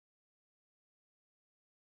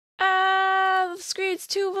the screen's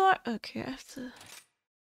too large. Okay, I have to.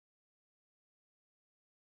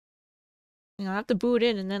 You know, I have to boot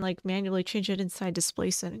in and then like manually change it inside display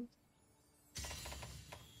settings.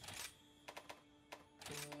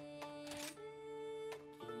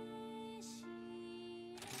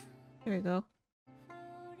 There we go.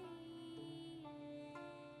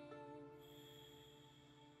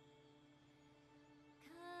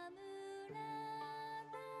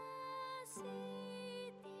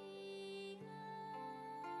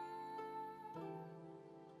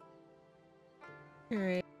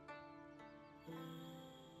 Alright.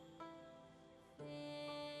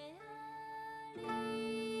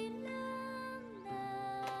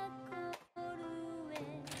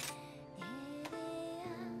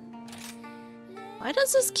 Why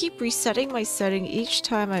does this keep resetting my setting each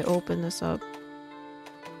time I open this up?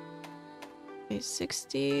 Okay,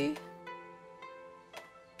 60.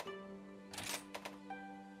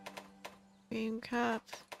 Frame cap.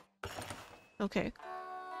 Okay.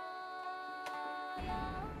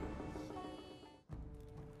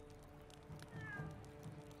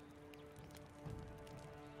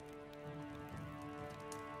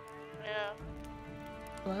 Yeah.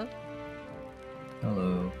 Hello?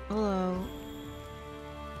 Hello. Hello.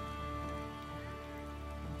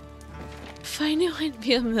 If I knew I'd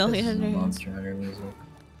be a This is millionaire. Monster Hunter music.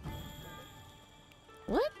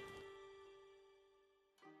 What?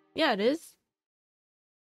 Yeah, it is.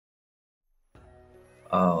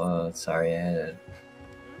 Oh, sorry, I had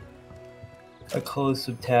I closed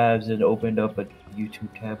some tabs and opened up a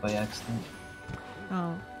YouTube tab by accident.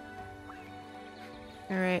 Oh.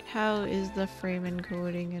 Alright, how is the frame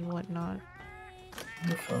encoding and whatnot?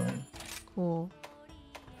 You're fine, Cool.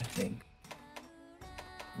 I think.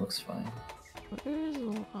 Looks fine. Where is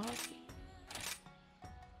the lobby?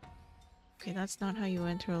 Okay, that's not how you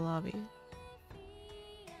enter a lobby.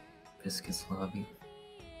 Biscuits lobby.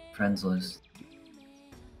 Friends list.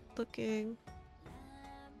 Looking.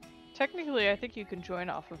 Technically, I think you can join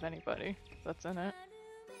off of anybody that's in it.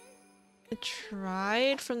 I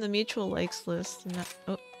tried from the mutual likes list and that.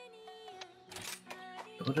 Oh,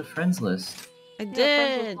 Go to friends list. I Yeah, friends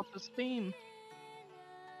did! list off of Steam.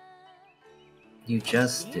 You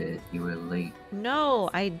just did. You were late. No,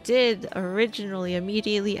 I did originally,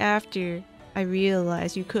 immediately after I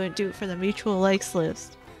realized you couldn't do it for the mutual likes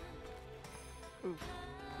list. Oof.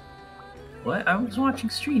 What? I was watching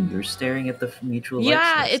stream. You were staring at the mutual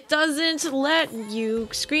Yeah, likes list. it doesn't let you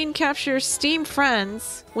screen capture Steam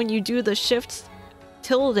friends when you do the shift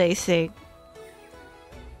tilde thing.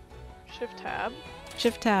 Shift tab.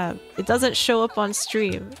 Shift tab. It doesn't show up on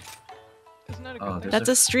stream. Isn't that a Oh, good thing? That's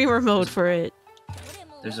a streamer mode for it.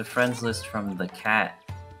 There's a friends list from the cat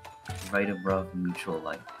right above mutual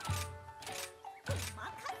like.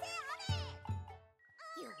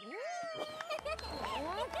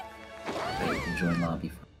 So you can join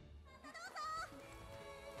lobby.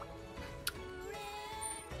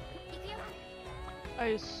 I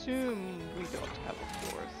assume we don't have a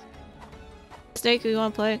fourth. Snake, you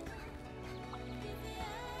wanna play?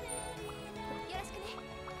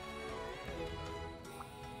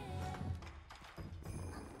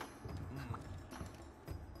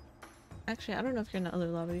 Actually, I don't know if you're in the other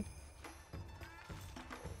lobby.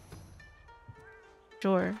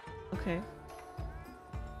 Sure. Okay.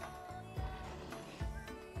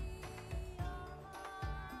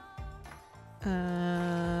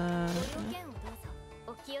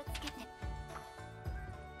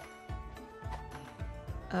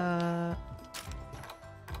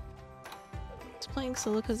 It's playing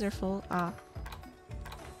solo because they're full. Ah.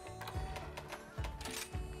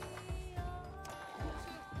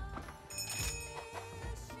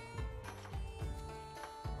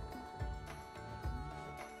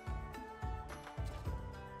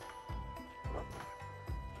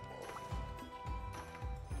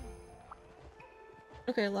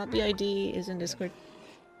 Okay, lobby ID is in Discord.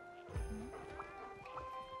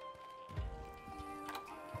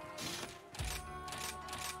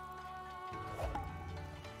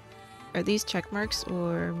 Are these check marks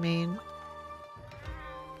or main?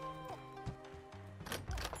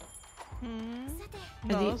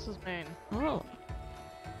 No, the- this is main. Oh.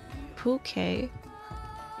 Okay.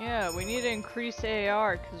 Yeah, we need to increase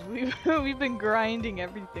AR because we've been grinding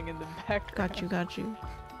everything in the background. Got you, got you.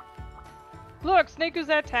 Look, Snake is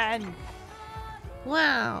at 10.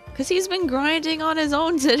 Wow, because he's been grinding on his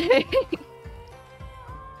own today.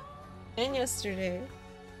 And yesterday.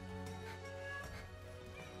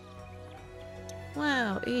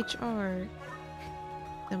 Wow, HR.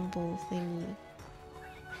 Symbol thingy.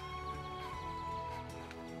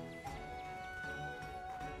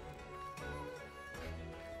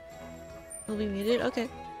 Will be muted? Okay.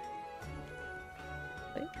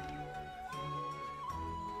 Wait.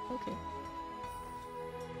 Okay.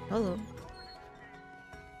 Hello.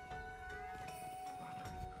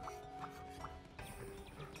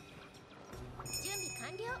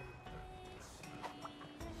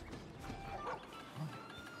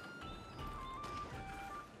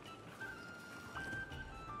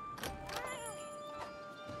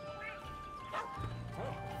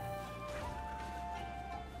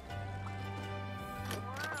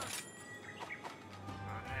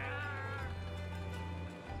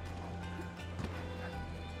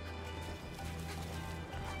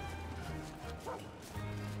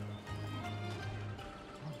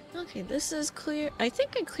 Okay, this is clear. I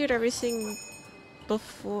think I cleared everything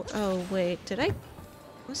before. Oh, wait. Did I? When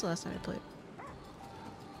was the last time I played?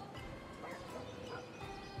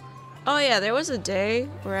 Oh, yeah, there was a day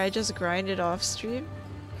where I just grinded off stream.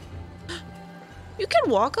 You can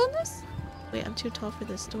walk on this? Wait, I'm too tall for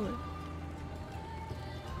this door.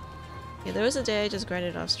 Yeah, there was a day I just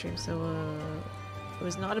grinded off stream, so, it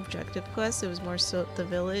was not objective quests, it was more so the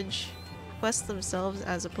village quests themselves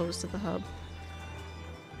as opposed to the hub.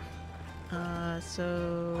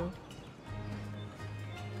 So...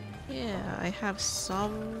 yeah, I have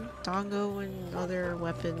some Dongo and other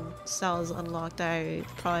weapon styles unlocked that I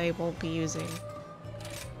probably won't be using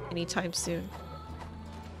anytime soon.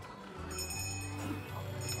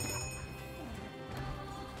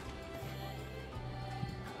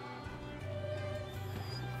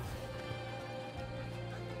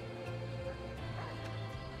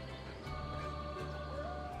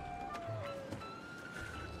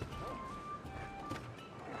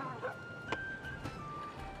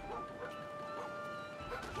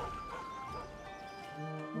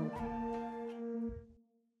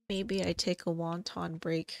 Maybe I take a wonton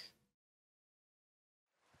break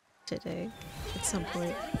today at some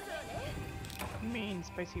point. You mean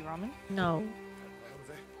spicy ramen? No.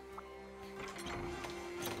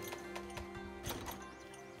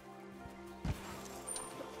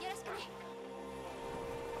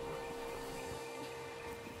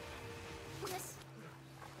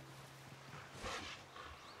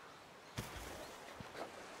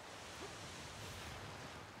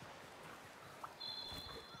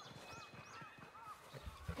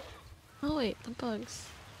 Oh wait, the bugs.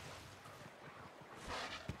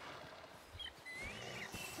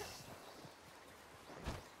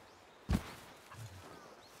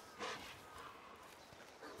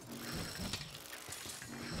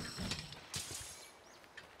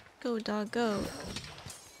 Go dog, go.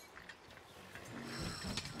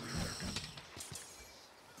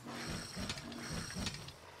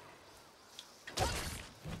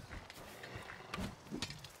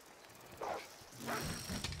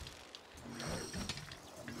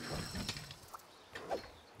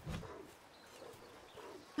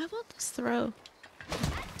 How about this throw?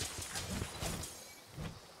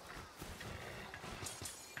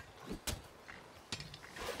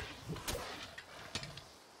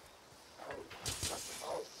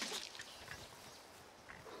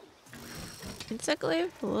 Insect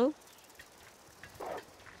glaive? Hello?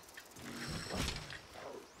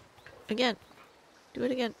 Again. Do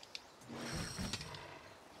it again.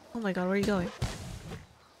 Oh my god, where are you going?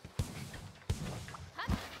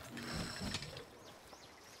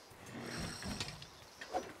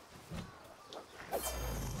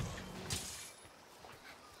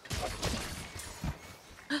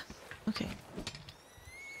 Okay.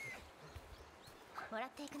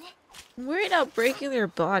 I'm worried about breaking their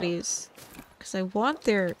bodies. Because I want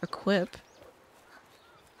their equip.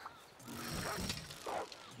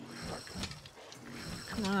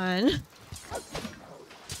 Come on.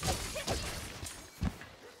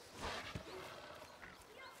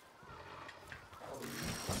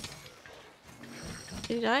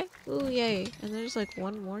 Did he die? Ooh, yay. And there's like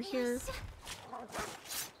one more here.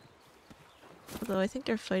 Although I think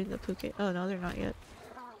they're fighting the Puke. Oh no, they're not yet.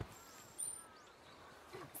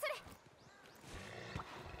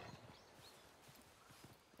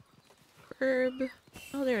 Herb.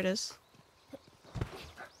 Oh, there it is.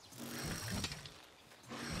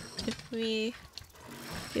 Give me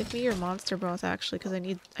your monster broth actually, because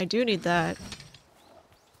I do need that.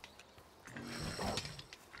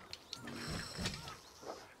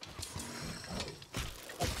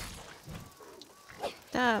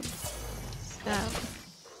 Stab. Stab.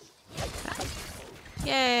 Stab.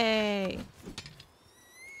 Yay!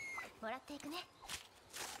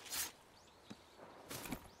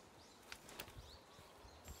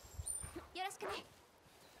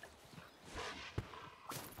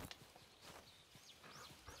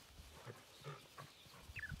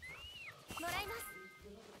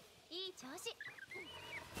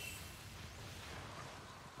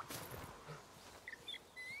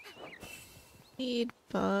 Need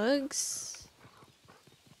bugs.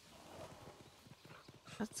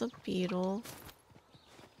 That's a beetle.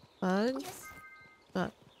 Bug?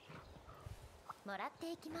 Bug.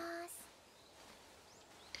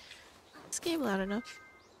 This game loud enough.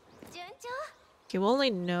 Okay, we'll only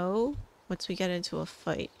know once we get into a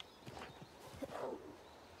fight.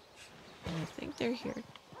 And I think they're here.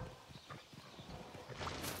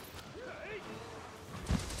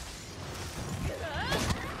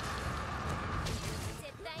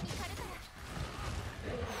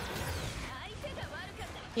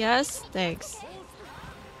 Yes, thanks.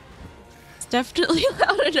 It's definitely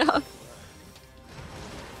loud enough.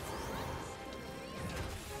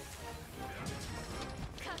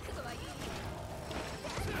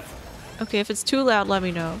 Okay, if it's too loud, let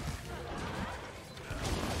me know.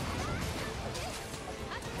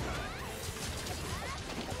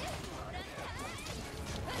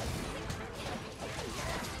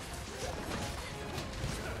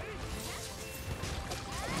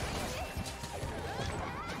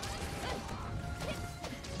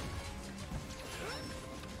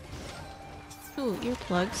 Ooh,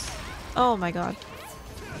 earplugs. Oh my god.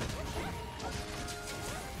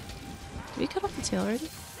 Did we cut off the tail already?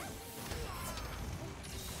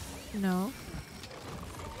 No.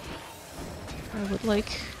 I would like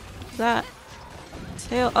that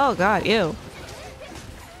tail. Oh god, ew.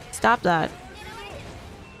 Stop that.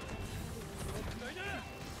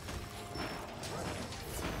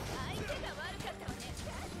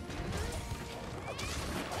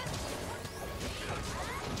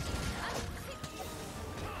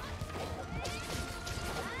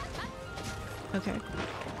 Okay.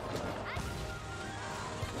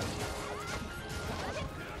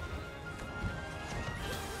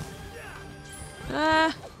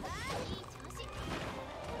 Ah.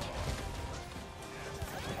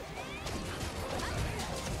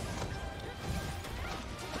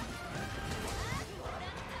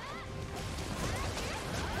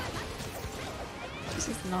 This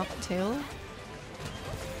is not the tail.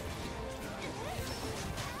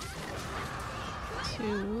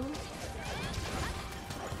 2.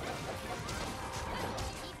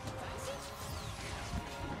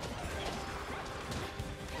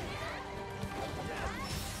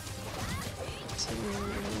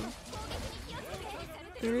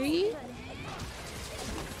 Three?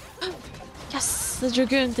 Yes, the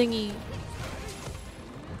dragoon thingy.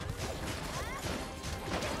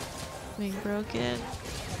 Wing broken.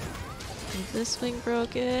 Need this wing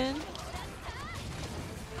broken.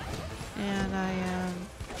 And I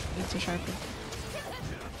need to sharpen.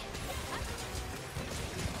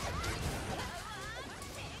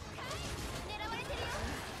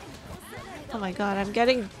 Oh my god, I'm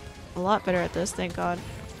getting a lot better at this, thank god.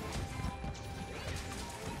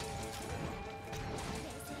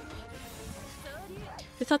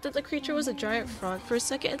 I thought that the creature was a giant frog for a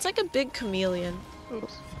second. It's like a big chameleon.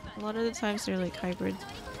 Oops. A lot of the times they're like hybrid.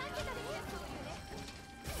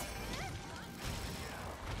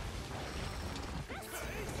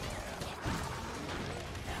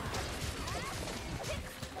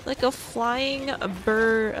 Like a flying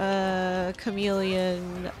bird,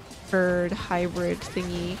 chameleon bird hybrid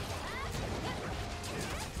thingy.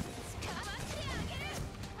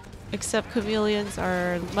 Except chameleons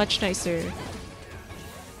are much nicer.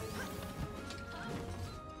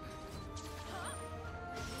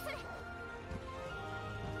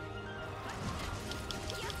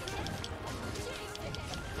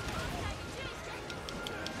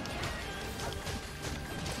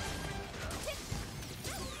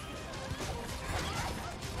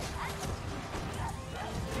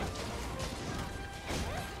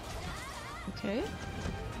 Okay.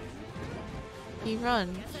 You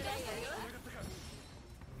run.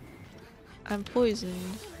 I'm poisoned.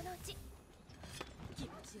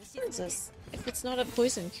 What is this? If it's not a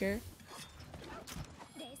poison cure.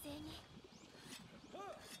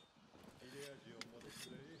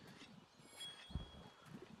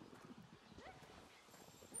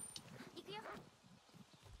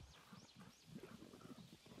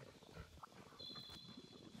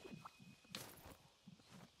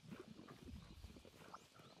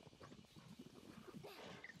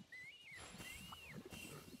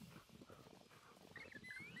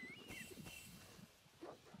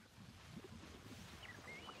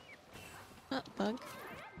 Bug.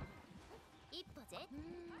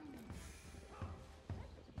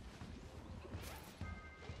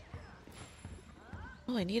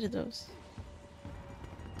 Oh, I needed those.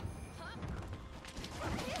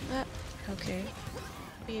 Okay.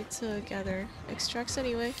 Need to gather extracts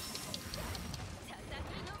anyway.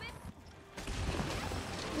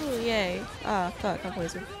 Ooh, yay. Ah, fuck, I'm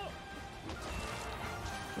poisoned.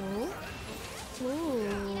 Ooh.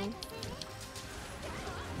 Ooh.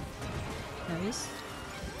 Nice.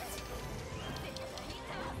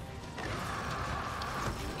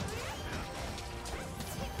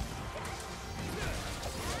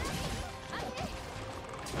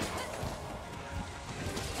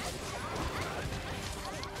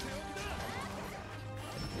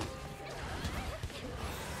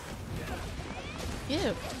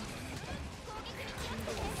 Ew.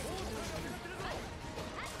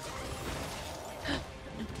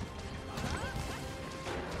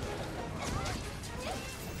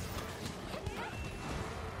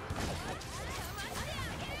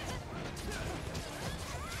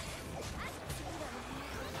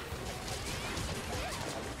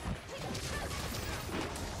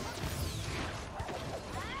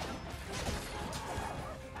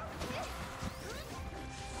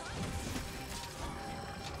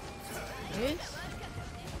 Nice.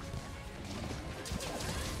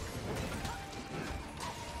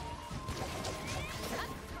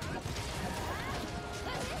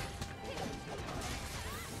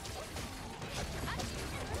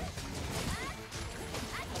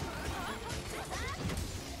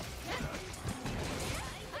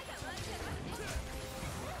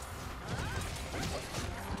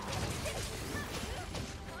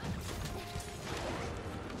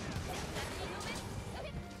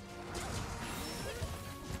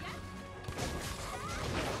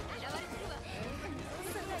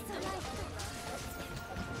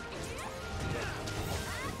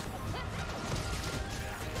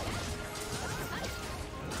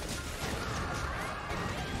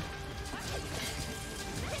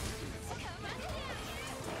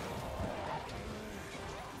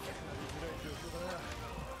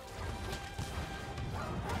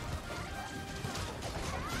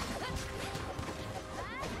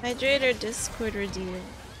 Hydrate or Discord redeem?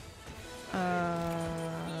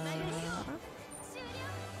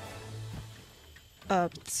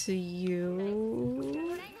 Up to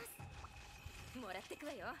you.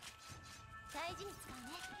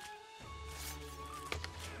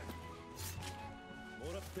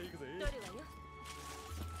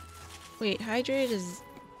 Wait, hydrate is...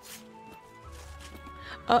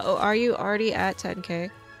 Uh-oh, are you already at 10k?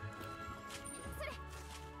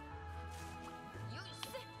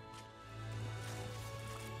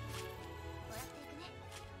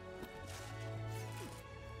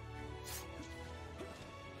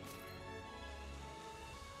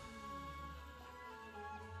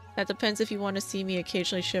 That depends if you want to see me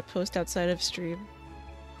occasionally ship post outside of stream.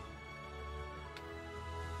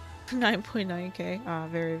 9.9k. Ah,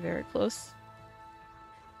 very, very close.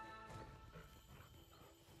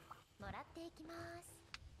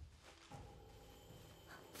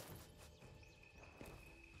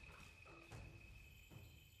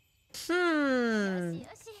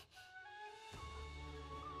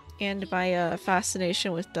 And my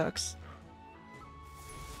fascination with ducks.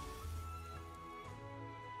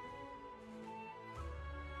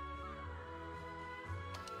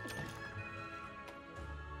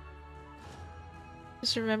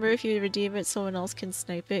 Just remember, if you redeem it, someone else can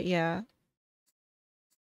snipe it. Yeah.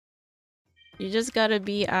 You just gotta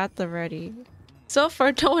be at the ready. So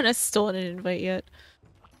far, no one has stolen an invite yet.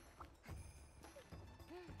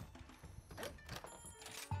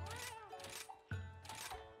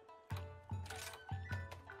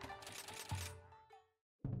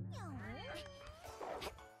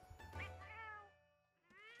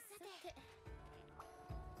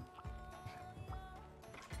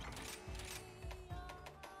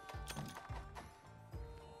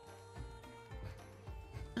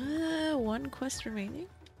 One quest remaining?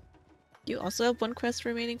 You also have one quest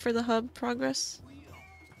remaining for the hub progress?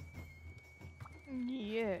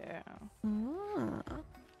 Yeah. Ah.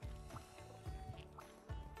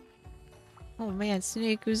 Oh man,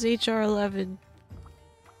 Snake, who's HR11?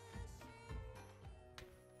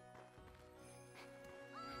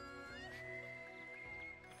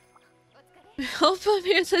 I hope I'm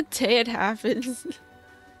here the day it happens.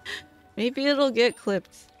 Maybe it'll get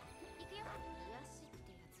clipped.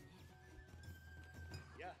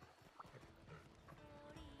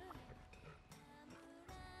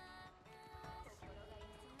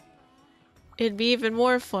 It'd be even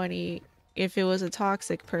more funny if it was a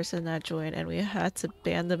toxic person that joined and we had to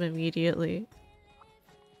ban them immediately.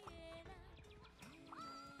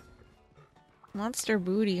 Monster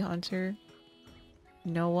booty hunter.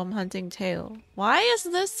 No, I'm hunting tail. Why is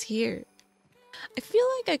this here? I feel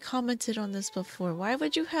like I commented on this before. Why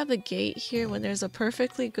would you have a gate here when there's a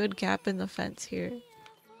perfectly good gap in the fence here?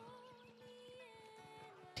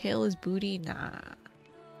 Tail is booty? Nah.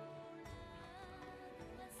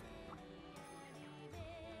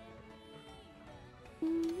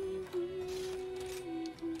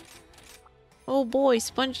 Oh boy,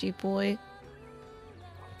 spongy boy.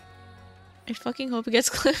 I fucking hope it gets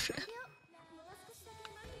clipped.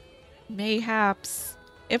 Mayhaps.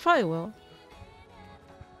 It probably will.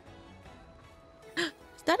 Is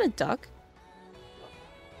that a duck?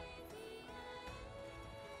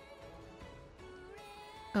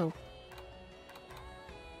 Oh.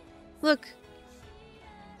 Look.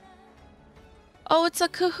 Oh, it's a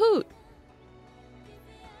Kahoot.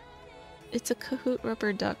 It's a Kahoot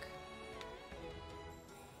rubber duck.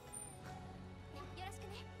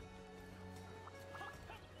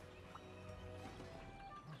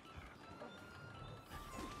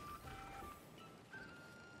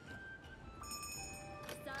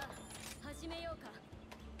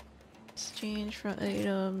 Exchange for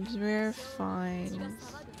items, rare finds,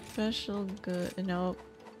 special good. Nope.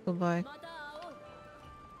 Goodbye.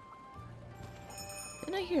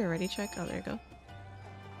 Didn't I hear already? Check. Oh, there you go.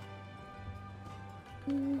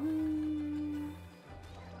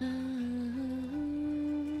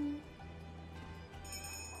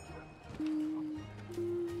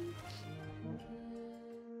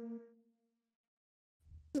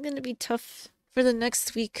 It's gonna be tough for the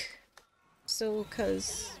next week. So,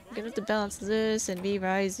 cause I'm gonna have to balance this and be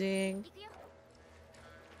rising.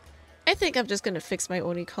 I think I'm just gonna fix my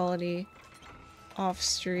Oni colony off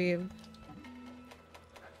stream.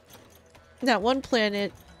 That one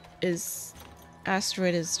planet is...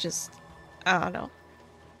 asteroid is just... I don't know.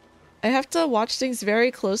 I have to watch things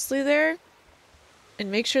very closely there.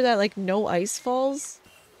 And make sure that, like, no ice falls.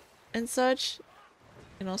 And such.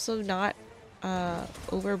 And also not,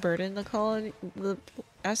 overburden the colony... the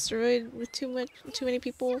asteroid with too many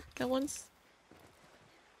people at once.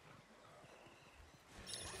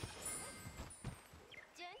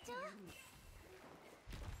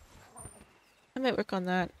 I might work on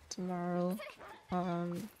that tomorrow,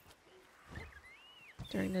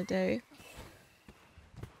 during the day.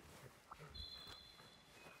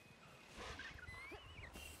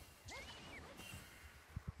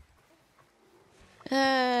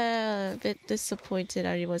 A bit disappointed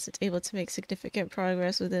I wasn't able to make significant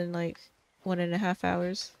progress within like 1.5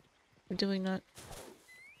 hours of doing that.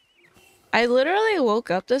 I literally woke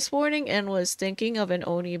up this morning and was thinking of an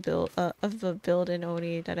Oni build, of a build in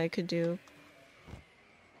Oni that I could do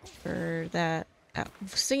for that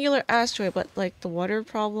singular asteroid, but like the water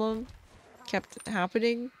problem kept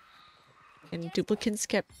happening and duplicates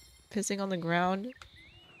kept pissing on the ground.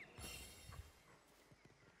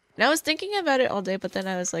 And I was thinking about it all day, but then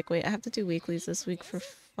I was like, wait, I have to do weeklies this week for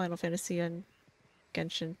Final Fantasy and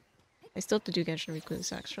Genshin. I still have to do Genshin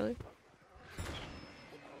weeklies, actually.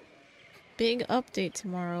 Big update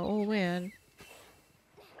tomorrow. Oh, man.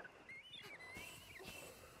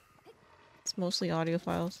 It's mostly audio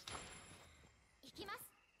files.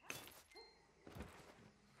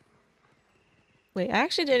 Wait, I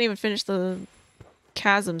actually didn't even finish the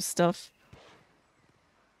chasm stuff.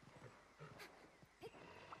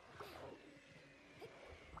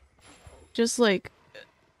 Just like,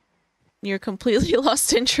 you're completely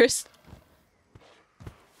lost interest.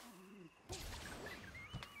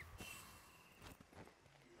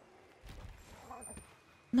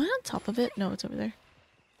 Am I on top of it? No, it's over there.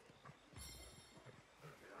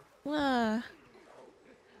 Ah.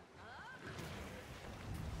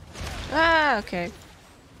 Ah, okay.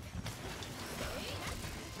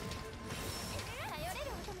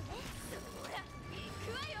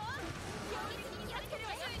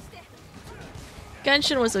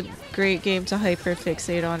 Genshin was a great game to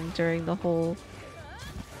hyperfixate on during the whole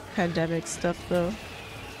pandemic stuff, though.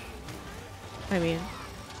 I mean,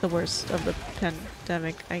 the worst of the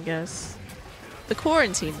pandemic, I guess. The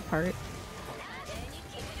quarantine part.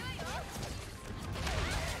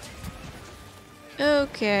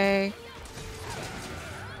 Okay.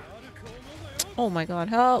 Oh my god,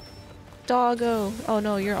 help! Doggo! Oh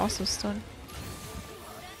no, you're also stunned.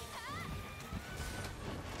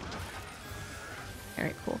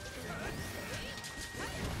 Alright, cool.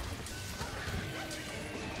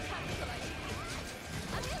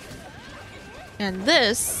 And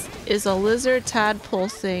this is a lizard tadpole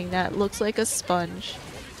thing that looks like a sponge.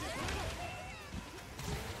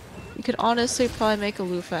 You could honestly probably make a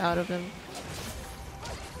loofah out of him.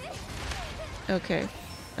 Okay.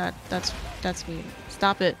 That's mean.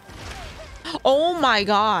 Stop it. Oh my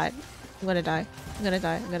god! I'm gonna die. I'm gonna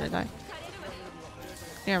die. I'm gonna die.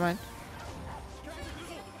 Never mind.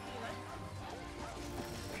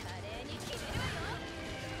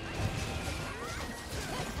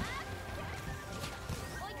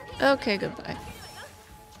 Okay, goodbye.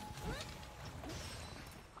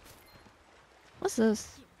 What's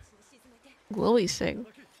this? Glowy thing.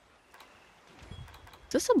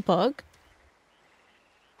 Is this a bug?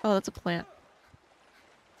 Oh, that's a plant.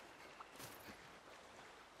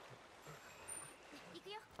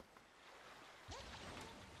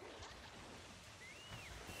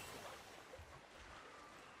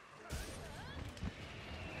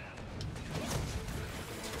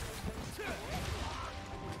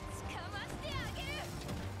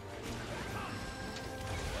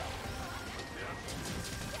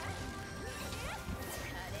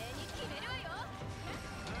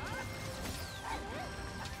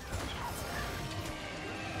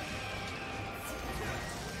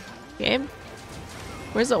 Game?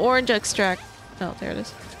 Where's the orange extract? Oh, there it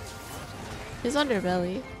is. His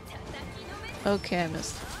underbelly. Okay, I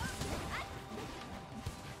missed.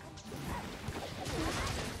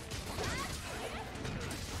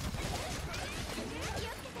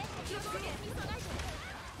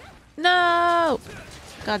 No!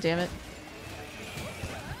 God damn it.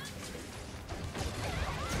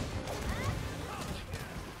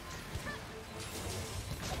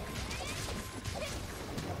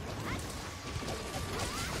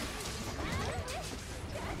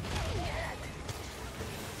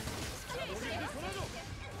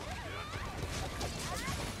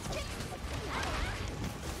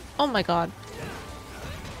 Oh my god.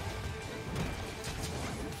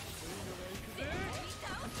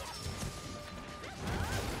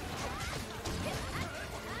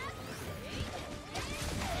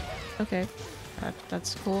 Okay.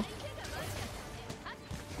 That's cool.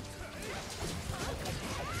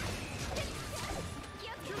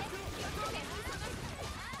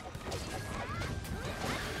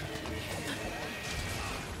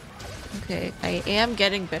 Okay, I am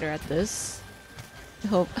getting better at this. I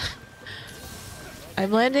hope.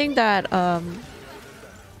 I'm landing that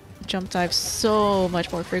jump dive so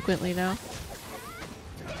much more frequently now.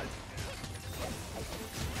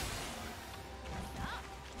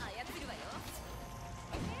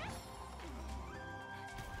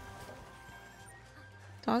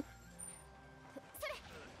 Talk?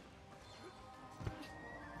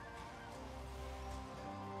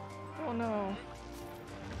 Oh no.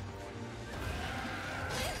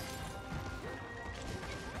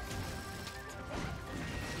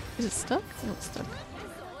 Is it stuck? No, it's stuck.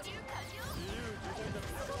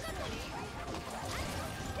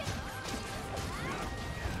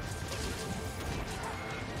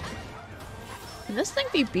 Can this thing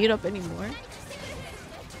be beat up anymore?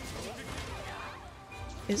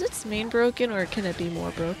 Is its main broken or can it be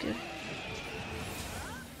more broken?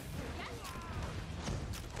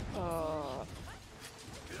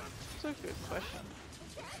 That's a good question.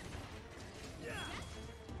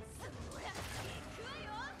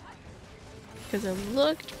 Because it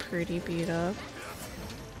looked pretty beat up.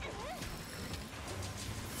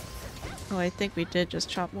 Oh, I think we did just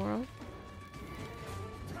chop more off.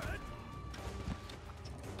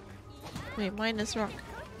 Wait, mine is rock.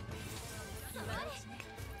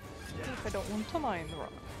 If I don't want to mine the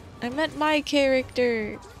rock. I meant my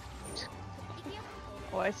character!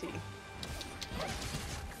 Oh, I see.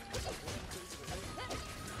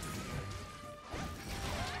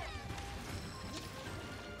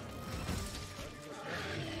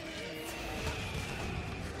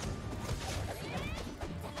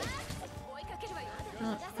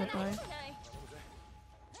 Oh, goodbye.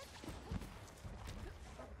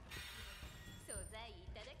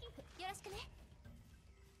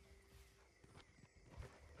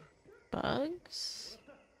 Bugs?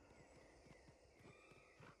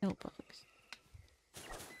 No bugs.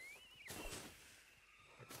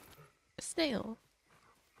 A snail.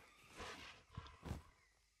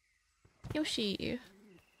 Yoshi.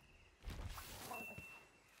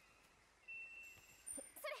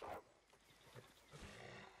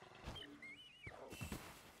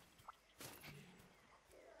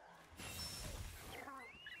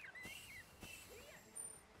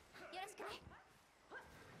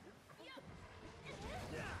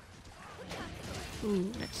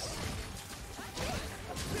 Ooh, nice.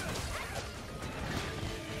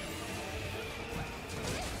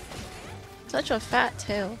 Such a fat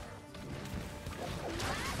tail.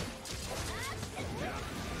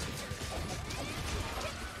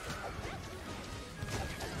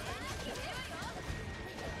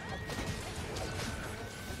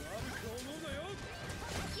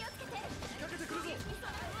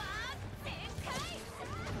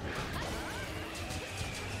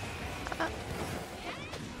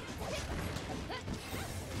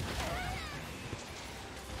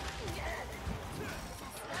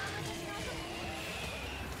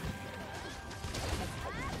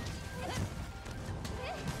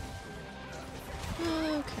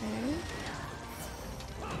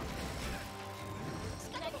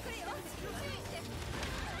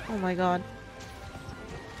 Oh my god.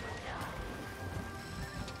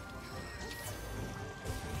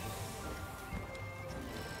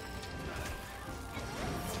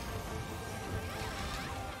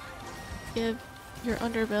 Give your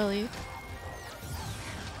underbelly.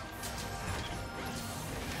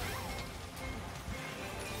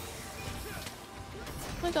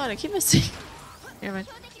 Oh my god, I keep missing. Never mind.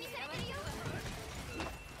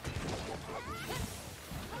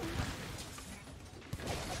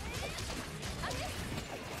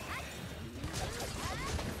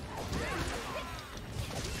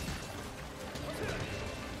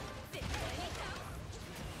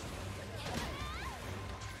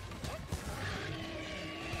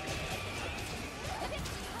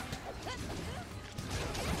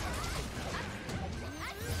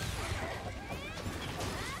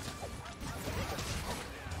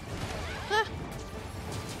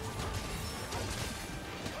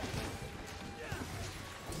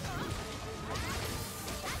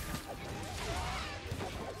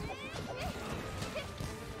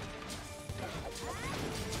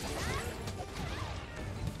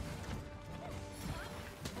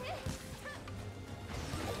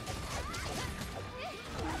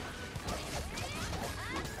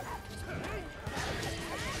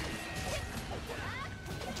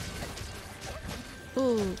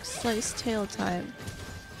 Ooh, slice tail time.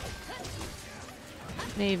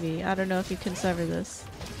 Maybe. I don't know if you can sever this.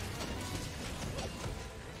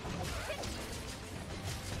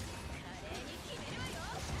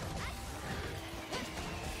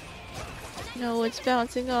 No, it's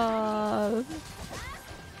bouncing off.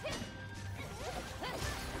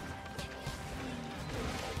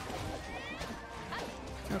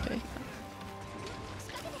 Okay.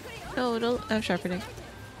 No, don't. I'm sharpening.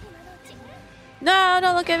 No,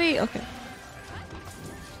 don't look at me! Okay.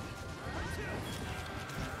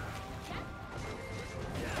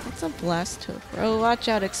 What's a blast hook? Oh, watch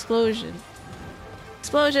out, explosion.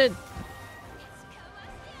 Explosion!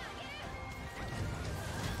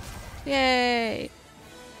 Yay!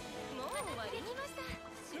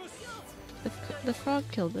 The frog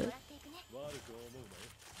killed it.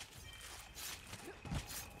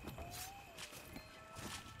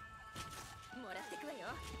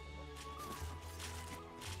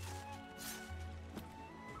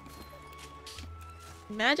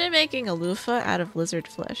 Imagine making a loofah out of lizard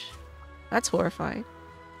flesh. That's horrifying.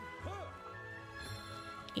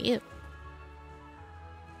 Ew.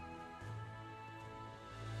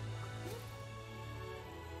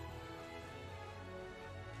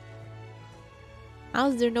 How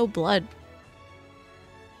is there no blood?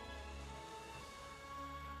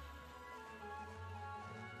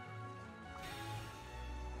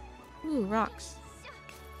 Ooh, rocks.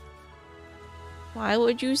 Why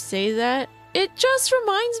would you say that? It just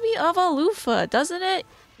reminds me of a loofah, doesn't it?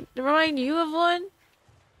 Remind you of one?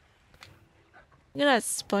 Look at that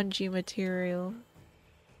spongy material.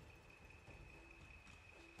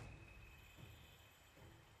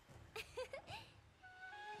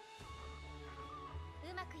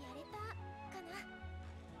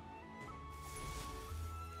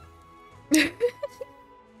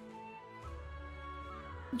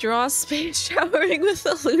 Draw space showering with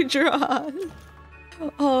a Ludron.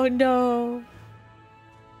 Oh no.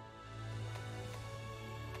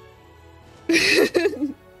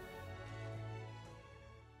 I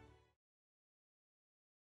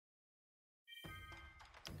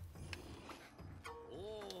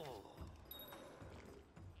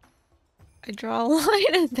draw a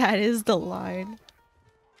line and that is the line.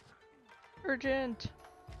 Urgent!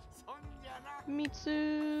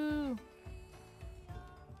 Mitsu!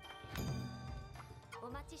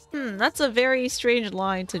 That's a very strange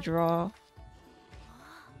line to draw.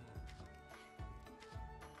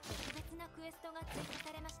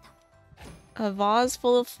 A vase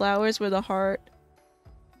full of flowers with a heart.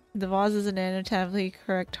 The vase is an anatomically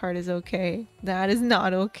correct heart is okay. That is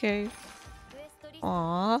not okay.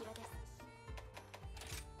 Aww.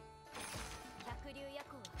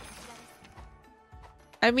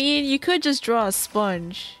 I mean, you could just draw a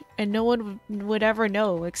sponge, and no one would ever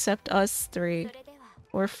know except us three.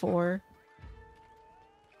 Or four.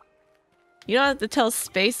 You don't have to tell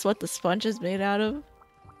space what the sponge is made out of. Are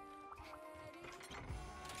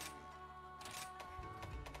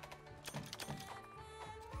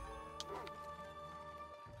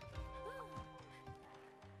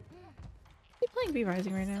you playing V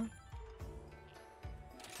Rising right now?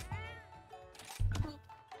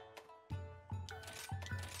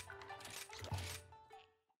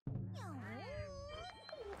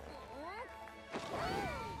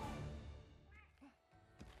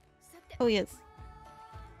 Oh yes.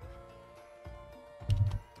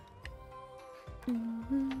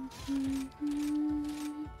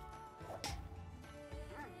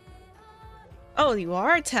 Oh, you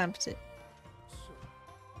are tempted.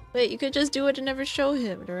 Wait, you could just do it and never show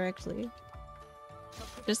him directly.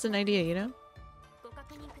 Just an idea, you know?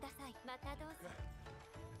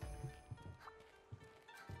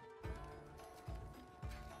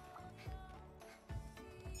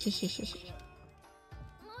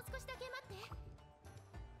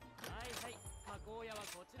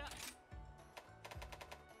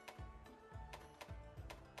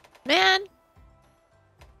 Man!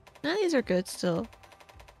 None of these are good still.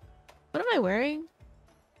 What am I wearing?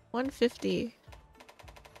 150.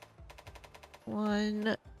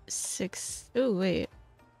 16. Ooh, wait.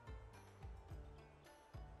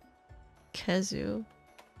 Kezu.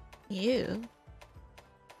 Ew.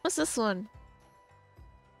 What's this one?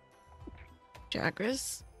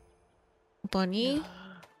 Jagras? Bunny?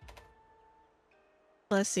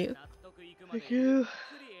 Bless you. Thank you.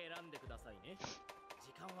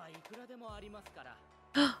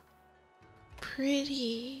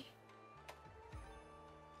 Pretty.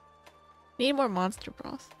 Need more monster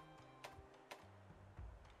broth.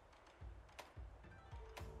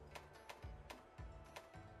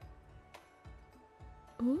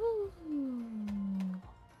 Ooh.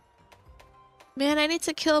 Man, I need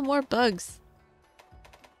to kill more bugs.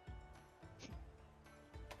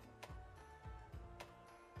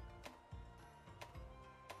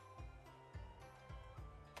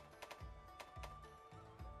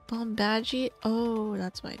 Bombaji? Oh,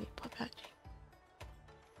 that's why I need Bombaji.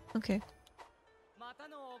 Okay.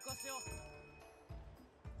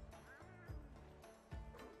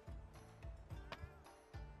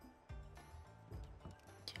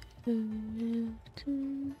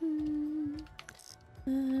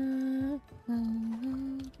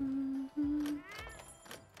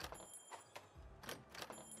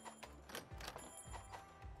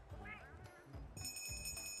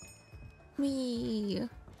 Me.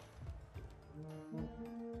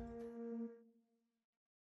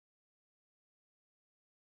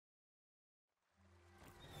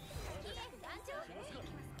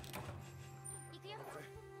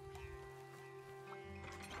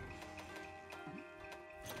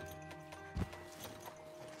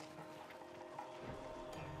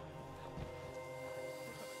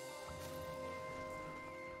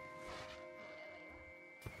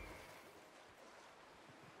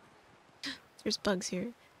 There's bugs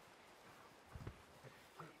here.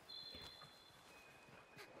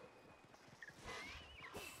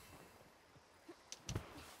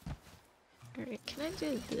 Alright, can I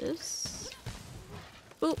do this?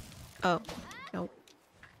 Ooh! Oh, no.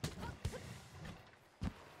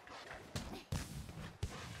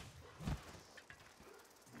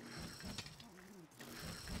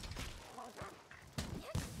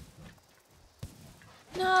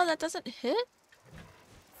 No, that doesn't hit?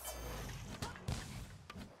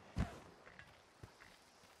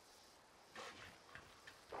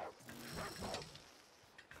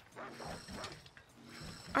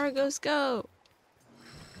 Argos, go!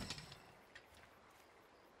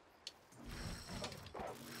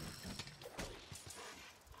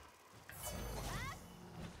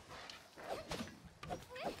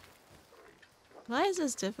 Why is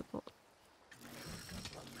this difficult?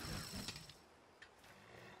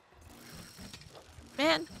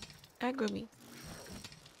 Man! Aggro me.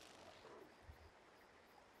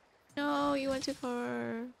 No, you went too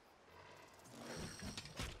far.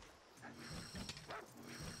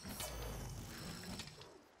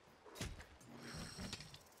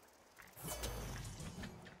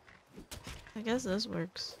 I guess this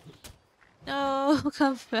works. No,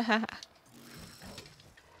 come back.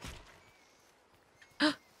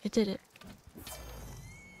 It did it.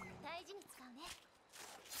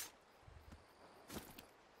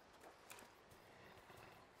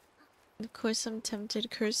 Of course, I'm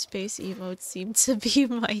tempted. Curse space emotes seem to be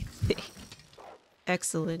my thing.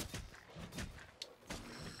 Excellent.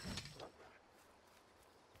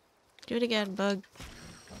 Do it again, bug.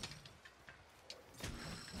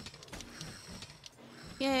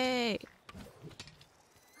 Yay!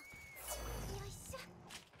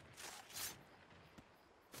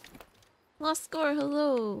 Lost score,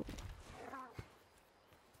 hello!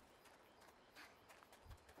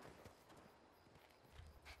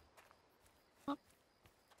 Oh.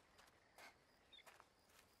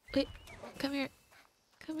 Wait, come here.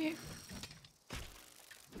 Come here.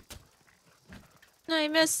 No, I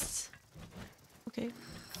missed! Okay.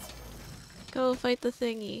 Go fight the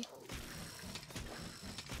thingy.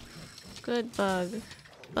 Good bug.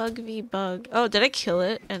 Bug v bug. Oh, did I kill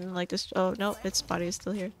it? And like this- oh no, its body is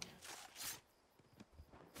still here.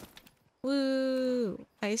 Woo!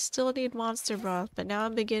 I still need monster broth, but now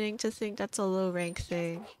I'm beginning to think that's a low rank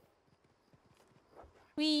thing.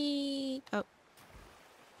 Whee! Oh.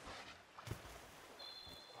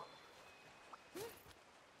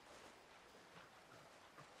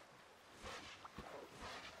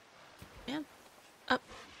 Man. Up.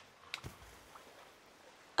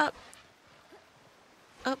 Up.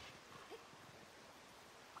 Up.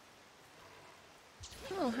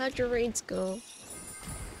 Oh, how'd your raids go?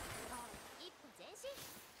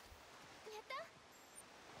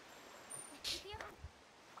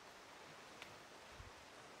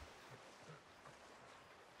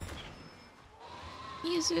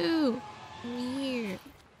 Yuzu! I'm here.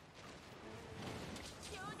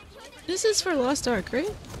 This is for Lost Ark, right?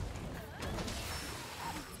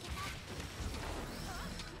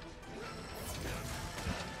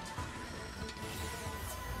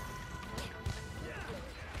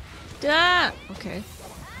 Ah! Okay.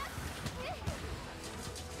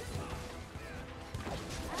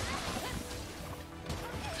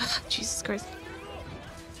 Jesus Christ.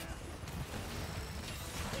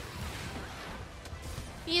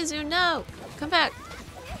 Yuzu, no! Come back!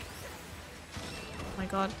 Oh my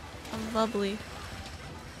god. I'm bubbly.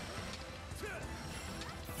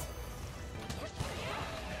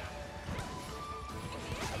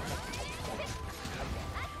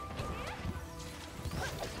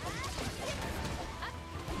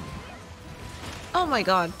 Oh my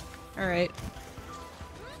god. Alright.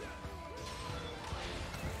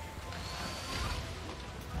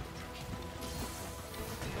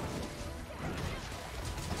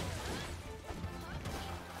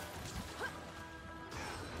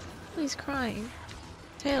 He's crying.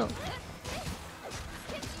 Tail.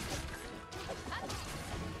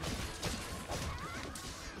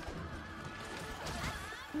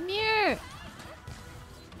 Mirror!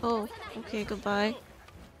 Oh, okay, goodbye.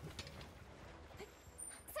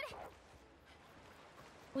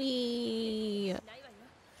 Wee.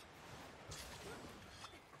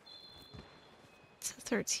 It's a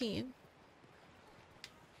 13.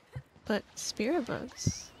 But spirit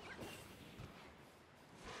bugs.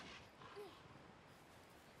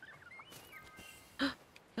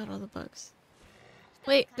 Got all the bugs.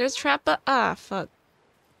 Wait, there's trap bu- ah, fuck.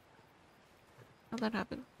 How'd that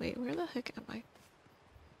happen? Wait, where the heck am I?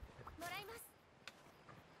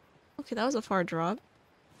 Okay, that was a far drop.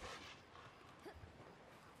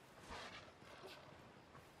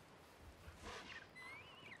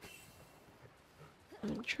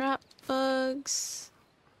 And trap bugs.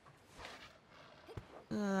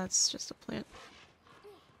 That's just a plant.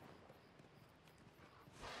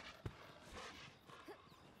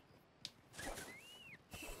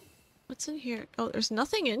 What's in here? Oh, there's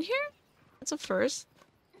nothing in here? That's a first.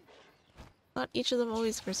 Thought each of them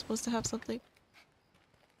always were supposed to have something.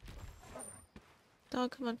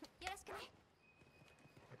 Dog, come on.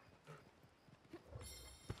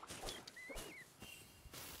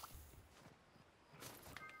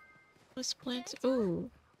 What's plants?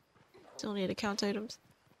 Ooh. Still need to count items.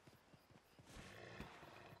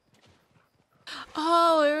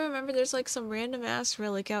 Oh, I remember there's like some random ass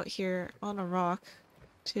relic out here on a rock,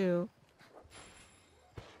 too.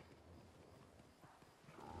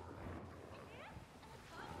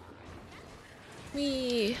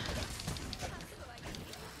 Wee.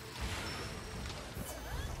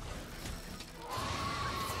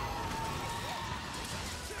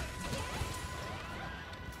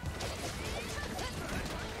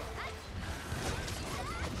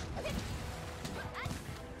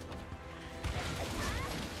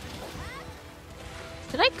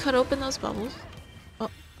 Did I cut open those bubbles?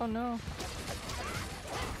 Oh no.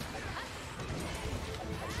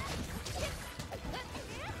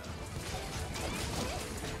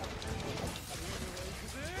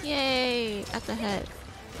 Yay! At the head.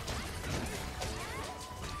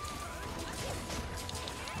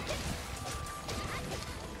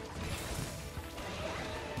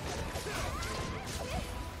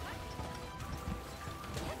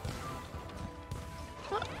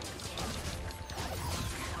 What?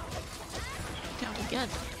 Down again.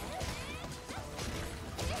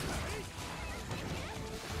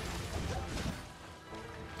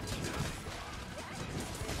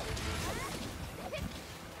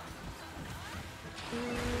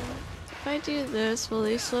 If I do this, will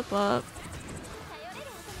they slip up?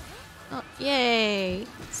 Oh, yay!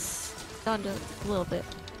 It's down to a little bit.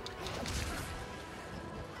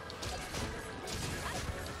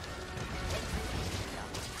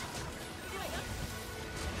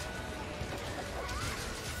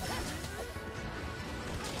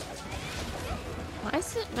 Why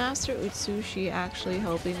is it Master Utsushi actually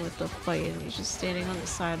helping with the fight and he's just standing on the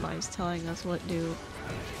sidelines telling us what to do.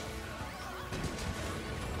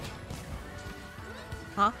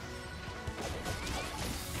 Huh?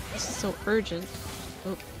 This is so urgent.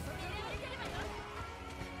 Oh.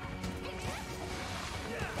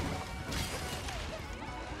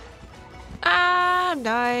 Ah, I'm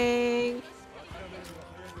dying.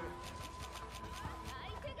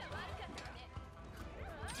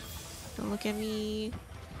 Don't look at me.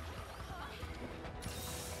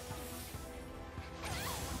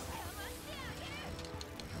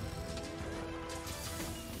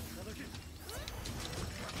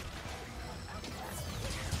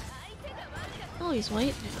 Oh, he's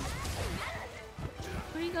white now.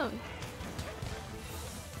 Where are you going?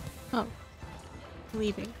 Oh.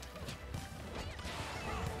 Leaving.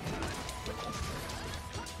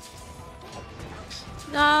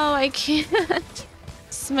 No, I can't.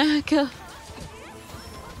 Smack him.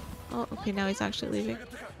 Oh, okay, now he's actually leaving.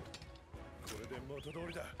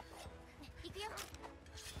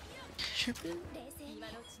 Sherpin?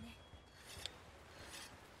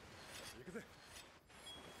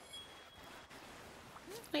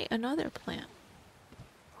 Wait, another plant.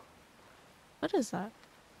 What is that?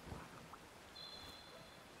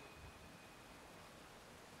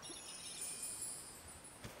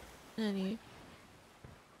 Any?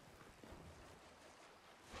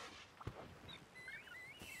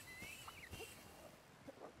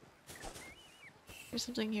 There's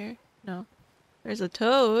something here. No. There's a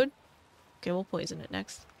toad. Okay, we'll poison it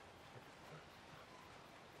next.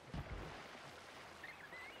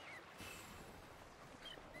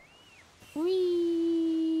 Whee!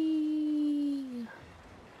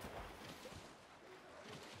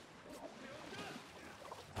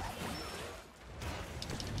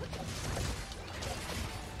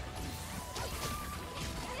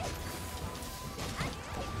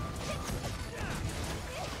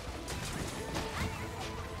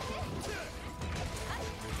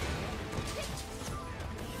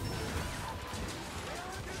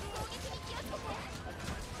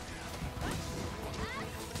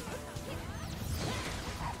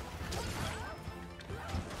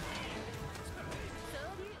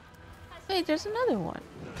 Wait, there's another one.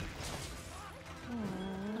 I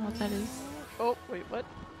don't know what that is. Oh, wait, what?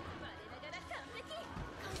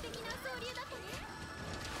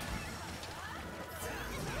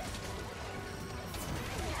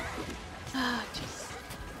 Ah, jeez.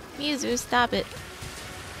 Mizu, stop it.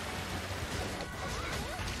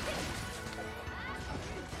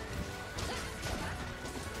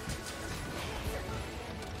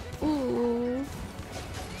 Ooh.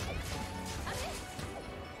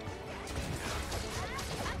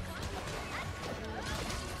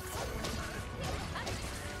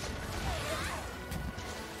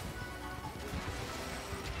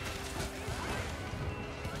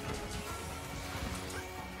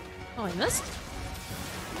 Oh, I missed?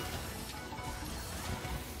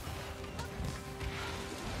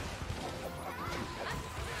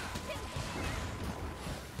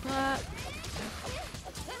 What?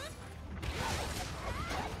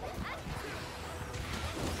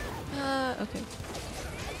 Okay.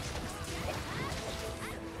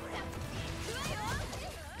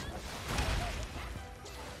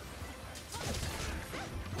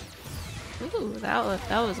 Ooh, that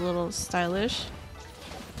was a little stylish.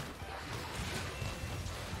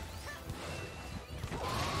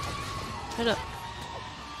 Head up.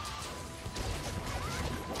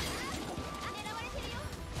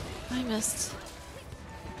 I missed.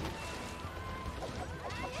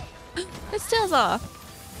 Its tail's off.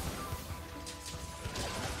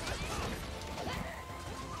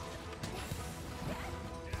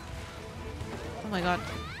 Oh my god.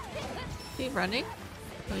 Is he running?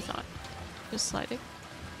 No, he's not. Just sliding.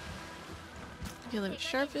 Okay, let me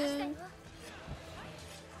sharpen.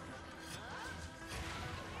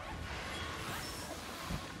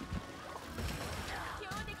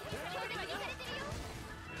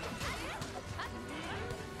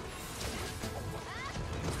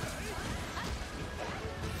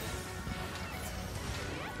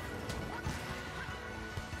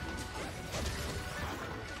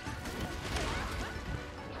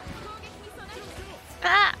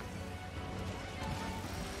 Ah!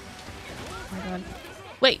 Oh my god.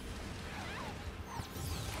 Wait!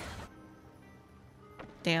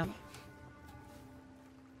 Damn.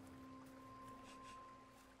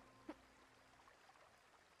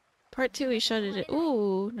 Part 2, he shut it.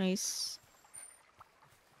 Ooh, nice.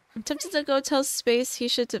 I'm tempted to go tell Space he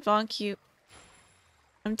should bonk you.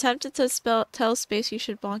 I'm tempted to tell Space you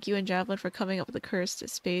should bonk you and Javelin for coming up with the cursed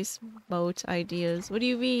space moat ideas. What do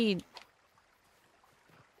you mean?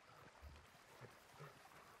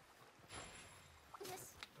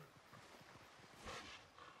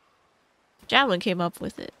 Javelin came up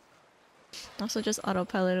with it. Also just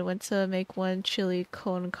autopiloted, went to make one chili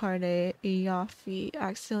con carne yafi.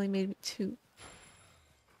 Accidentally made 2.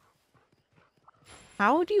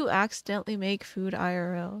 How do you accidentally make food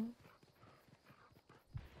IRL?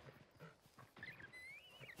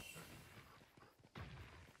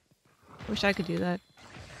 Wish I could do that.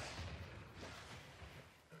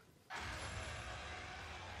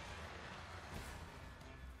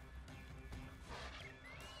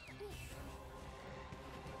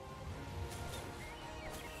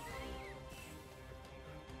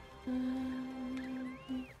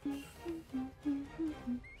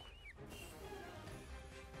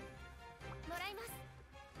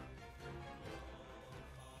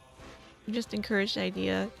 You just encouraged the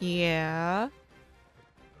idea. Yeah.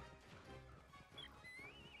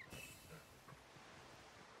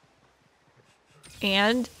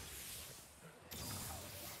 And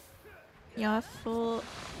yaffle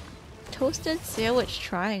toasted sandwich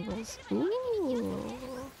triangles. Ooh.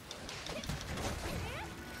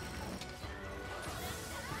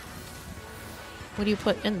 What do you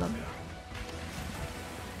put in them?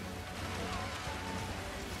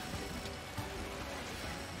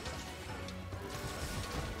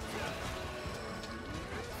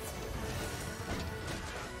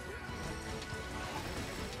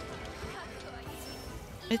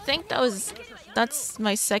 I think that's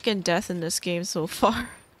my second death in this game so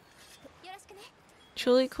far.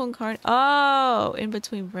 Chili con carne. Oh, in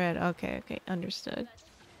between bread. Okay, okay, understood.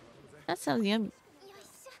 That sounds yummy.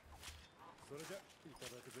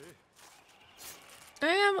 I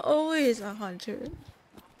am always a hunter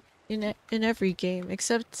in every game,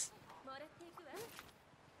 except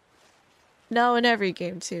no, in every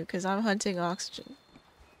game too, because I'm hunting oxygen,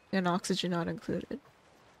 and oxygen not included.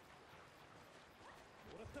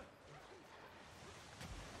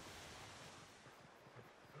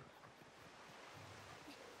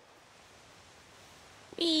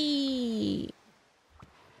 Eee.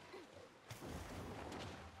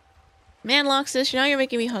 Man, Loxus, now you're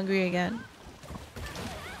making me hungry again.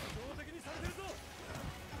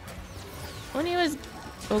 When he was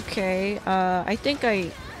okay, I think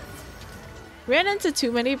I ran into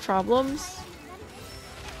too many problems.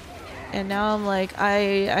 And now I'm like,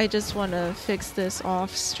 I just want to fix this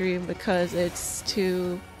off stream because it's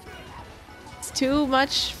too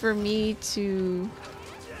much for me to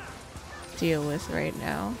deal with right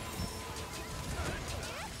now.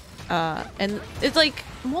 And it's like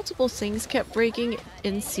multiple things kept breaking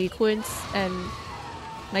in sequence, and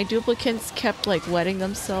my duplicates kept like wetting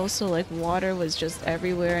themselves, so like water was just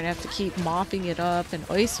everywhere and I have to keep mopping it up, and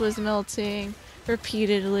ice was melting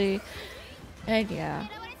repeatedly. And yeah.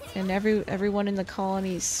 And everyone in the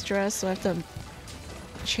colony is stressed, so I have to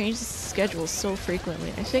change the schedule so frequently.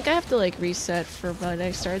 I think I have to like reset for when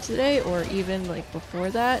I start today, or even like before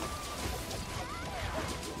that.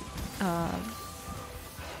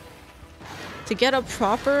 To get a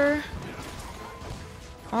proper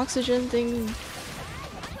oxygen thing,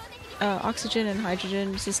 oxygen and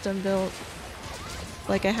hydrogen system built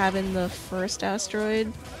like I have in the first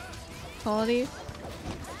asteroid colony.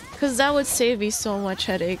 Because that would save me so much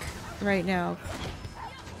headache right now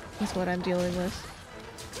with what I'm dealing with.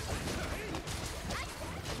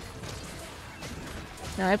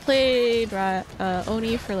 Now I played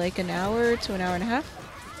Oni for like an hour to an hour and a half.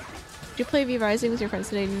 Did you play V Rising with your friends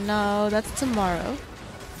today? No, that's tomorrow.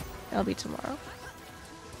 That'll be tomorrow.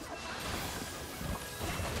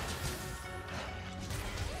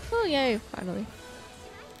 Oh yay, finally.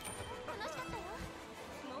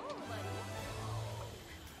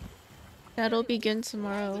 That'll begin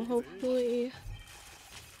tomorrow, hopefully.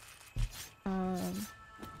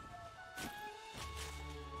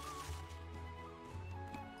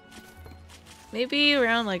 Maybe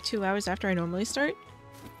around like 2 hours after I normally start.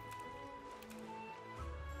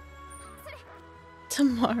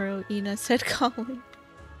 Tomorrow, Ina said calling.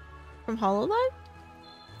 From Hololive?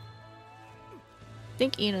 I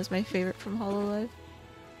think Ina's my favorite from Hololive.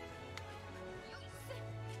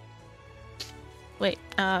 Wait,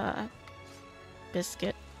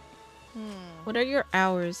 Biscuit. What are your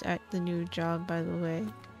hours at the new job, by the way?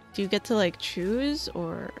 Do you get to like choose,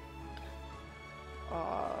 or?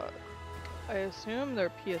 I assume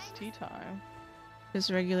they're PST time.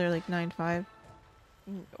 Is regular like 9-5?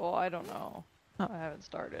 Well, I don't know. Oh. I haven't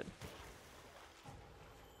started.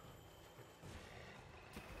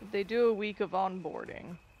 They do a week of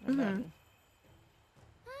onboarding, and then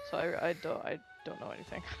so I don't know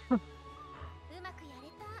anything.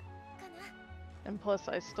 And plus,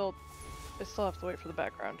 I still have to wait for the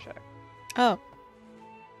background check. Oh.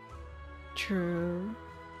 True.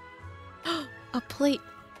 A plate.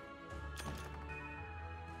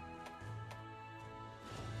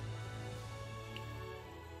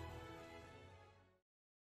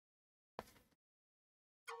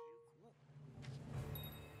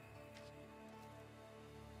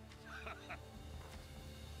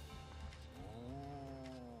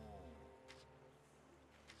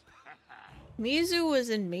 Mizu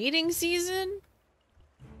was in mating season?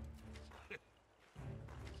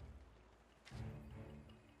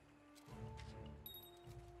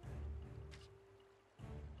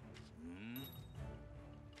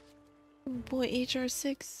 Oh boy,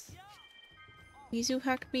 HR6. Mizu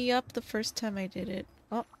hacked me up the first time I did it.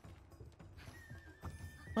 Oh.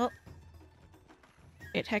 Well.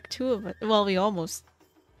 It hacked two of us. Well, we almost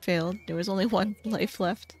failed. There was only one life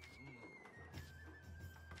left.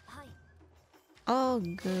 Oh,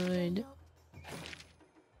 good.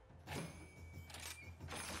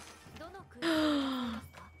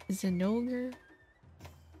 Is it an ogre?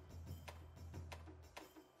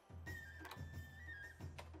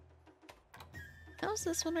 How's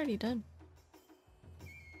this one already done?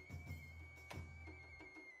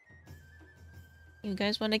 You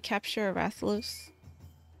guys want to capture a Rathalos?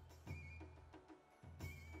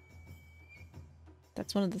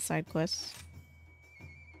 That's one of the side quests.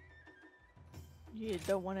 You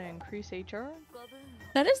don't want to increase HR?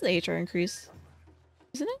 That is the HR increase,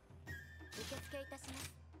 isn't it?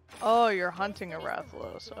 Oh, you're hunting a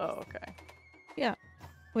Rathalos. Oh, okay. Yeah.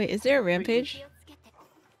 Wait, is there a rampage?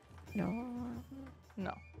 No.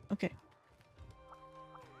 No. Okay.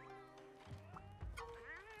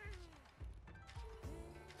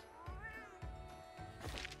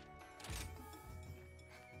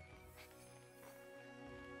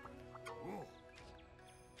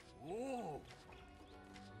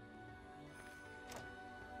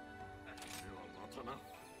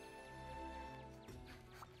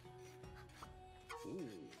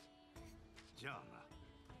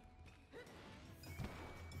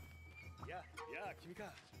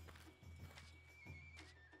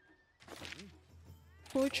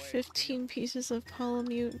 Forge 15 pieces of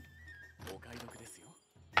Palamute.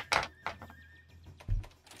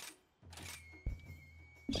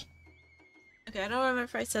 Okay, I don't remember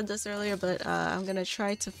if I said this earlier, but I'm gonna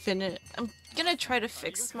try to I'm gonna try to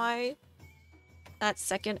fix that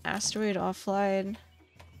second asteroid offline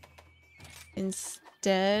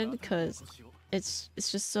instead, because it's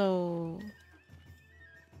just so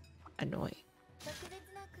annoying.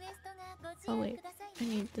 Oh wait, I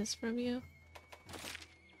need this from you.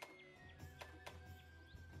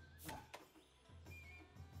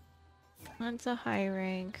 Onto a high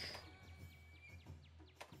rank.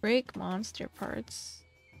 Break monster parts.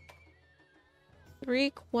 3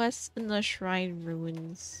 quests in the shrine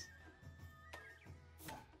ruins.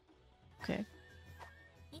 Okay.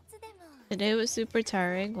 Today was super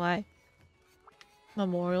tiring. Why?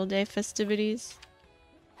 Memorial Day festivities.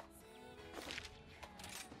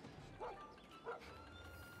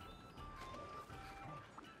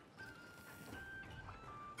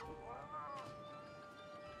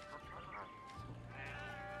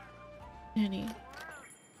 Any.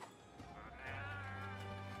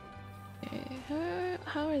 Okay,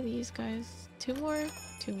 how are these guys? 2 more?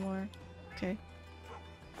 2 more. Okay.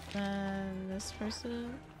 And this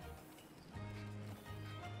person.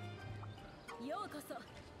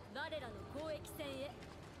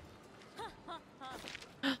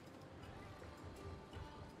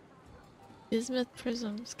 Bismuth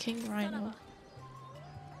prisms, King Rhino.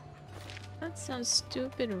 That sounds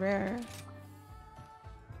stupid rare.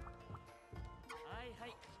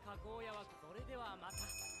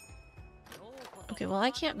 Okay, well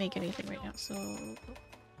I can't make anything right now, so...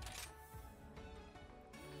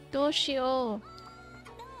 Doshio!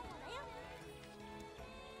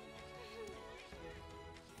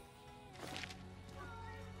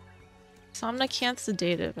 Somnacant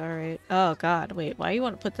sedative, alright. Oh god, wait, why you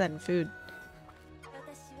want to put that in food?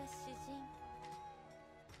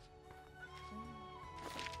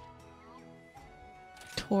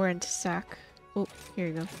 Torrent sack. Oh, here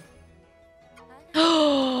you go.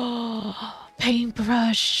 Oh,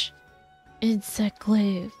 paintbrush! Insect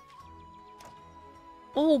glaive.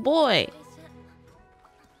 Oh boy!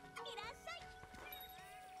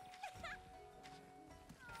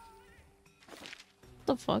 What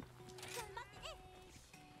the fuck?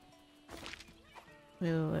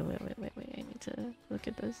 Wait, I need to look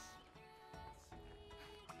at this.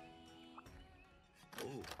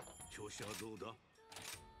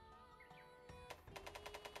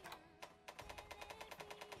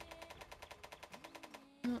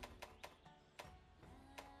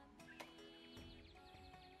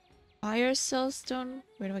 Fire cell stone?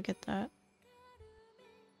 Where do I get that?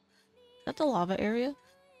 Is that the lava area?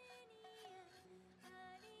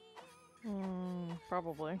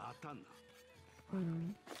 Probably.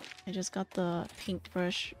 I just got the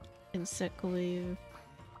paintbrush insect glaive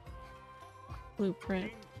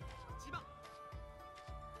blueprint.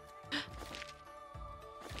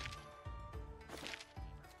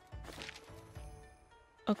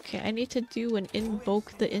 Okay, I need to do an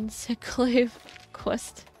invoke the insectclave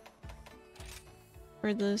quest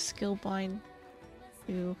for the skill bind.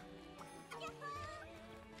 Ew.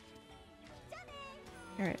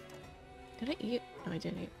 Alright. Did I eat? No, I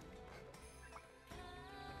didn't eat.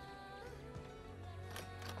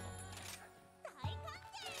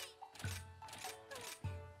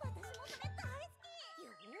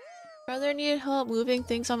 Brother needed help moving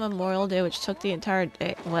things on Memorial Day, which took the entire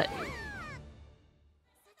day. What?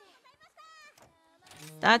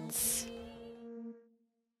 That's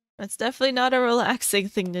definitely not a relaxing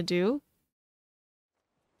thing to do.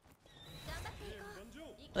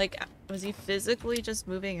 Like, was he physically just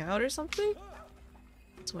moving out or something?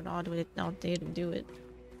 That's what odd way now they didn't do it.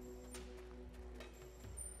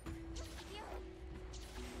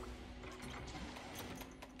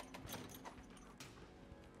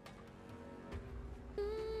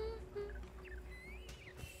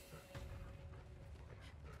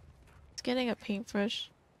 It's getting a paintbrush.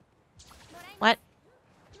 What?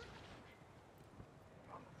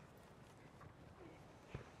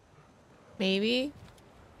 Maybe?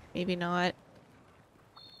 Maybe not.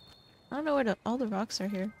 I don't know where all the rocks are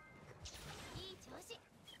here.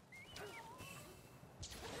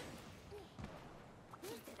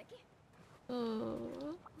 Oh.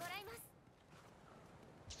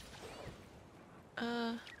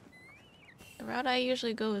 The route I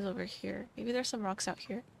usually go is over here. Maybe there's some rocks out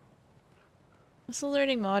here. I'm still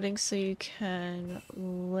learning modding so you can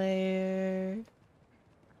layer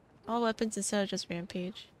all weapons instead of just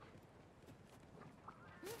rampage.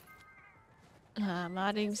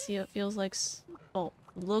 Modding feels like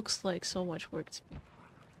looks like so much work to me.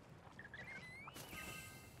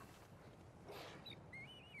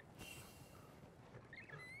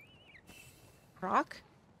 Rock?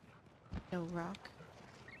 No rock.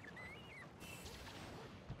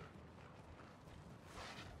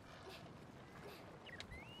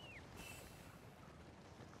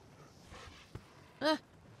 Ah!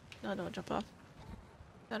 No, don't jump off.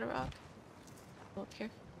 Got a rock. Go up here.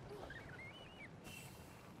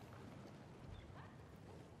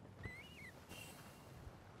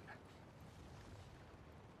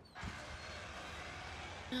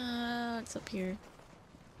 What's up here?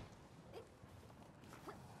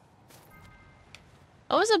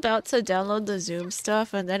 I was about to download the Zoom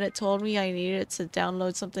stuff, and then it told me I needed to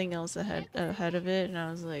download something else ahead of it, and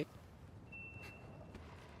I was like,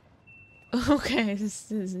 okay,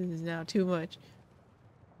 this is now too much.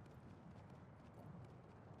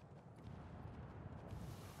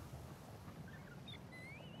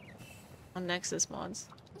 On Nexus mods.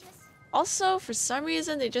 Also, for some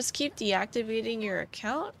reason, they just keep deactivating your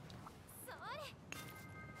account.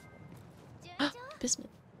 Bismuth.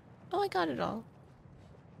 Oh, I got it all.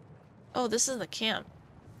 Oh, this is the camp.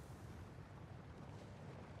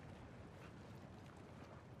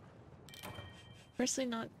 Firstly,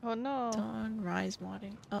 not Oh no. Dawn Rise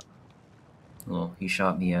modding. Oh. Well, he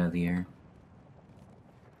shot me out of the air.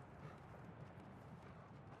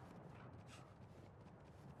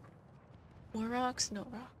 More rocks? No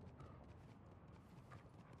rock.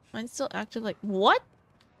 Mine's still active. Like, what?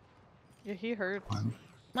 Yeah, he hurt.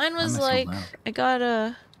 Mine was like, I got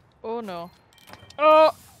a... Oh no.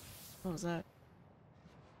 Oh! What was that?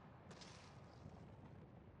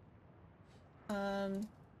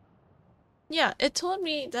 Yeah, it told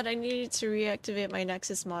me that I needed to reactivate my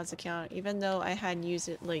Nexus Mods account, even though I hadn't used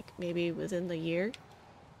it, like, maybe within the year.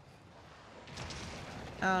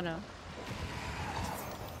 I don't know.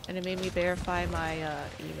 And it made me verify my,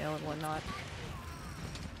 email and whatnot.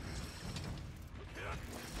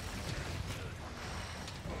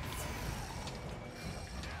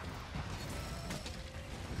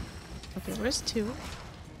 Okay, where's 2?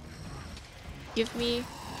 Give me...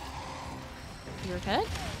 your head?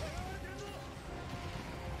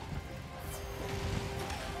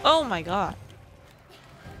 Oh my god.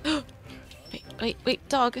 Wait,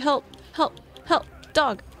 dog, help,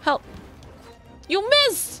 dog, help. You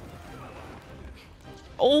missed!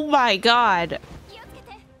 Oh my god.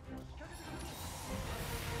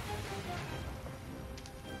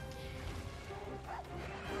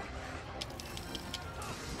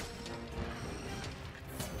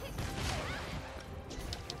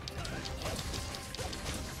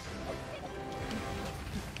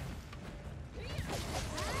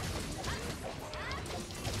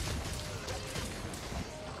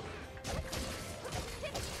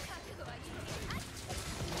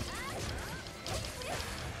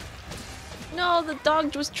 No, the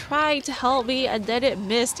dog was trying to help me and then it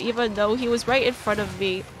missed even though he was right in front of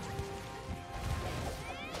me.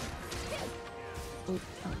 Oop,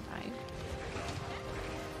 I'm dying.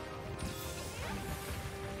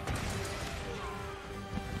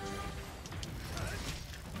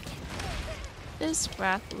 This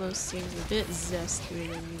Rathalos seems a bit zestier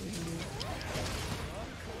than usual.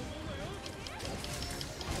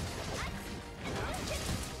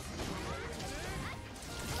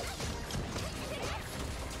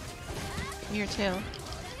 Your tail.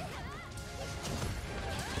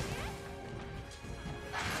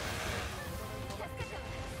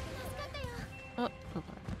 Oh, okay.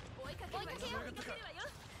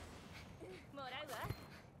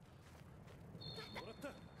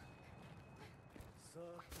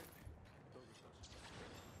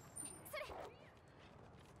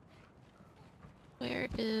 Where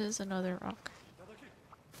is another rock?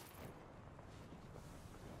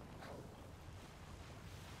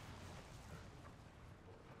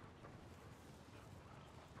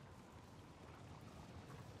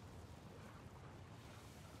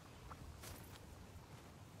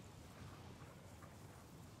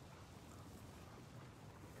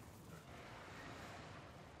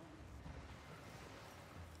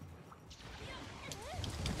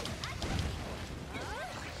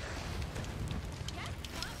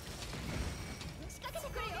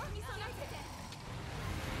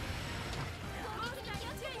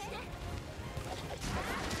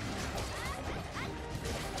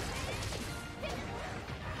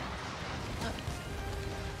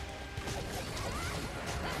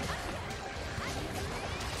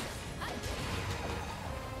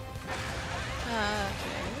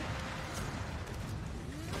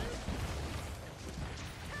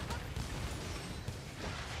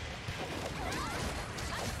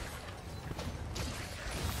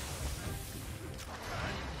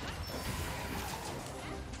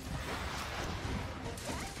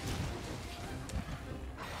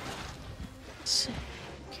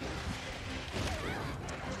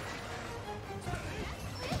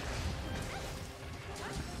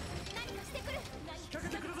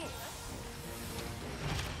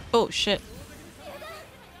 Oh shit.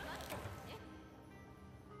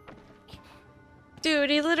 Dude,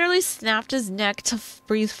 he literally snapped his neck to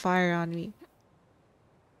breathe fire on me.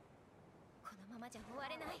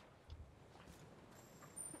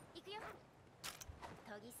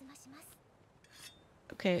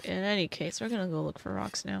 Okay, in any case, we're gonna go look for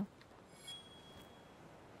rocks now.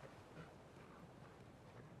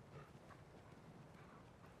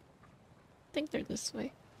 I think they're this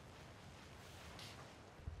way.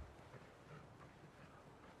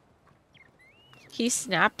 He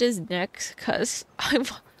snapped his neck because I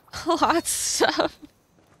want lots of stuff.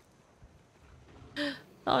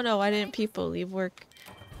 Oh no, why didn't people leave work?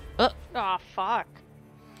 Oh, Aw, fuck.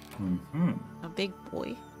 a big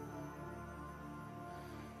boy.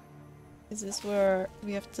 Is this where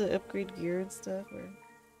we have to upgrade gear and stuff, or?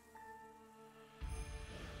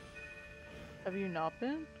 Have you not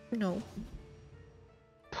been? No.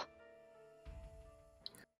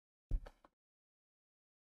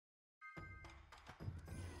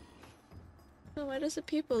 Oh, why does the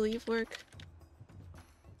people leave work?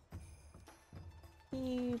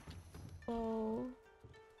 People.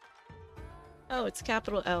 Oh, it's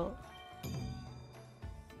capital L.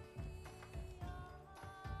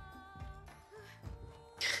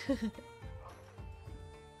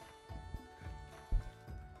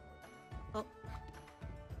 Oh.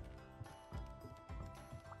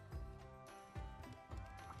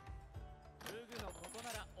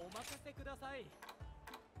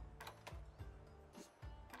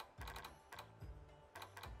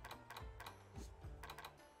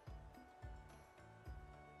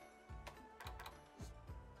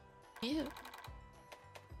 Ew.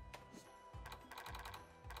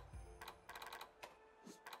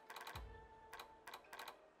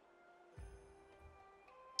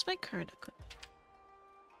 What's my current equipment?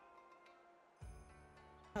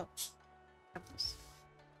 Oh. Apples.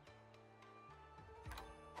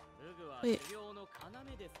 Wait.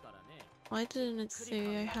 Why didn't it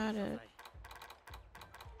say I had it?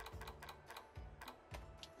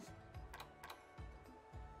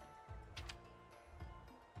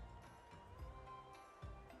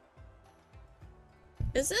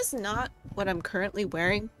 Is this not what I'm currently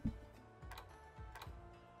wearing?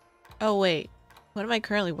 Oh wait, what am I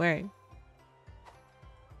currently wearing?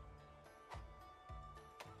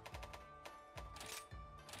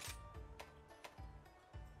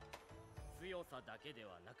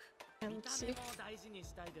 Let's see.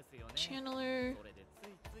 Channeler.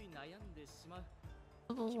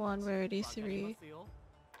 Level 1, rarity 3.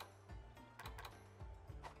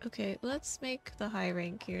 Okay, let's make the high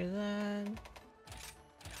rank here then.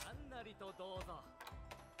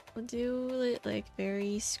 We'll do it like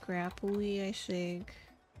very scrappily, I think.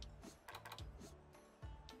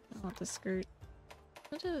 I want the skirt.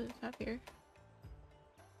 What do I have here?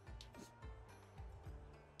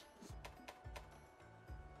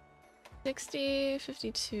 60,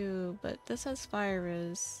 52, but this has fire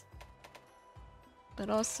res. But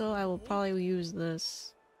also, I will probably use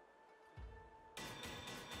this.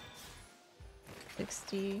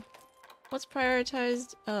 60. What's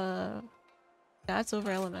prioritized? That's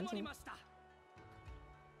over elemental.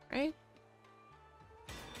 Right?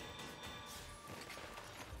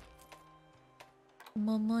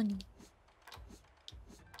 More money.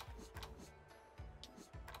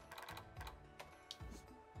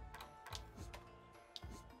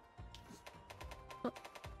 Oh.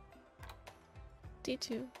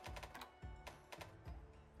 D2.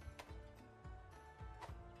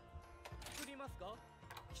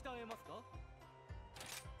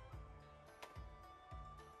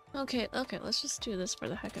 Okay, let's just do this for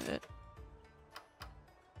the heck of it.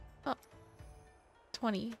 Oh.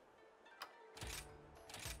 20.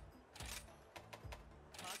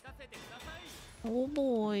 Oh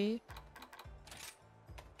boy.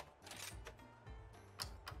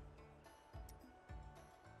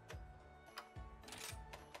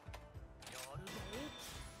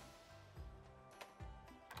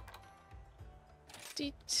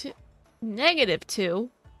 D2. -2.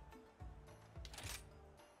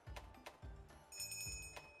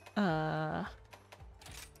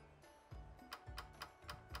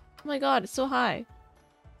 Oh my god, it's so high.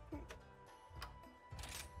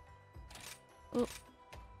 Oh.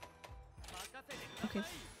 Okay.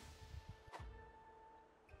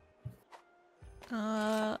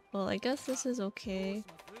 Well, I guess this is okay.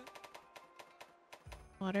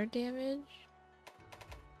 Water damage?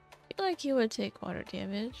 I feel like he would take water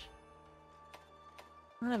damage.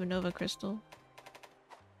 I don't have a Nova Crystal.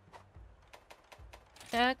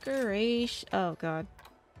 Decoration. Oh god.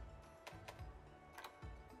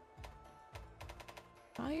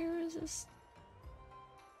 Fire resist.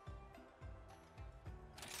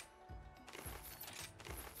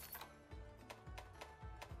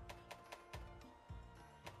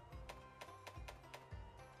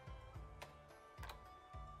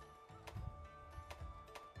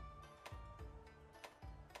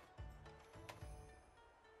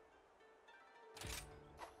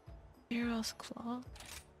 Arrow's Claw.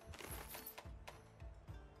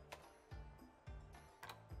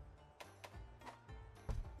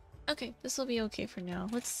 Okay, this will be okay for now.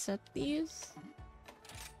 Let's set these.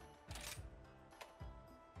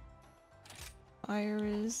 Fire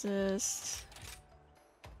resist.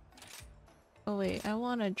 Oh wait, I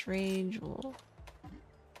want a Drain Jewel.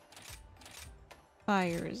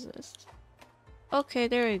 Fire resist. Okay,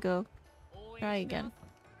 there we go. Try again.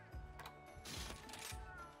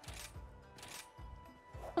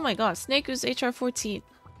 Oh my god, Snaku's HR 14.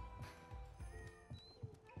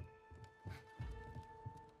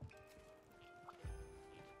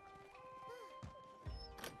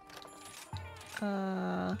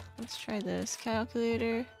 Let's try this.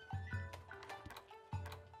 Calculator.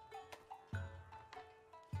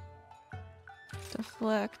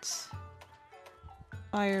 Deflect.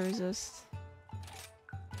 Fire resist.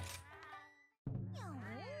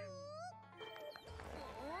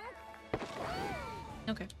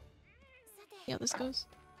 Okay. Yeah, this goes.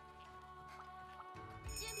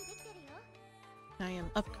 I am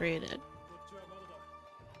upgraded.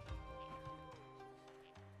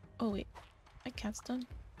 Oh wait, my cat's done.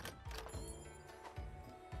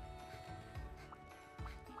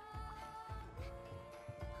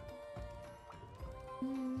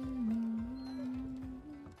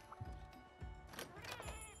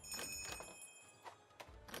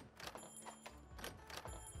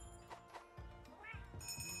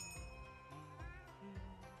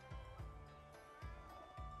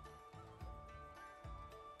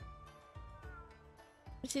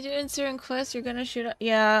 If you do in certain quests, you're gonna shoot up.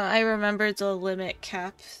 Yeah, I remember the limit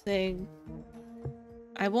cap thing.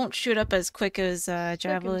 I won't shoot up as quick as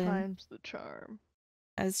Javelin. Second time's the charm.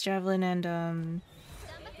 As Javelin and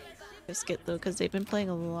Biscuit though, because they've been playing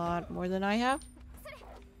a lot more than I have.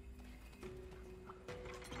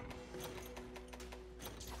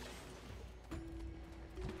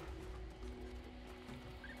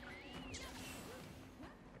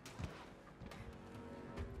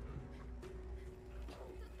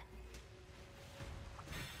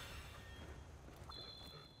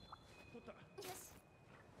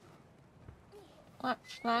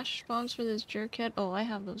 Flash bombs for this jerkhead? Oh, I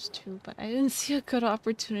have those too, but I didn't see a good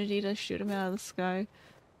opportunity to shoot him out of the sky.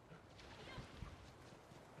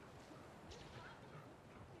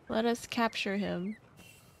 Let us capture him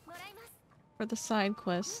for the side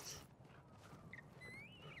quest.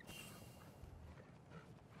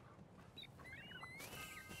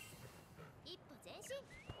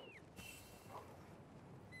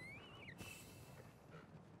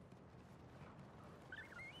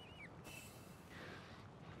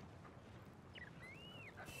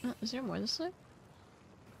 Is there more this way?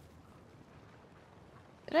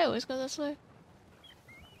 Did I always go this way?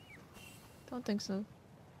 Don't think so.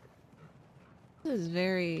 This is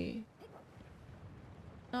very...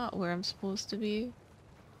 not where I'm supposed to be.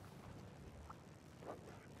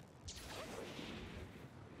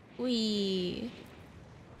 Wee.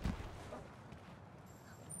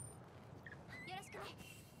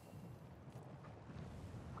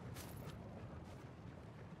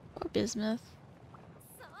 Or bismuth.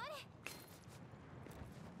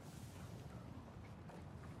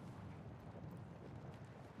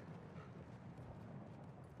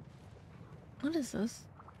 What is this?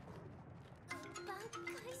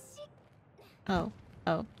 Oh.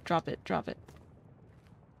 Oh. Drop it. Drop it.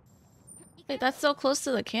 Wait, that's so close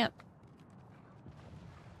to the camp.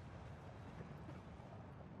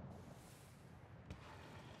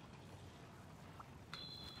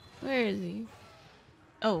 Where is he?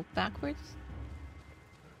 Oh, backwards?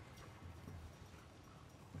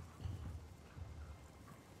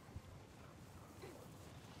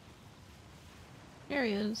 There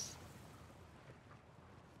he is.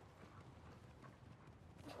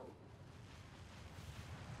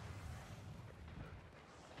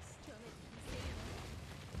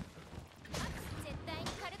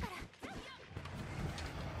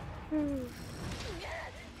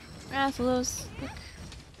 Rathalos, look.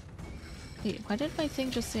 Wait, why did my thing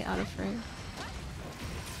just say out of frame?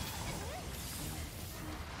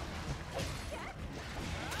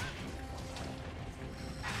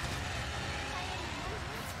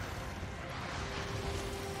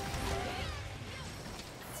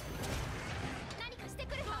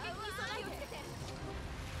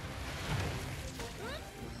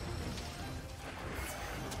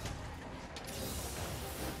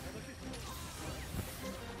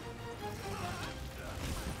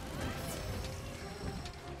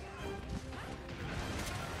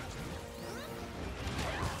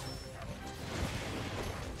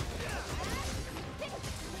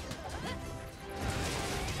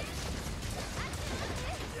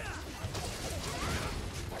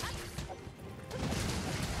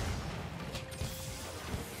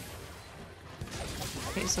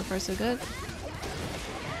 Okay, so far so good.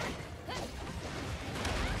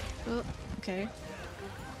 Oh, okay.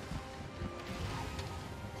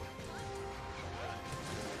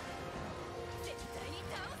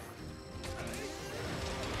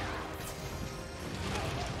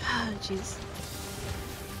 Ah, jeez.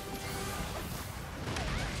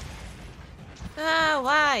 Ah,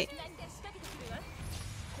 why?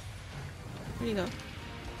 Where'd you go?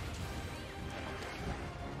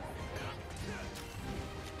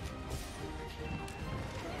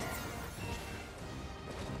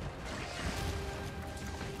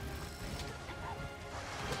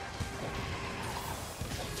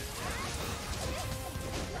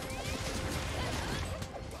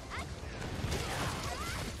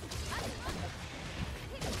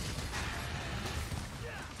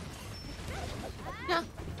 No.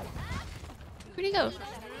 Where'd he go?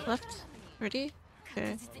 Left? Ready?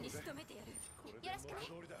 Okay.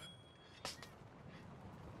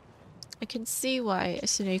 I can see why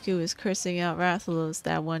Suneku was cursing out Rathalos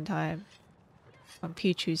that one time on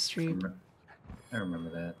Pichu's stream. I remember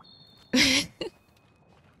that. Is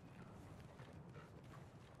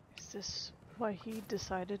this why he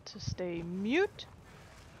decided to stay mute?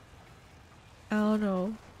 I don't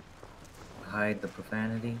know. Hide the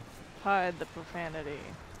profanity. Hide the profanity.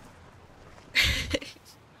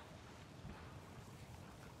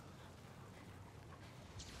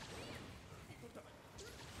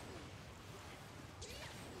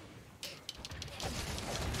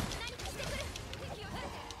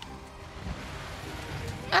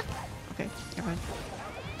 Ah! Okay, never mind.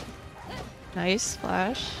 Nice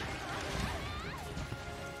splash.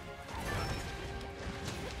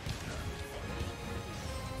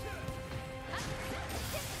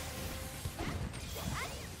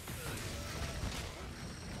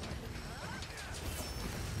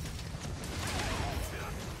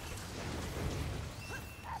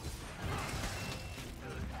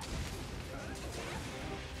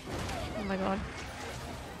 Oh my god.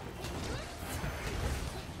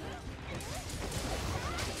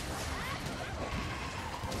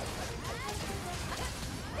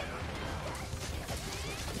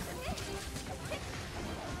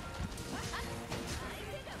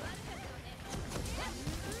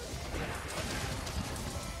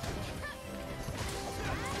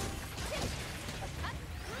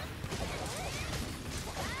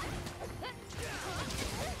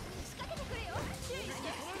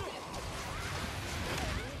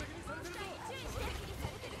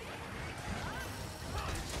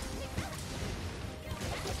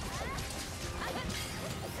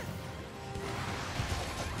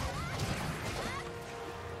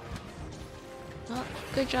 Oh,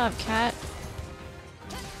 good job, cat.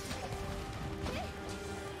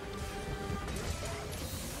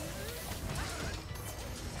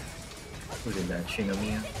 Who did that?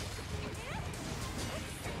 Shinomiya?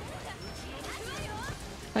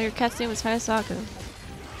 Oh, your cat's name was Hayasaka.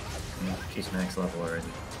 She's max level already.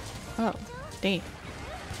 Oh, dang.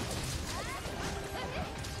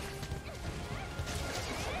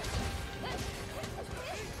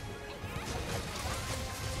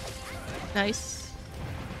 Nice.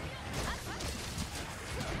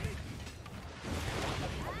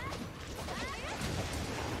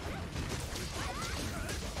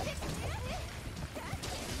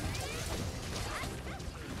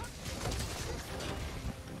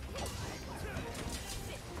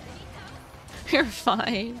 You're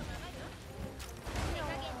fine.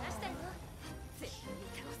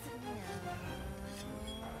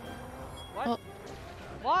 What? Oh.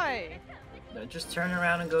 Why? No, just turn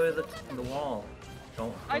around and go to the wall.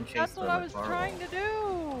 Don't chase That's the what I was bar trying wall. to do.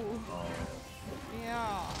 Oh.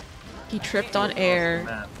 Yeah. He tripped on Across the air,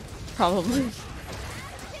 map. probably.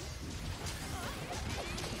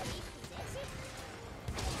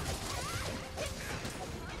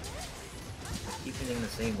 Keep hitting the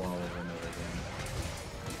same wall over and over again.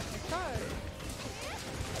 I tried.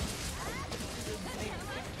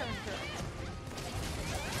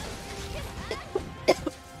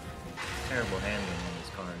 Terrible handling on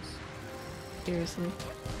these cars. Seriously.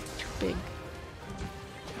 Too big.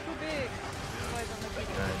 Too big. Why don't I pick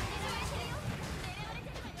it up?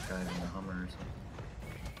 Driving the Hummer or something.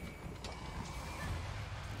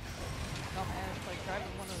 Dumbass, like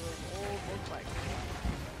driving one of those old Volkswagens.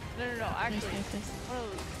 No, actually, Nice. one of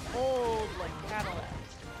those old, like,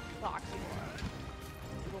 Cadillacs. Boxy ones.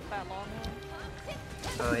 Little fat long one.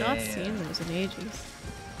 Oh, yeah, Not yeah, seen yeah. those in ages.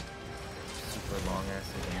 Super long ass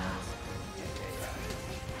sedans.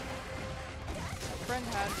 My friend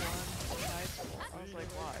had one in high school. I was like,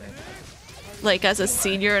 why? Like as a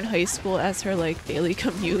senior in high school, as her like daily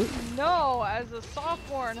commute. No, as a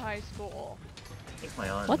sophomore in high school. I think my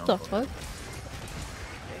aunt What and the uncle fuck? had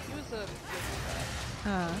Yeah, he was a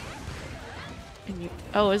Ah. And you.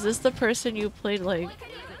 Oh, is this the person you played like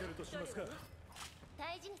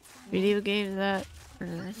video games at? Or...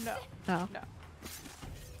 no, Oh. no.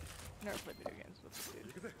 Never played video games with this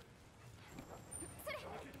dude.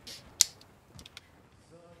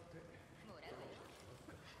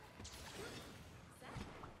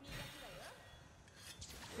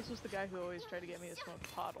 This was the guy who always tried to get me to smoke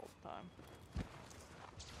pot all the time.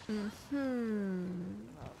 Mm-hmm. And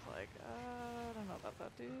I was like, I don't know about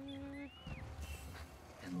that dude.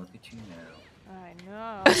 And look at you now. I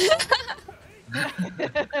know.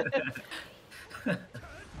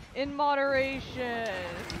 In moderation.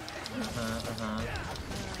 Of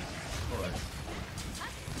course.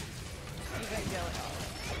 Evangelion.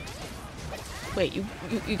 Wait,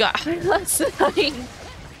 you got highlights.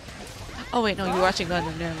 Oh wait, no, you're watching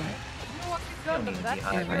Gundam. Never mind. You know what? You don't need to be That's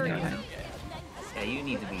high very right now. good. Yeah, you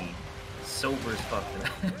need to be sober as fuck for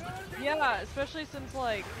that. Yeah, especially since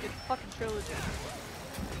like it's fucking trilogy.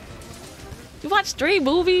 You watched 3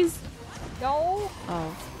 movies? No,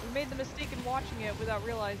 Oh. we made the mistake in watching it without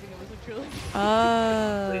realizing it was a trilogy.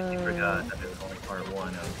 Completely forgot that it was only part 1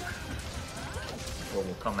 of what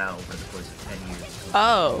will come out over the course of 10 years.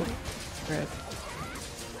 Oh. Rip.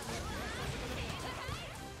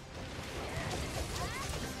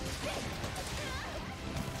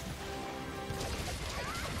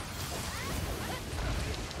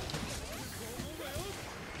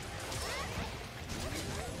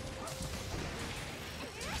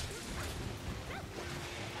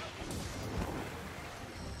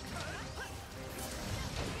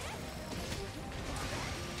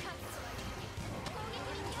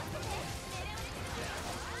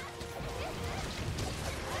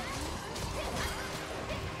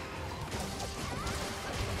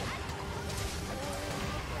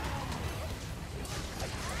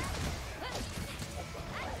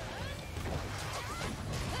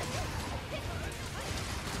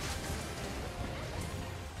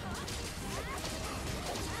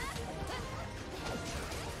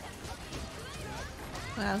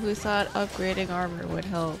 Wow, who thought upgrading armor would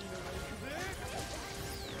help?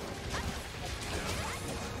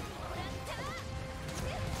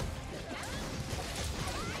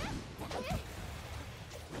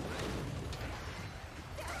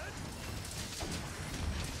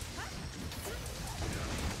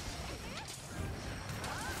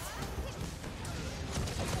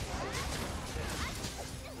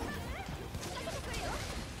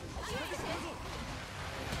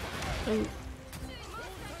 Oh.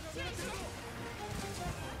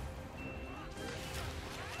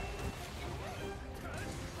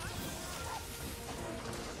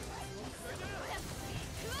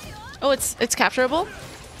 Oh, it's capturable?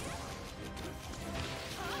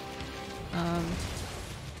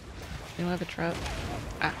 You don't have a trap.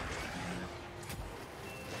 Ah.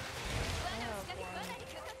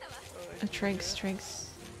 A Trinks.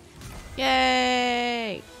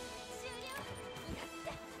 Yay!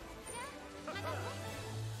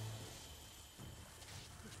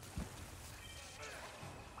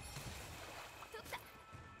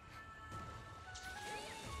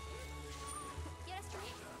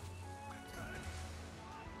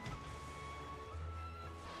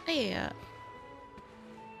 Yeah.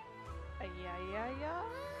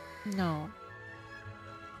 No.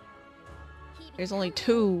 There's only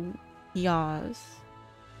 2 yaws.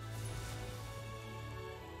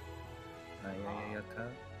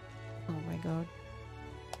 Oh my god.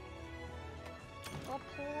 A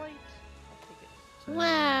plate. I'll take it.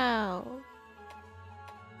 Wow.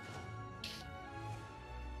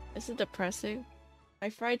 This is depressing. My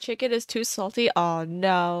fried chicken is too salty. Oh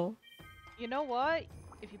no. You know what?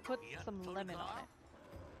 If you put some lemon on it,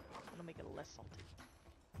 it'll make it less salty.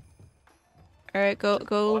 Alright,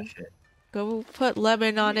 go put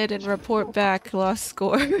lemon on it and report back lost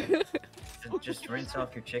score. Just rinse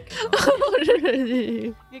off your chicken.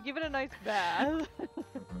 Yeah, give it a nice bath.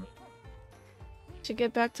 Should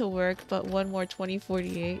get back to work, but one more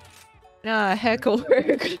 2048. Nah, heck of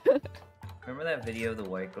work. Remember that video of the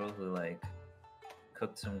white girl who like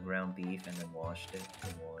cooked some ground beef and then washed it in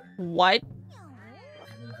water? What?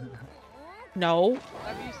 No.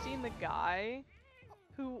 Have you seen the guy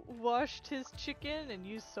who washed his chicken and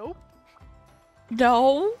used soap?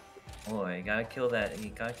 No. Boy, you gotta kill that. You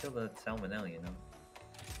gotta kill the salmonella, you know.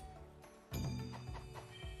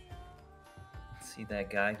 See that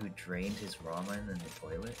guy who drained his ramen in the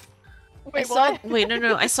toilet? Wait, what? Wait,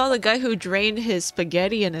 no. I saw the guy who drained his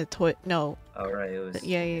spaghetti in a toilet. No. Oh right, it was.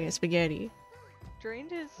 Yeah, spaghetti.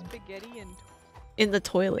 Drained his spaghetti and In the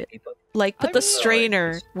toilet. He put Like, put I the mean-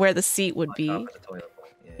 strainer where the seat would on be. top of the toilet bowl.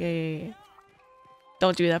 Yeah.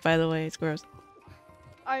 Don't do that, by the way. It's gross.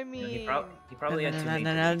 I You know, mean, he probably had too many.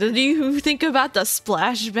 No. Did you think about the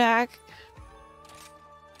splashback?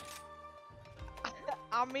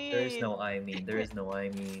 I mean, There is no I mean. There is no I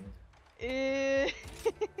mean. if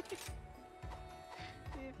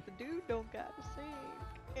the dude don't got a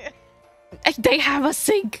sink. They have a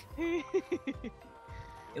sink.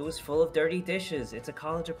 It was full of dirty dishes. It's a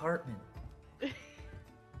college apartment.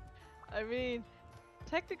 I mean,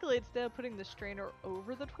 technically, instead of putting the strainer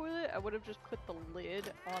over the toilet, I would have just put the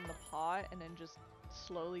lid on the pot and then just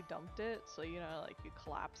slowly dumped it. So, you know, like you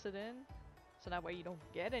collapse it in. So that way you don't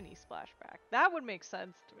get any splashback. That would make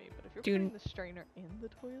sense to me. But if you're putting the strainer in the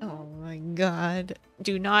toilet... Oh my god.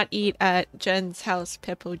 Do not eat at Jen's house,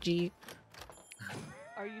 Peppo G.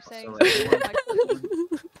 Are you saying... So something like-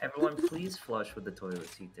 everyone, please flush with the toilet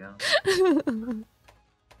seat down.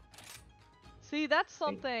 See, that's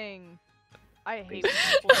something I hate when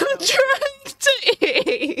I'm people don't- trying to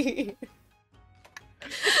eat.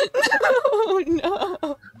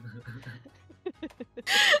 No.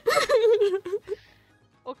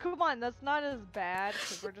 Well, come on, that's not as bad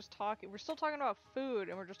because we're still talking about food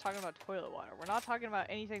and we're just talking about toilet water. We're not talking about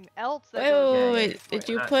anything else that goes Wait, in wait, the did toilet.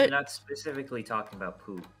 you You're put- not specifically talking about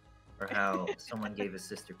poop or how someone gave his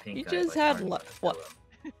sister pink You eye just by had farting on what?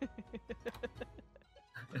 a pillow.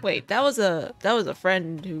 Wait, that was a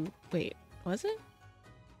friend who. Wait, was it?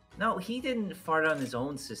 No, he didn't fart on his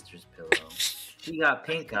own sister's pillow. She got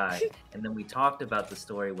pink eye, and then we talked about the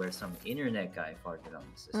story where some internet guy farted on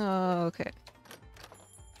his sister. Oh, okay.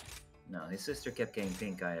 No, his sister kept getting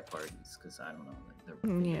pink eye at parties because I don't know.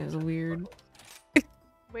 Like, Yeah, it's weird.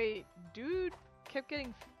 Wait, dude kept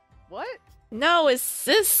getting what? No, his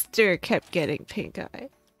sister kept getting pink eye.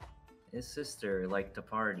 His sister liked to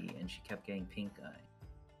party, and she kept getting pink eye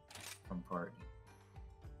from party.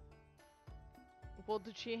 Well,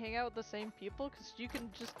 did she hang out with the same people? Because you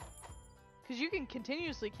can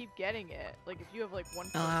continuously keep getting it. Like if you have like one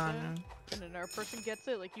Oh, I don't person know. and another person gets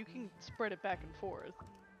it, like you can spread it back and forth.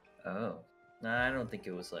 Oh, no, I don't think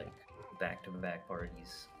it was like back-to-back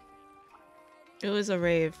parties. It was a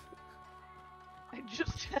rave. I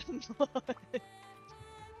just hadn't looked.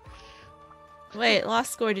 Wait,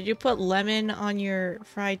 lost score. Did you put lemon on your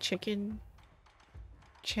fried chicken?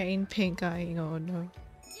 Chain pink eye. Oh no.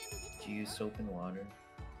 Do you use soap and water?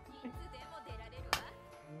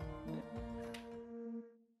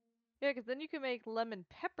 Yeah, because then you can make lemon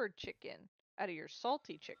pepper chicken out of your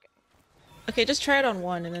salty chicken. Okay, just try it on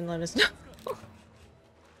one and then let us know.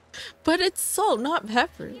 But it's salt, not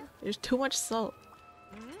pepper. There's too much salt.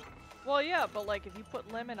 Well, yeah, but like if you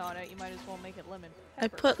put lemon on it, you might as well make it lemon I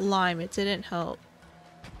pepper. put lime. It didn't help.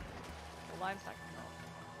 The lime's not gonna help.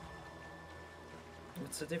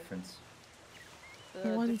 What's the difference? The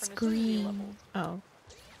One's different acidity green. levels. Oh.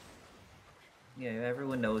 Yeah,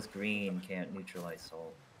 everyone knows green can't neutralize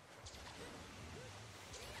salt.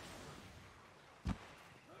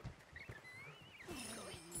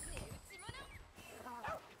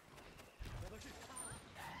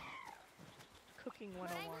 Cooking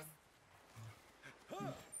 101.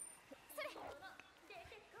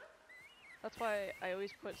 That's why I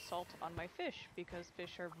always put salt on my fish, because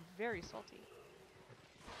fish are very salty.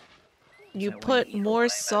 You that why put you eat a more lime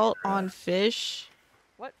salt after on fish?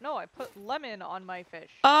 What? No, I put lemon on my fish.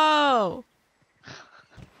 Oh!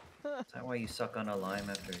 Is that why you suck on a lime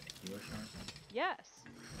after a tequila shot? Yes.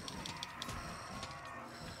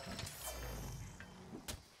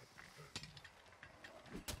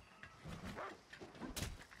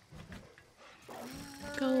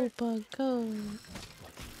 Go, bug, go.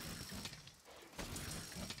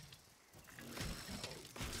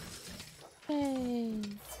 Hey.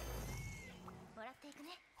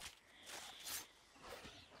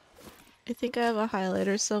 I think I have a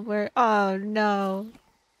highlighter somewhere. Oh no.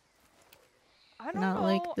 I don't Not know.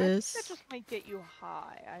 like I think this. that just might get you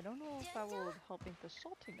high. I don't know if that will help make the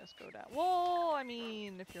saltiness go down. Well, I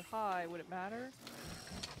mean, if you're high, would it matter?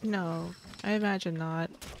 No, I imagine not.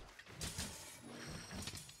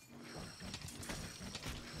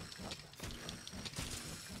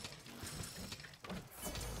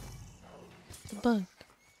 The bug.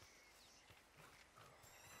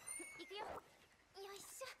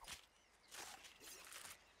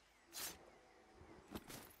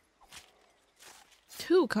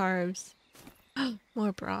 Two carbs.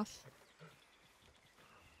 More broth.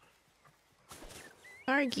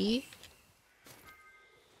 Nargi.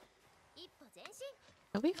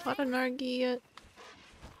 Have we fought a Nargi yet?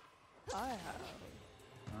 I have.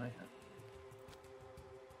 I have.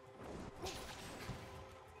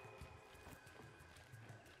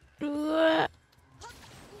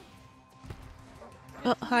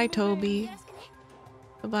 Oh, hi Toby.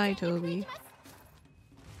 Goodbye, Toby.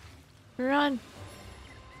 Run!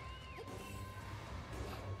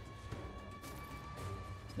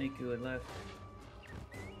 Snake you had left.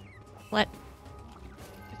 What?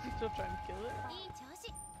 Is he still trying to kill it?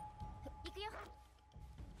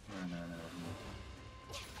 No.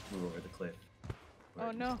 He flew over the cliff. Where Oh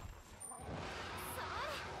it no.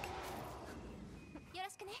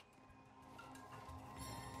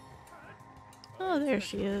 Oh, there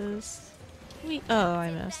she is. Oh, I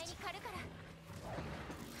missed.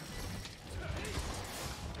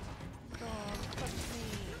 Don't touch me.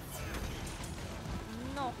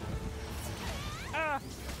 No. Ah!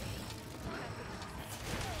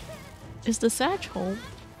 Is the Sag home?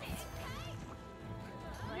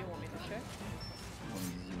 You want me to check? Well,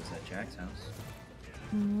 he was at Jack's house.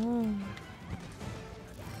 Oh.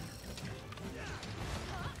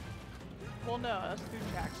 Well, no, that's through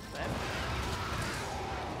Jack's bed.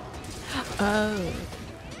 Oh.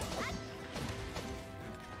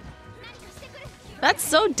 That's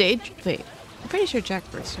so dangerous. Wait, I'm pretty sure Jack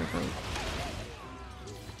burst her boat.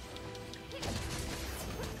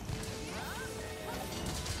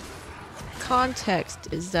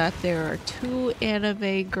 Context is that there are two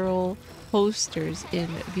anime girl posters in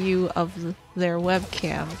view of their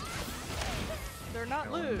webcam. They're not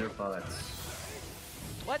Showing their lewd. butts.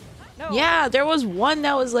 What? No. Yeah, there was one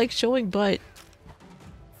that was like showing butt.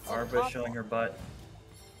 Barbara showing her butt.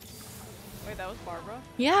 Wait, that was Barbara?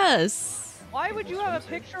 Yes. Why would you have a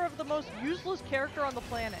picture of the most useless character on the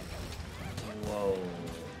planet? Whoa.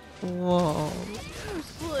 Whoa.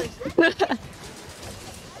 Useless!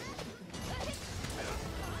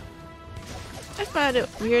 I find it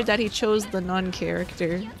weird that he chose the nun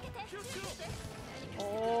character.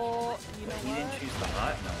 Oh, you know But he what? didn't choose the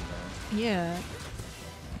hot nun though. Yeah.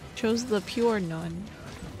 Chose the pure nun.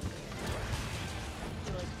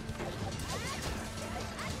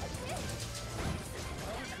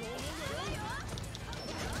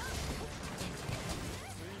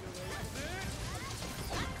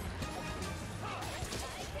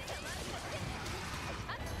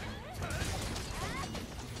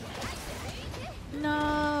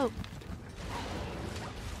 No.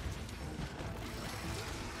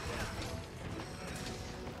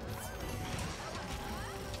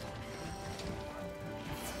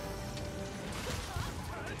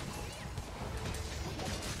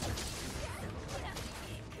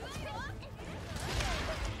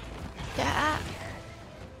 Yeah.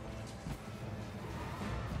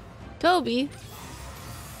 Toby.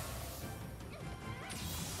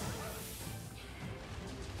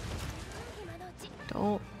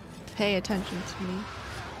 Don't pay attention to me.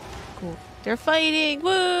 Cool. They're fighting!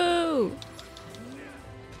 Woo!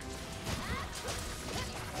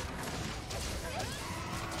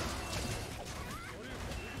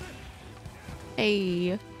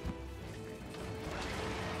 Hey.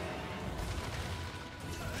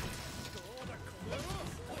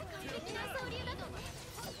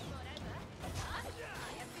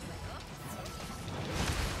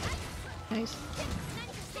 Nice.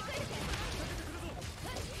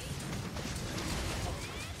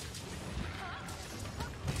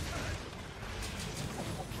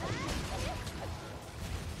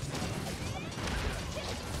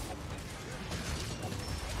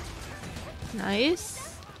 Nice.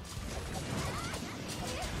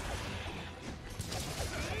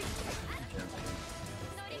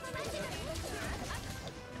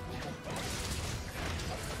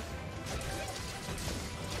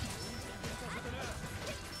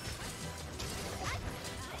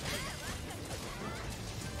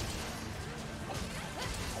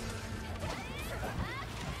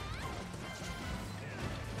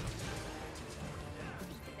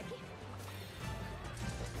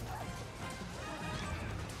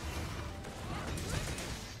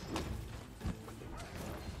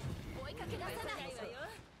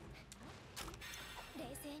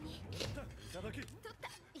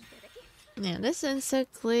 Man, this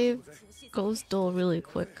insect glaive goes dull really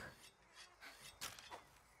quick.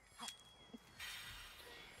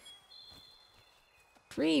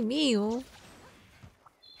 Free meal?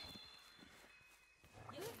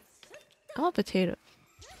 I want potato.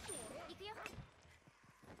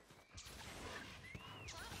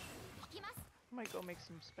 Might go make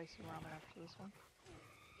some spicy ramen after this one.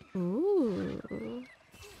 Ooh.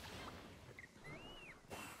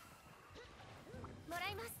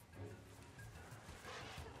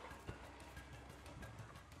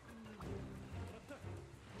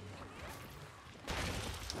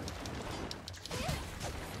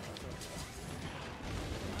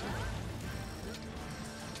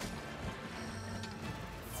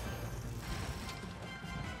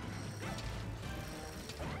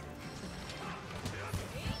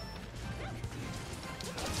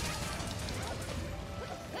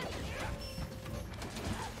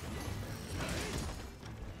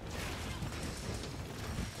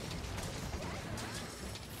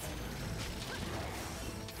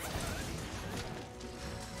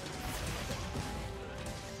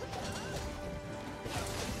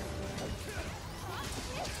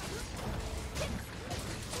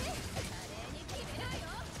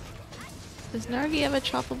 Does Nargi have a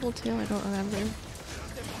choppable tail? I don't remember. Okay.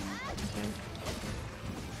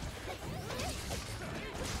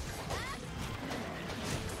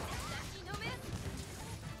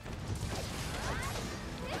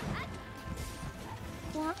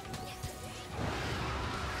 What?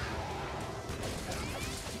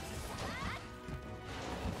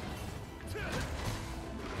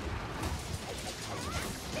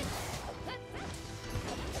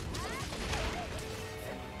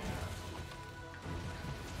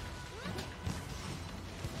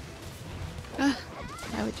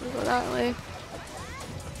 Why would you go that way?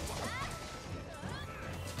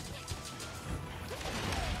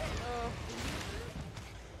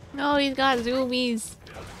 No, he's got zoomies.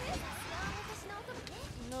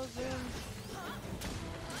 No zoom.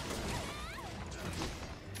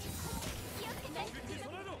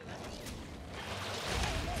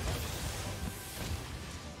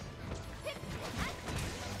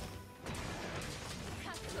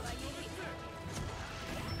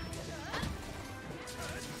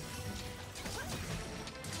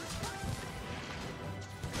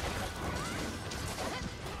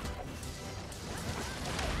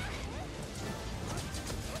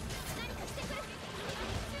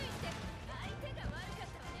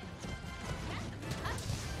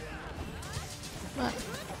 What?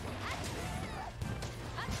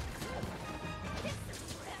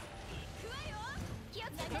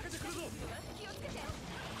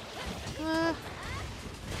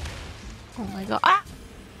 Oh my god. Ah!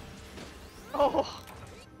 Oh,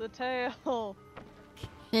 the tail.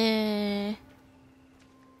 Eh.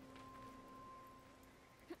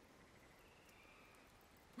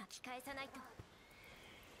 巻き返さないと。よ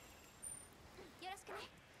ろしくね。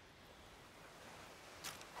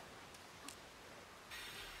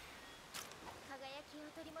輝きを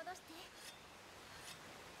取り戻して。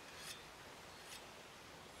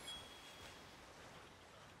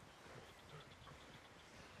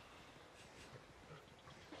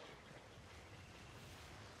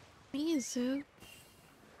Mizu.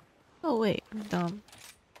 Oh wait, I'm dumb.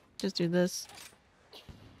 Just do this.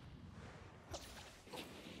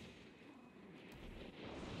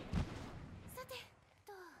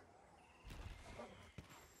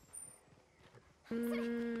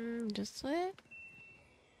 Just like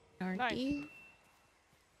Narky. Nice.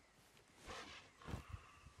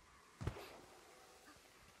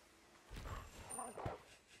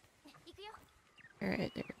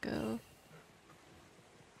 Alright, there we go.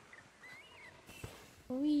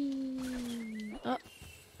 Whee! Oh,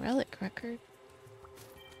 relic record.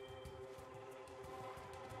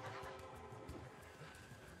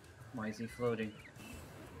 Why is he floating?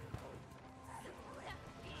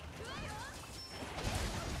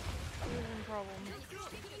 Problem.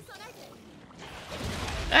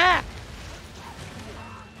 Ah!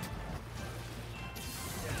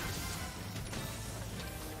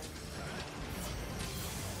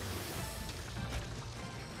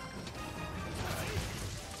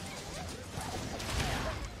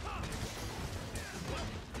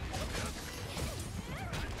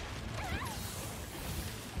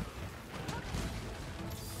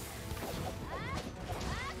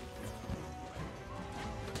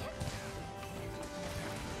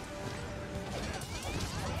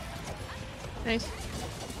 Nice.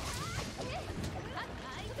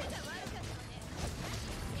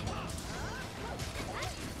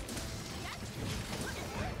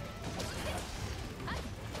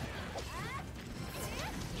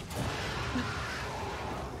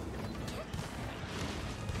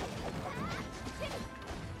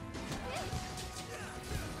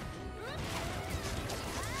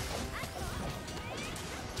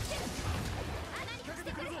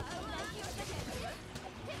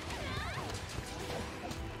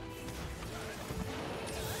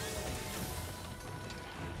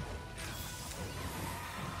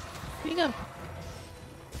 Where'd you go?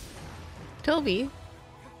 Toby?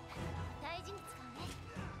 大事に使うね。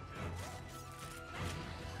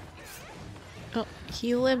 Oh,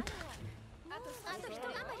 he limp. あと一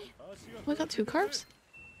頑張り。 Oh, I got 2 carbs?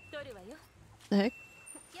 取るわよ。 The heck? よ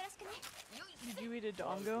ろしくね。 Did you eat a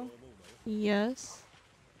dongo Yes.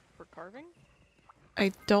 for carving?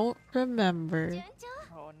 I don't remember. 順調。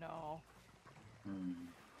 Oh no. Hmm.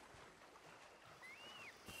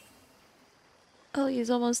 Oh, he's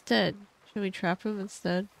almost dead. Should we trap him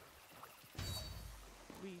instead?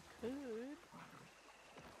 We could.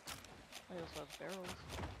 I also have barrels.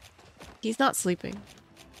 He's not sleeping.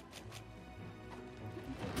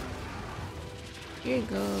 Here you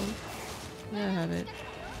go. Yeah, I have it.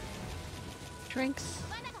 Drinks.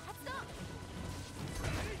 罠が発動。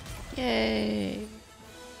 Yay. で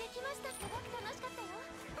きました。すごく楽しかったよ。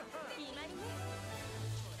決まりね。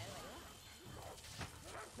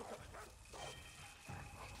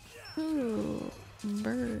 Ooh,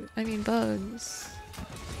 bugs.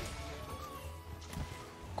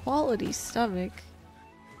 Quality stomach.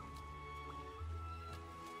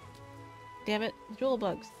 Damn it, jewel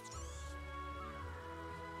bugs.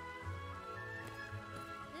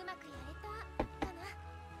 うまくやれたかな。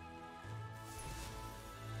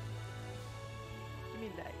 Give me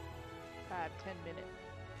like 5-10 minutes.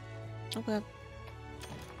 Okay.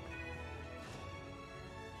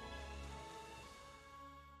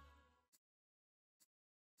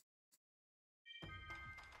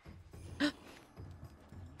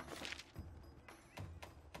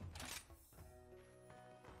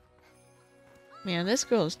 Man, this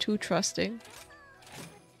girl is too trusting.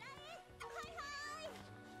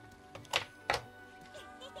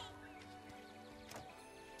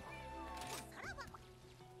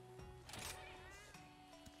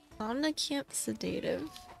 Omnicamp sedative.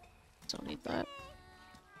 Don't need that.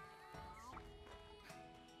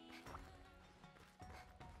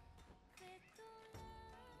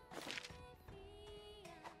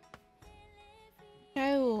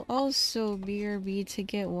 I will also BRB to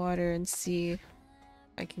get water and see if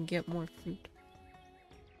I can get more fruit.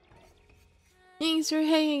 Thanks for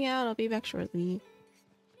hanging out. I'll be back shortly.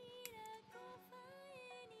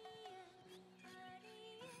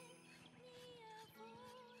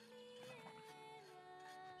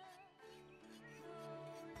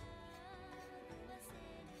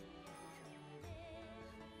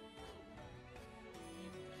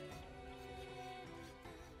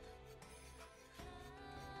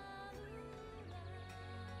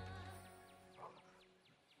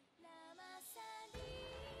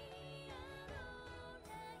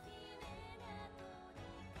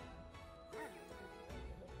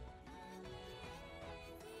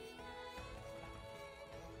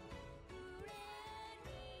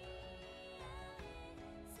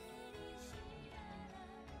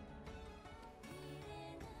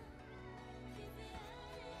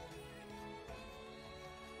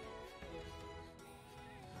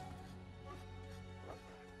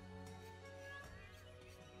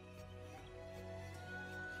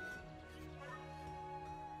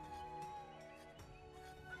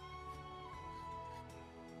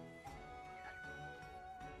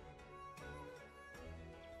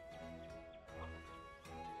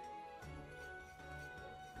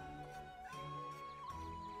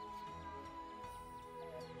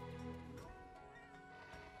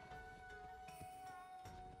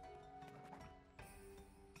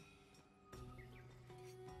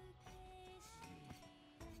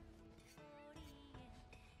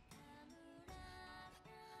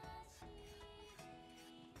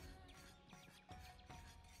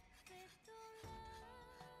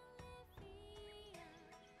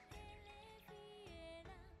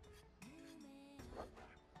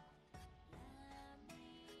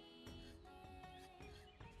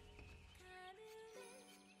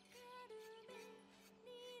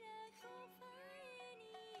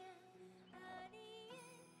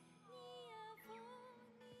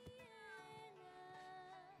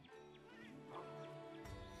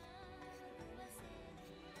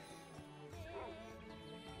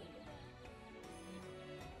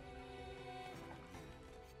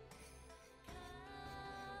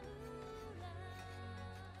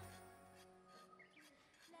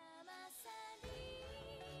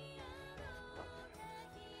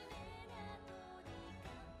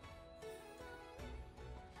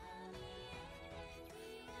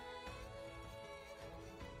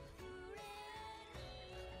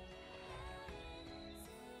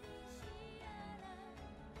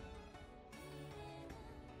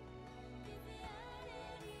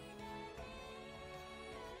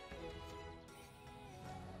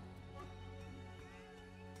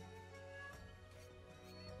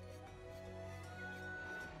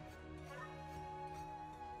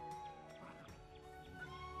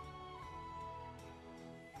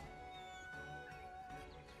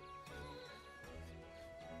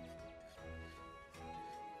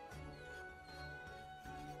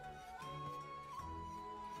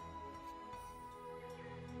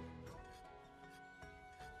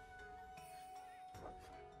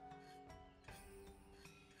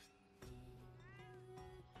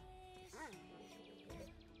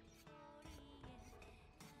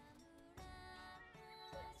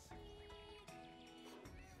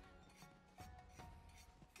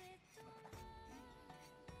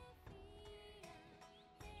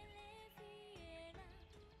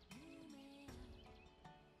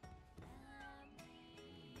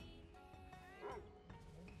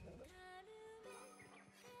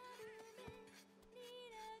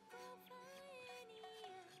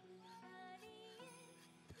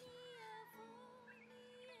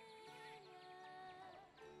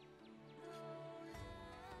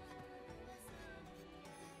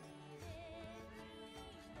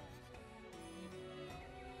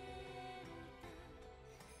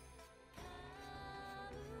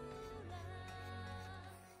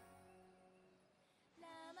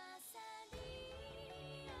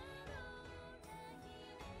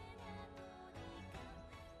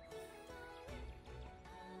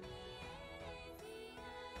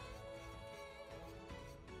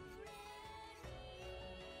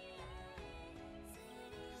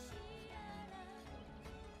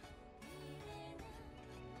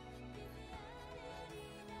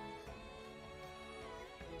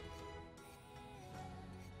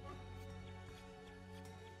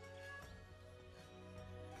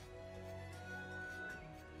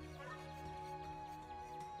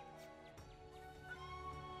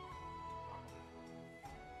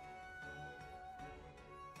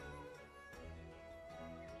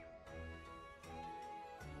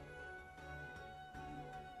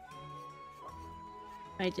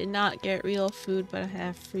 I did not get real food, but I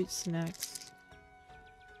have fruit snacks.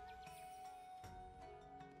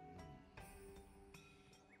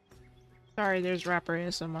 Sorry, there's rapper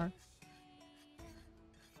ASMR.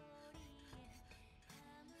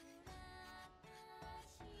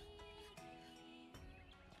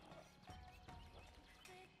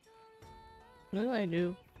 What do I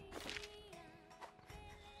do?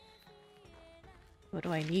 What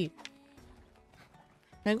do I need?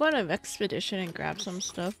 Can I go on an expedition and grab some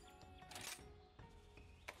stuff?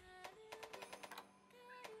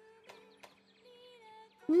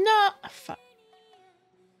 No! Fuck.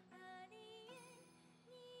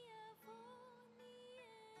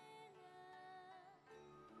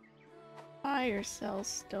 Fire cell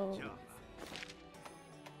stove.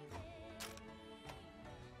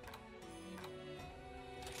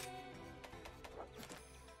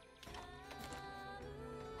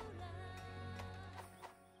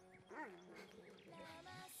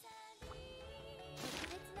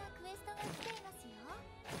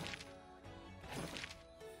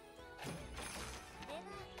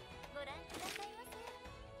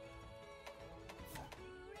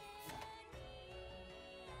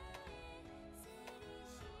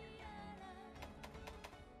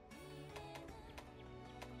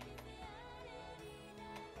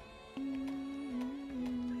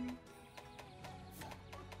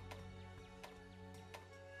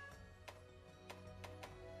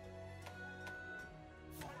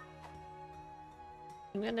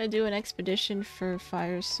 I'm gonna do an expedition for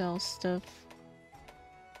fire cell stuff.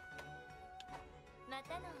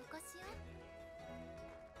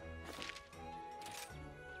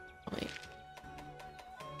 Wait.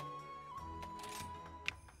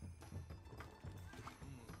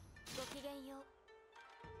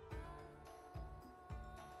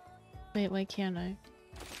 Wait, why can't I?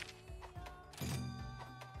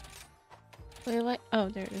 Wait, what? Oh,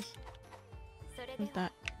 there it is. What's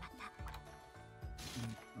that?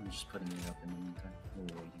 I'm just putting it up in the meantime. We're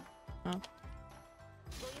waiting. Oh.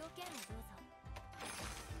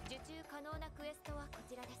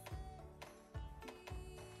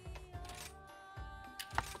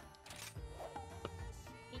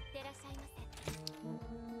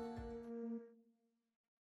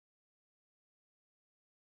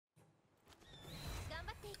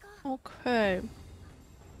 Okay.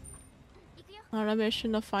 On a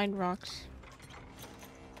mission to find rocks.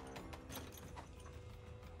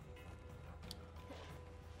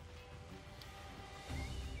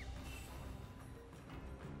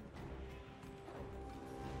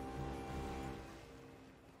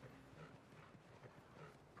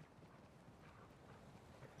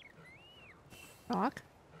 Rock?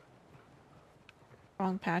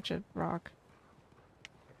 Wrong patch of rock.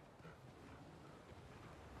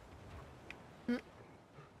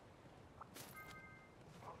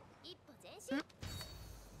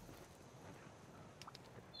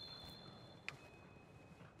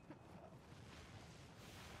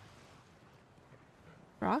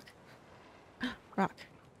 Rock? Rock.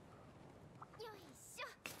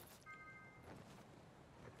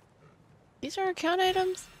 These are account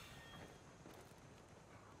items?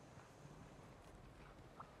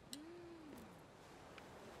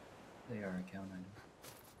 They are account items.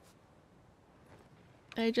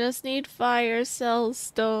 I just need fire cell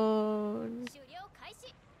stones.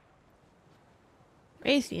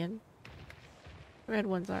 Raytheon. Red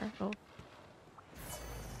ones are. Oh.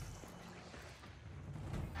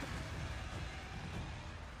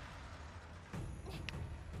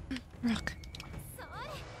 Rock.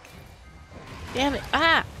 Damn it.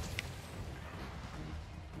 Ah!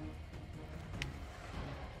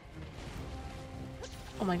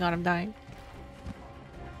 Oh my god, I'm dying.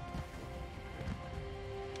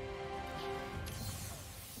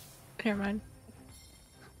 Never mind.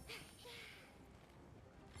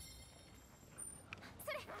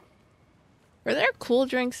 Were there cool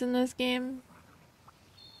drinks in this game?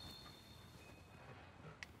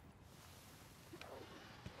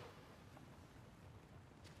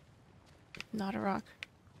 Not a rock.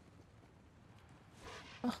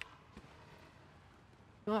 Oh.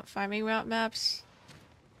 You want farming route maps?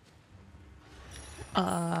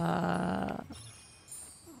 I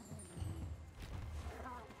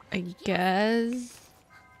guess.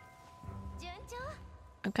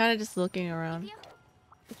 I'm kind of just looking around.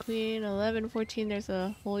 Queen 11, 14, there's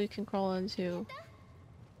a hole you can crawl into.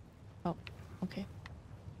 Oh, okay.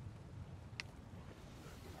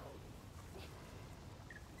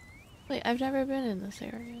 Wait, I've never been in this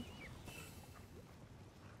area.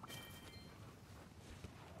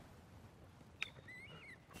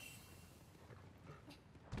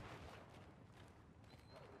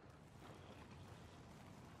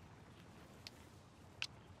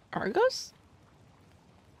 cargoes?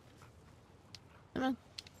 Come on.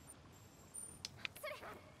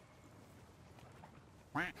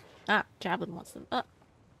 Ah, Javelin wants them. Ah.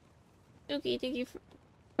 Dookie, thank you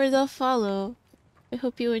for the follow. I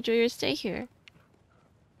hope you enjoy your stay here.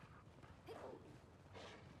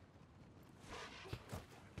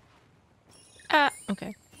 Ah,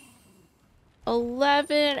 okay.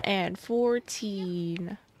 11 and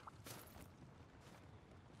 14.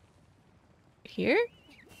 Here?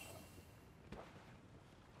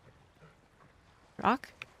 Rock?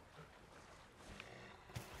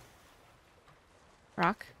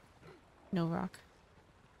 Rock? No rock.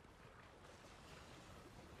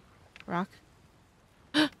 Rock?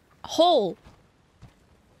 Hole!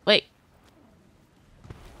 Wait.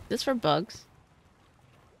 This for bugs?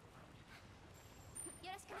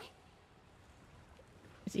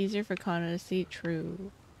 It's easier for Kana to see.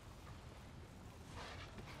 True.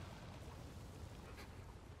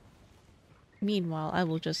 Meanwhile, I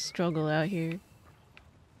will just struggle out here.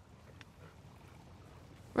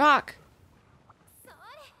 Rock!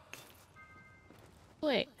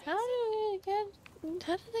 Wait, how did I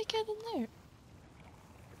get in there?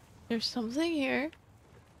 There's something here.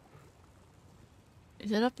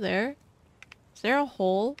 Is it up there? Is there a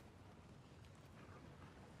hole?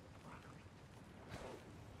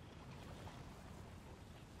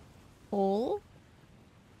 Hole?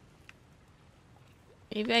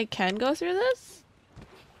 Maybe I can go through this?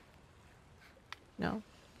 No.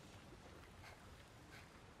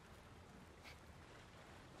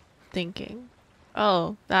 Thinking.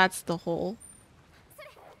 Oh, that's the hole.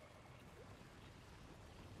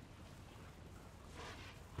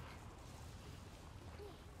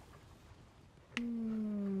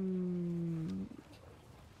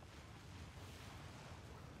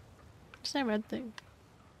 What's that red thing?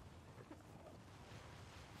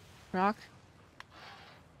 Rock?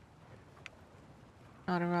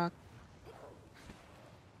 Not a rock.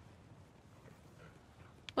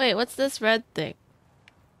 Wait, what's this red thing?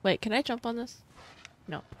 Wait, can I jump on this?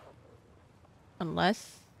 No.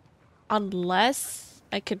 Unless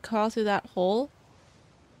I could crawl through that hole?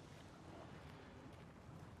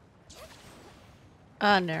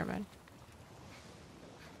 Ah, never mind.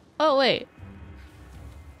 Oh, wait.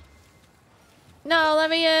 No, let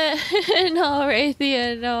me in! No,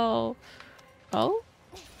 Raythea, no. Oh?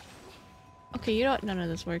 Okay, you know what? None of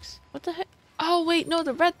this works. What the heck? Oh, wait, no,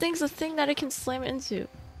 the red thing's the thing that I can slam into.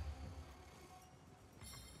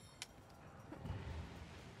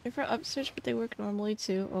 They're for upsurge, but they work normally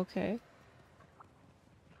too. Okay.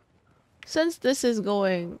 Since this is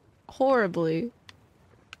going horribly,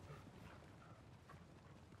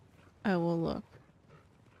 I will look.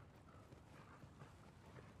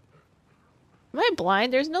 Am I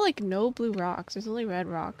blind? There's no, like, no blue rocks. There's only red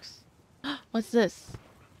rocks. What's this?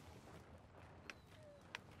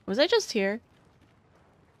 Was I just here?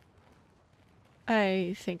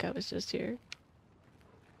 I think I was just here.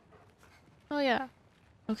 Oh, yeah.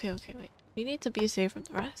 Okay, wait. We need to be safe from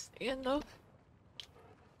the rest again, though.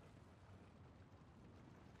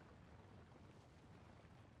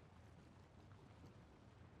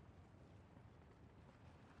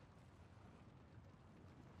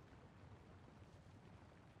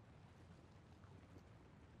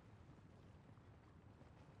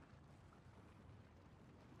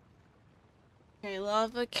 Okay,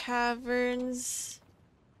 lava caverns.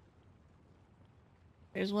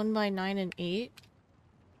 There's one by 9 and 8.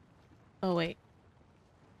 Oh, wait.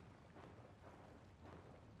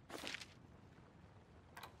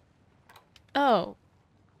 Oh.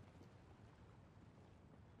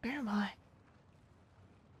 Where am I?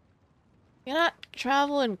 Cannot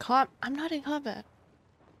travel in I'm not in combat.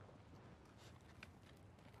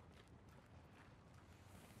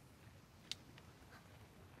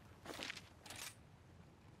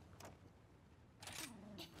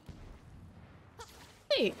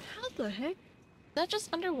 Wait, how the heck? Is that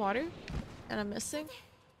just underwater? And I'm missing?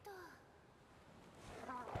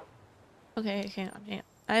 Okay, hang on.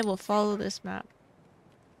 I will follow this map.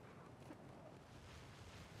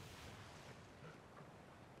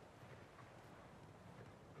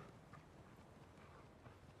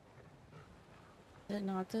 Is it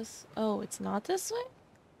not this? Oh, it's not this way?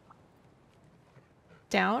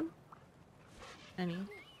 Down? Any?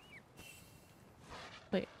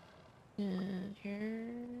 Wait.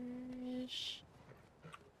 Here-ish.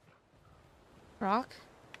 Rock?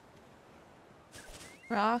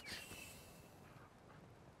 Rock?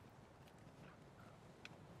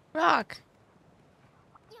 Rock!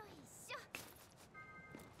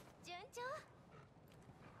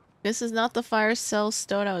 This is not the fire cell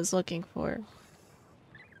stone I was looking for.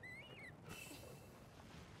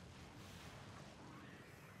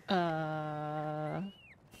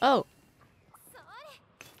 Oh, それ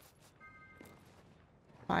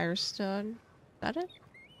Firestone. Is that it?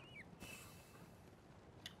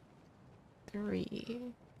 3.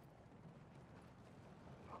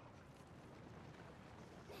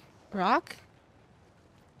 Rock?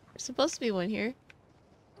 There's supposed to be one here.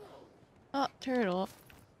 Oh, turtle.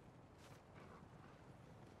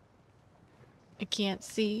 I can't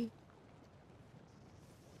see.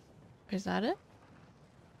 Is that it?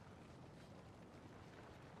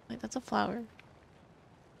 Wait, that's a flower.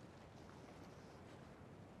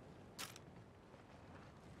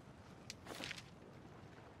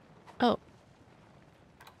 Oh.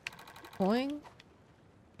 Boing.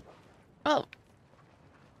 Oh.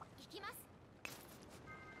 行きます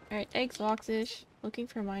Alright, thanks, Loxish. Looking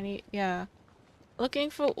for mining. Yeah. Looking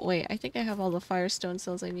for. Wait, I think I have all the firestone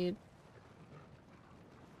cells I need.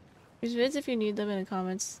 Use vids if you need them in the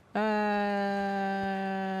comments.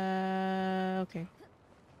 Okay.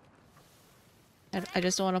 I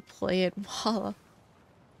just don't want to play it while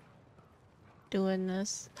doing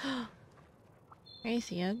this. Hey,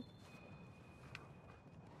 Thean.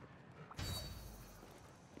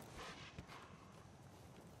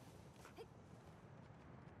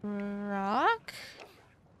 Rock?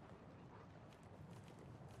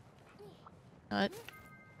 What?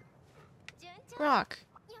 順調 Rock.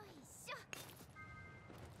 よいしょ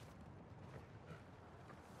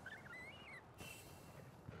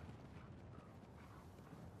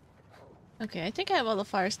Okay, I think I have all the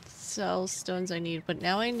fire cell stones I need, but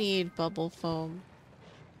now I need bubble foam.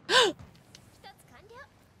 一つ完了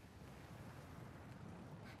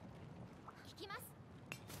行きます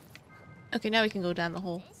Okay, now we can go down the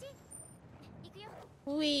hole. 前進行くよ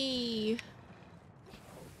Whee!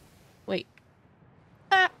 Wait.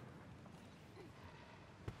 Ah!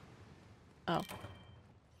 Oh.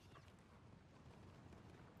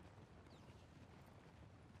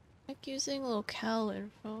 Like using locale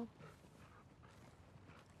info.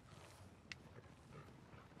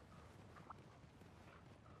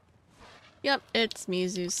 Yep, it's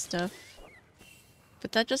Mizu's stuff.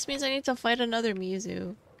 But that just means I need to fight another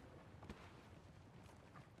Mizu.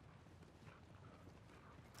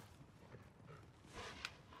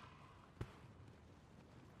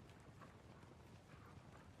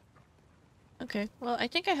 Okay, well, I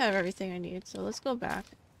think I have everything I need, so let's go back.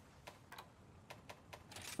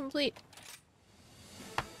 Complete.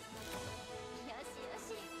 よしよ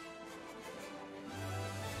し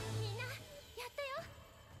みんなやったよ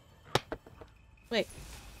Wait.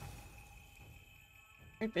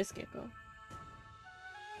 Where'd Biscuit go?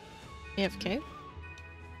 AFK?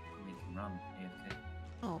 Making rum, AFK.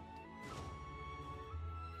 Oh.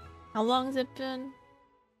 How long has it been?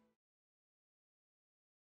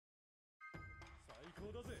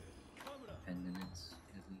 Minutes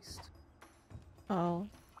at least. Oh.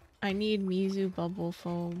 I need Mizu bubble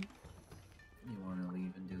foam. You want to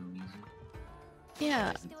leave and do a Mizu?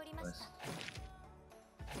 Yeah. しておりました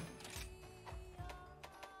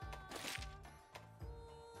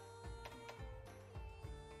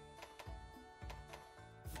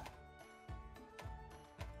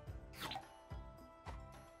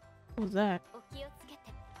What was that? お気をつけて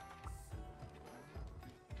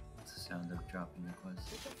What's the sound of dropping the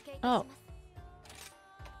quest? 受付いたし Oh. ます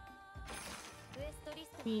ウエストリ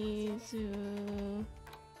ストの話です Mizu.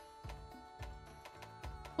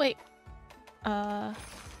 Wait.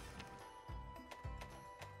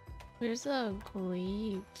 Where's the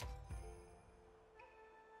glaive?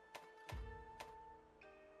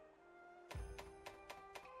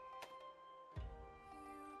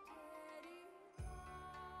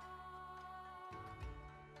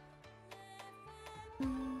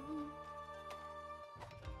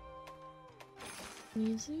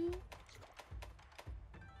 Mizu?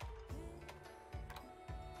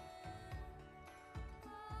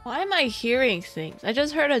 Why am I hearing things? I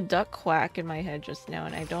just heard a duck quack in my head just now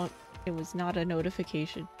and it was not a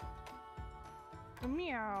notification.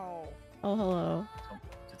 Meow. Oh, hello.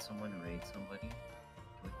 Did someone raid somebody?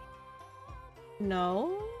 Twitch?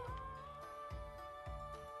 No?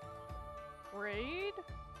 Raid?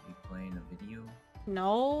 You playing a video?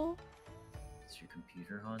 No? Is your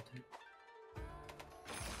computer haunted?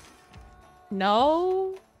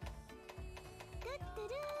 No? トゥットゥ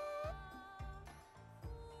ル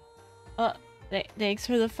Thanks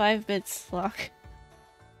for the 5 bits, Slock.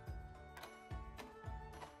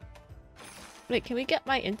 Wait, can we get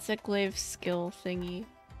my insect glaive skill thingy?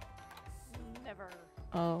 Never.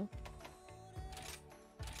 Oh.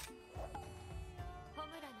 ホム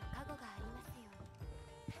ラの加護がありますよう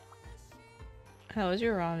に How was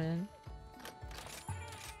your ramen?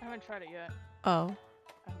 I haven't tried it yet. Oh.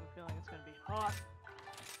 I have a hot.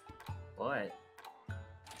 But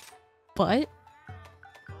But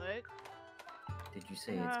But did you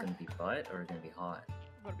say it's gonna be butt or gonna be hot?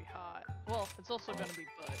 it's gonna be hot. Well, it's also gonna be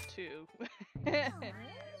butt too.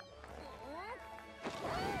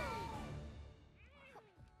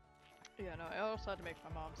 Yeah, no, I also had to make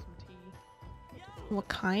my mom some tea. what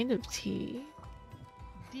kind of tea?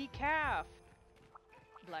 Decaf!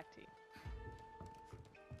 Black tea.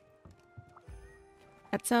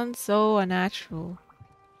 That sounds so unnatural.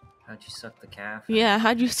 How'd you suck the calf? Yeah,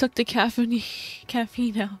 how'd you suck the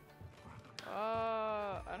caffeine out?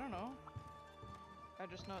 I don't know. I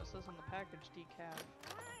just know it says on the package decaf.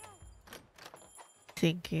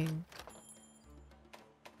 Thinking.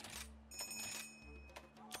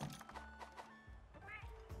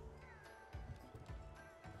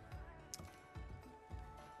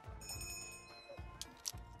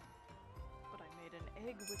 But I made an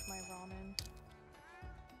egg with my ramen.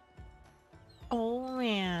 Oh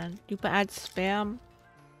man, you could add spam.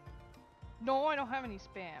 No, I don't have any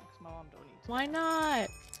spam because my mom don't eat spam. Why not?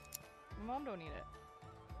 My mom don't eat it.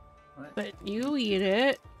 What? But you eat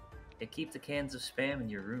it. They keep the cans of spam in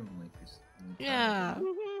your room, like this. Yeah.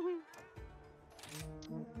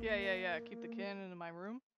 Yeah. Keep the can in my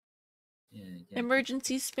room. Yeah.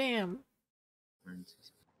 Emergency spam.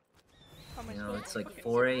 Emergencies. How am I You know, supposed it's to like cook it?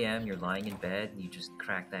 4 a.m. You're lying in bed and you just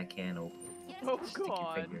crack that can open. Oh Stick your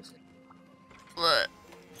god. fingers in. What?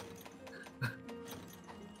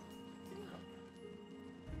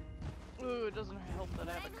 Ooh, it doesn't help that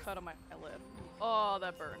I have a cut on my lip. Oh,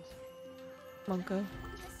 that burns. Monko.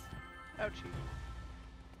 Ouchie.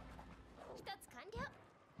 一つ完了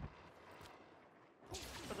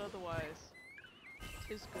But otherwise,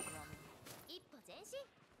 tis good ramen. 一歩前進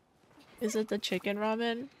Is it the chicken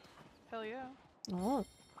ramen? Hell yeah. Oh.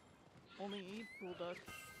 Only eat bulldog.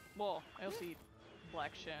 Well, I also eat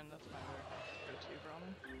black shin. That's my other go-to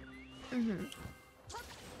ramen. Mm-hmm.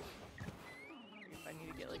 If I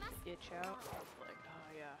need to get like the itch out, I'll be like,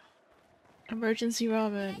 oh yeah. Emergency 達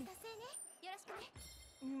ramen. 成ねよろしくね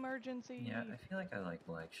Emergency. Yeah, I feel like I like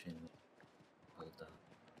black shin. Hold up.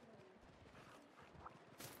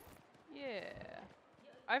 Yeah.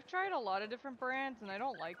 I've tried a lot of different brands and I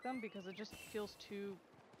don't like them because it just feels too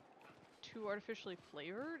artificially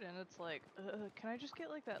flavored and it's like, can I just get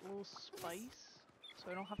like that little spice so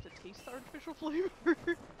I don't have to taste the artificial flavor?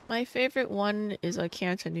 My favorite one is a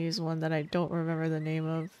Cantonese one that I don't remember the name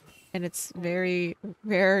of. And it's very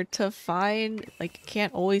rare to find. Like,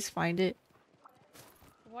 can't always find it.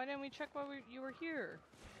 Why didn't we check while you were here?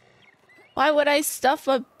 Why would I stuff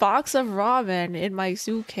a box of ramen in my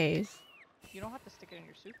suitcase? You don't have to stick it in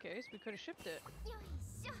your suitcase. We could have shipped it. よ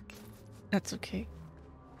いしょ That's okay.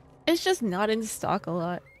 It's just not in stock a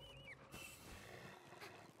lot.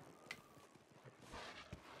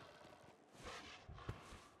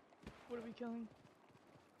 What are we killing?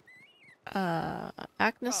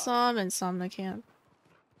 Acnosom and Somnicant.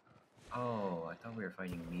 Oh, I thought we were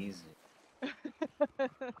fighting music.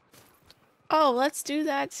 Oh, let's do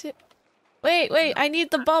that too. Wait, I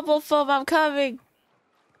need the bubble foam. I'm coming.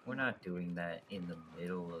 We're not doing that in the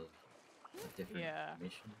middle of a different Yeah.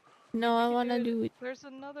 mission. No, I We want to could do it. There's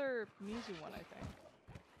another Mizu one, I think.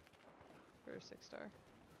 For a 6-star.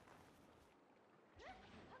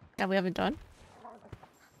 That we haven't done.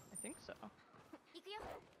 I think so. 行くよ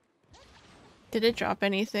Did it drop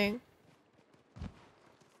anything?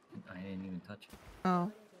 I didn't even touch it.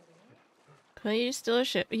 Oh. Can you still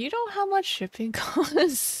ship? You know how much shipping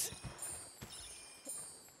costs?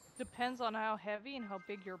 Depends on how heavy and how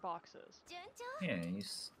big your box is. 順調 Yeah,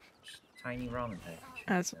 use just tiny ramen package.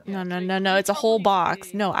 That's, Yeah. no. It's a whole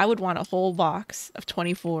box. No, I would want a whole box of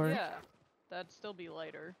 24. Yeah. That'd still be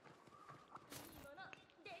lighter.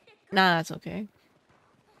 Nah, that's okay.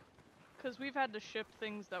 Because we've had to ship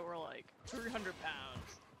things that were like 300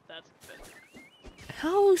 pounds. That's expensive.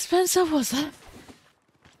 How expensive was that?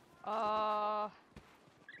 Close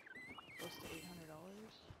to $800.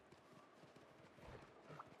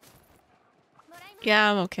 もらいます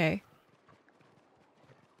Yeah, I'm okay.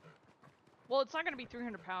 Well, it's not gonna be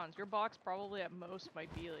 300 pounds. Your box probably at most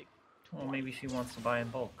might be like 20. Well, maybe she wants to buy in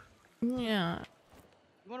bulk. Yeah.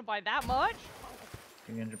 You wanna buy that much?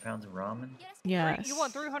 300 pounds of ramen? よろしく Yes. You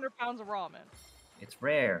want 300 pounds of ramen. It's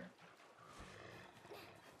rare.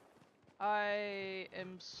 I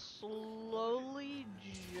am slowly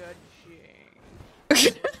judging.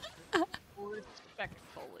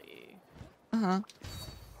 Respectfully. Uh-huh.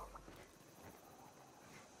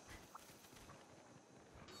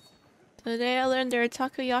 Today I learned there are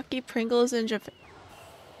takoyaki Pringles in Japan.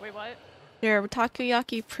 Wait, what? There are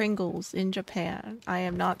takoyaki Pringles in Japan. I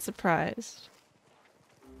am not surprised.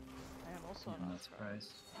 I am also also I'm not not surprised.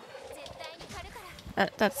 絶対に狩るから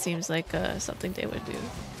That seems like something they would do.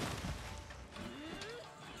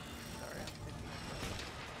 Sorry.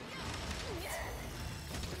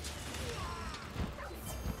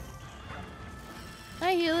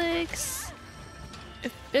 Hi, Helix.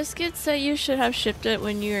 If Biscuit said you should have shipped it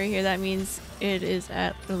when you were here, that means it is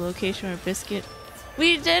at the location where Biscuit.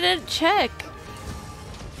 We didn't check.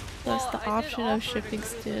 Plus the option of shipping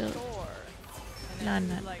still. No,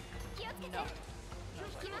 no. Like, 気をつけて no. 引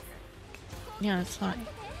きます Yeah, it's fine. Because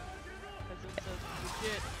it says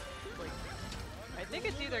legit, like, I think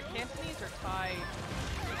it's either Cantonese or Thai.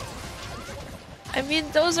 I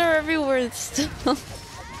mean, those are everywhere still. No, no.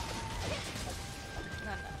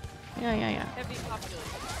 Yeah. Heavy population.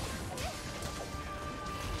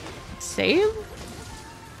 Save?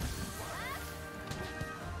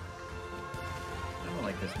 I don't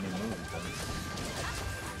like this new move, though.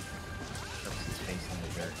 Shoves his face in the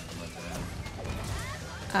dirt and runs around.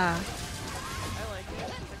 Ah, I like it. It's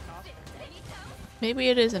like an ostrich. maybe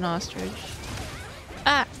it is an ostrich.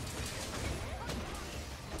 Ah!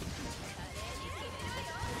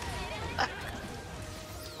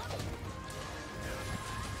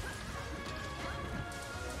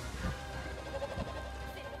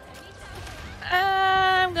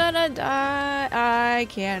 I'm gonna die. I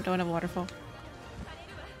can't. Don't have waterfall.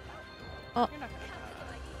 Oh, You're not gonna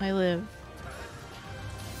die. I live.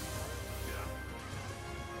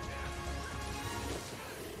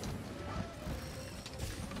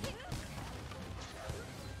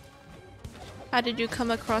 How did you come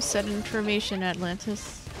across that information,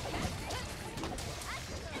 Atlantis?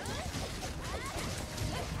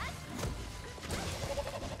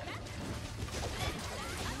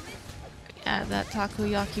 Yeah, that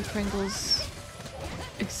takoyaki Pringles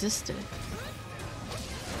existed.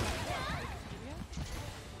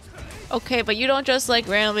 Okay, but you don't just like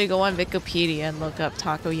randomly go on Wikipedia and look up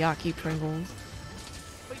takoyaki Pringles.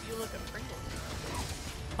 But you look at Pringles.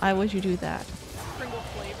 Why would you do that? Pringle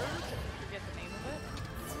flavors, if you forget the name of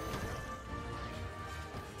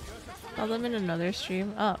it. Saw them in another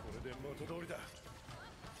stream. Oh,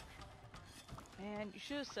 Man, you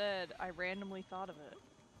should have said I randomly thought of it.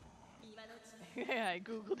 Yeah, I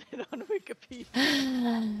googled it on Wikipedia.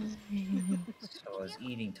 So I was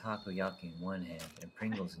eating takoyaki in one hand and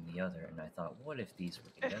Pringles in the other, and I thought, what if these were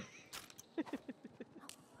together?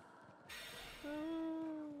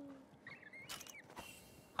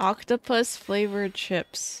 octopus flavored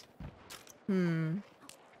chips. Hmm.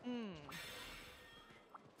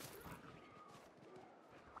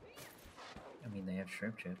 I mean, they have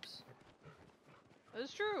shrimp chips.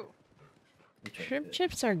 That's true. Which are Shrimp good.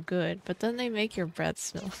 chips are good, but then they make your breath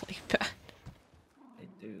smell like bad. They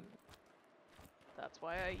do. That's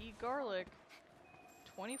why I eat garlic.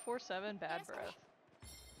 24/7 bad breath.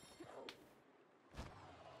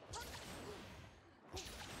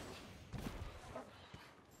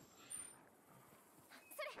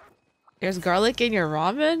 There's garlic in your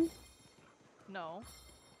ramen? No.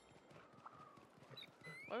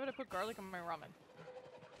 Why would I put garlic in my ramen?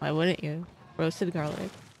 Why wouldn't you? Roasted garlic.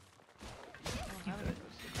 I don't have any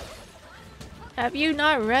roasted. Have you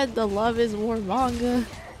not read the Love is War manga?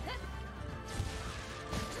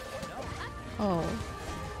 Oh.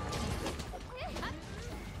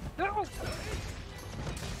 No!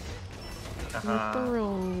 Haha.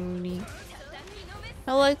 Pepperoni.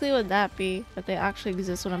 How likely would that be that they actually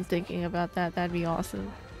exist when I'm thinking about that? That'd be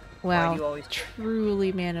awesome. Why Wow. do you always-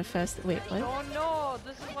 Truly manifest. Wait, what? Oh no!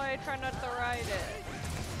 This is why I try not to ride it.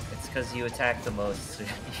 It's because you attack the most, so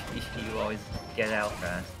you always get out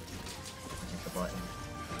fast. Hit the button.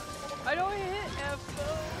 I don't hit F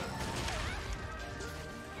though.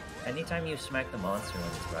 Anytime you smack the monster when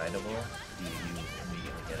it's rideable, you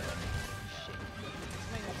immediately get out. Shit.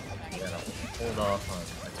 You gotta hold off on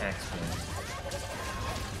attack spin.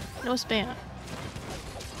 No spam.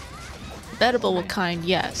 Bettable kind,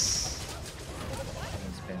 yes.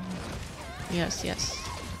 And spin. Yes.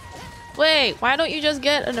 Wait, why don't you just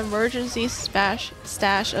get an emergency stash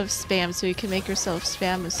of spam so you can make yourself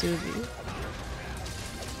spam Masubi? We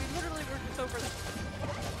literally were just over this.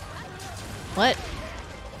 What?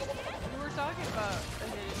 We were talking about a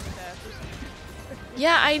hidden stash or something.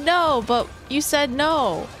 Yeah, I know, but you said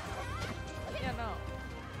no. Yeah, no.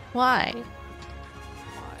 Why? Why?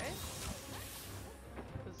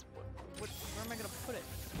 Because where am I gonna put it?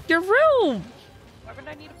 Your room! Why would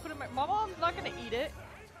I need to put it in my mom's not gonna eat it.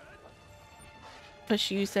 But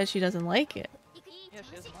you said she doesn't like it. Yeah,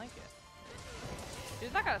 she doesn't like it.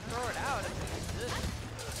 She's not gonna throw it out if it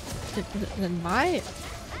exists. Then buy it.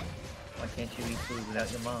 Why can't you eat food without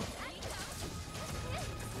your mom?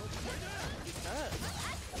 Because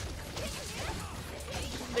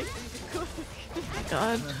Making the cook.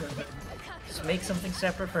 God. Just make something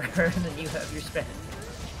separate for her, and then you have your spam.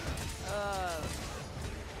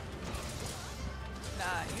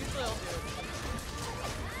 Nah, usually I'll do it.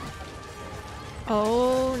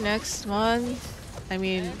 Oh, next month. I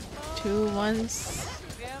mean, 2 months.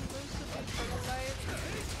 Spam most of the prototype.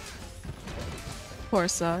 Poor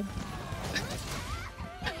son.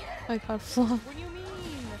 I got flop. What do you mean?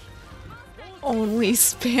 Only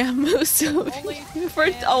spam Musubi Only for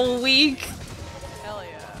spam a week. Hell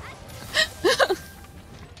yeah.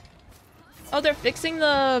 Oh, they're fixing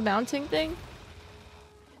the mounting thing?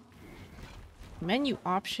 Menu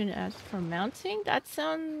option as for mounting? That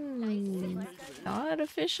sounds not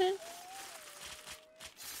efficient.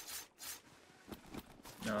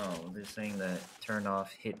 No, they're saying that turn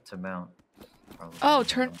off hit to mount. Probably Oh,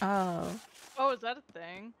 not. oh. Oh, is that a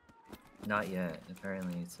thing? Not yet.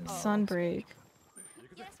 Apparently it's in Sunbreak.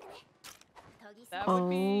 That would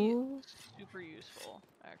be Oh. super useful,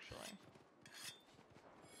 actually.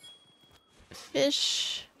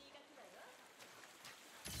 Fish.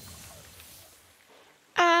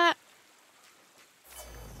 Ah.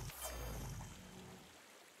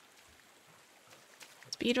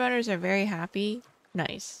 Speedrunners are very happy.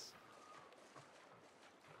 Nice.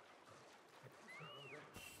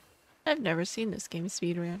 I've never seen this game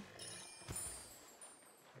speedrun.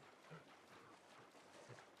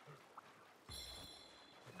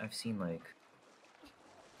 I've seen like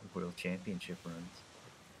world championship runs.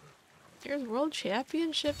 There's world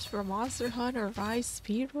championships for Monster Hunter Rise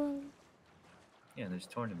speedrun? Yeah, there's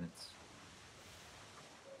tournaments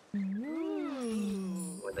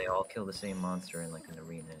Mm. where they all kill the same monster in like an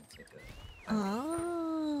arena. It's like a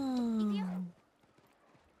Oh.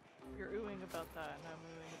 You're oohing about that, and I'm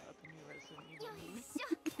oohing about the new Resident Evil movie.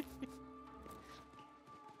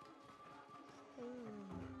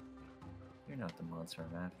 You're not the monster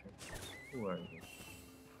I'm after. Who are you?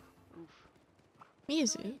 Oof.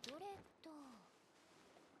 Mizu.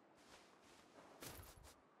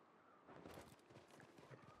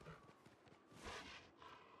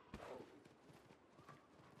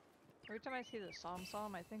 Every time I see the Som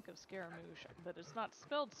I think of Scaramouche, but it's not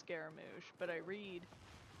spelled Scaramouche, but I read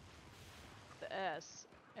the S,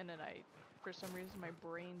 and then for some reason my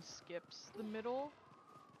brain skips the middle,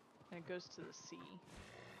 and it goes to the C.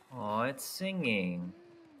 Oh, it's singing.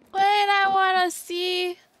 Wait, I wanna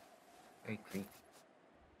see. Very creepy.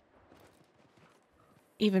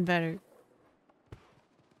 Even better.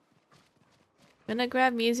 Gonna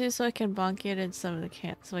grab Mizu so I can bonk it in some of the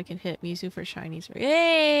cans so I can hit Mizu for shinies.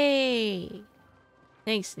 Yay!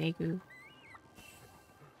 Thanks, Snakeu.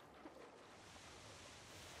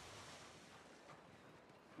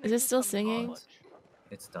 Is it still singing?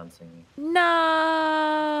 It's done singing.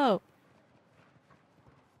 No!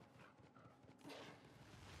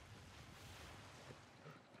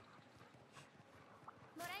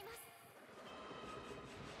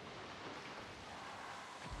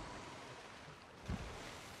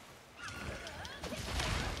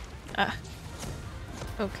 Ah.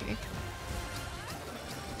 Okay.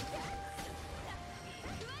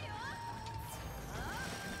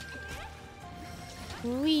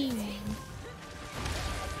 Wee.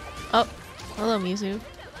 Oh, hello, Mizu.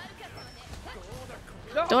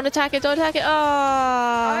 No! Don't attack it, don't attack it. Oh!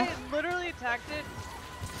 I literally attacked it,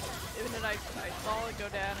 and then I saw it go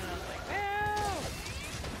down, and I was like, no!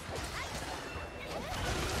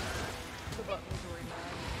 The button was really mad.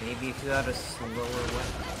 Maybe if you had a slower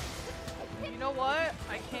weapon. You know what?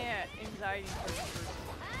 I can't. Anxiety first.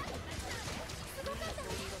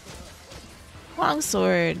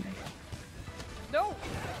 Longsword. No!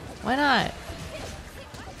 Why not?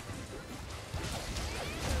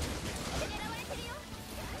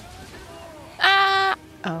 Ah!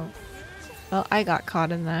 Oh. Well, I got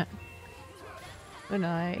caught in that. Good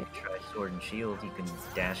night. Try sword and shield, you can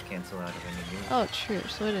dash cancel out of any move. Oh, true.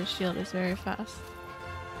 Sword and shield is very fast.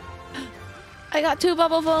 I got 2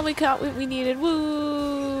 bubble foam. We caught what we needed.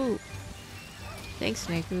 Woo! Thanks,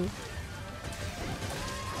 Snakeu.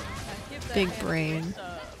 Big brain.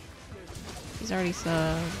 He's already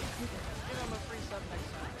subbed. Give him a free sub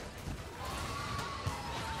next time.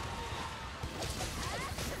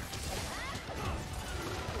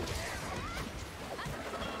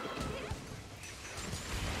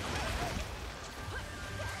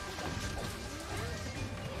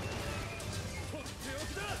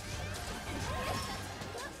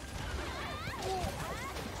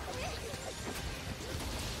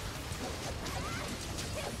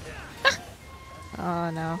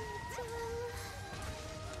 Oh no.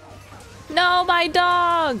 No, my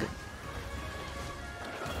dog! Do you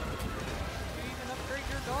even upgrade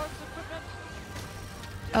your dog's equipment?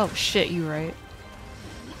 Oh shit, you right.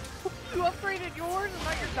 You upgraded yours and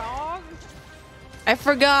not your dog's? I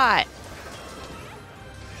forgot.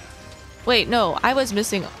 Wait, no, I was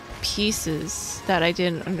missing pieces that I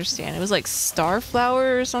didn't understand. It was like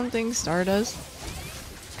Starflower or something, Stardust.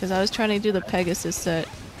 Because I was trying to do the Pegasus set.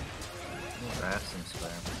 Grab some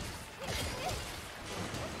scrap.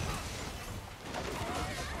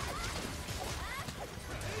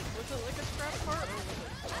 Was it like a scrap part or was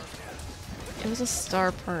it star? It was a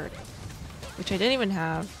star part, which I didn't even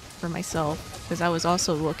have for myself, because I was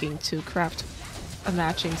also looking to craft a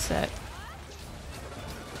matching set.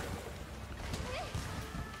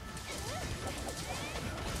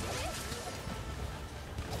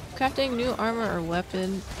 Crafting new armor or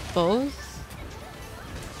weapon, both?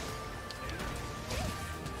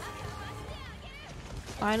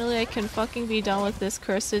 Finally, I can fucking be done with this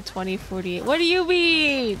cursed 2048. What do you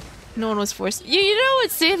mean? No one was forced. You know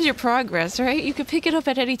it saves your progress, right? You can pick it up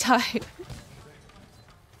at any time.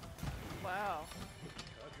 Wow.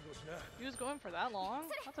 You was going for that long?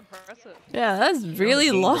 That's impressive. Yeah, that's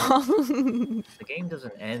really long. The game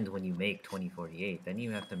doesn't end when you make 2048. Then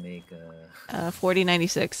you have to make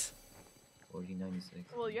 4096.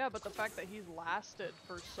 4096. Well, yeah, but the fact that he's lasted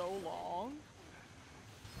for so long,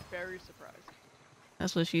 very surprised.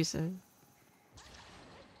 That's what she said.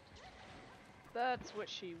 That's what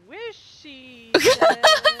she wished she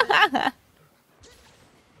said.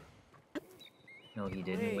 No, he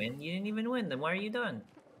didn't win. You didn't even win. Then why are you done?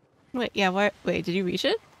 Wait, yeah, why? Wait, did you reach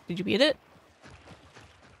it? Did you beat it?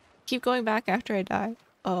 Keep going back after I die.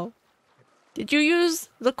 Oh. Did you use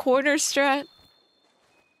the corner strat?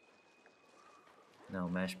 No,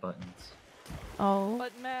 mash buttons. Oh.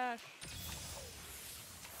 Button mash.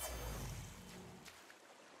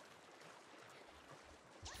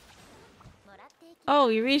 Oh,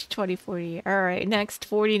 you reached 2040. Alright, next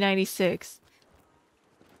 4096.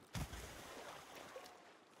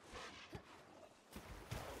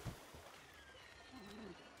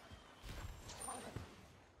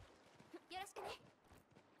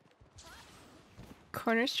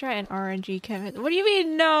 Corner strat and RNG, Kevin. What do you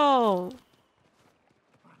mean, no?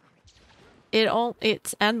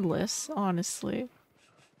 It's endless, honestly.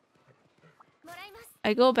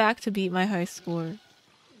 I go back to beat my high score.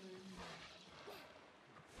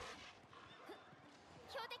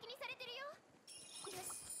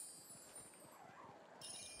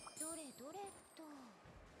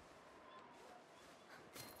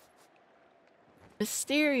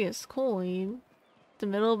 Mysterious coin. The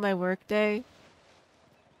middle of my workday.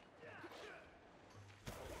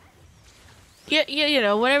 Yeah, you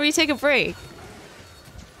know, whenever you take a break.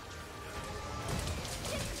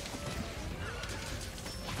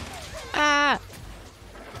 Ah!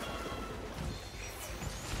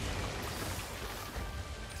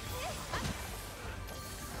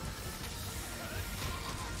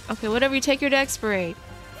 Okay, whatever, you take your dex break.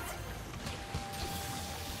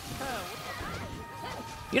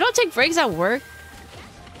 You don't take breaks at work?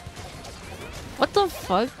 What the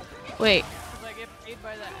fuck? Wait. Because I get paid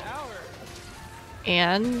by the hour.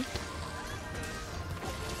 And?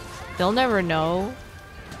 They'll never know.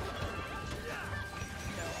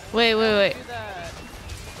 Wait.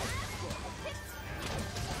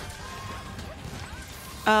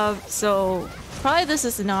 So probably this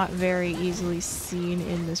is not very easily seen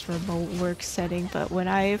in this remote work setting, but when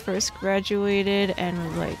I first graduated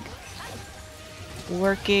and like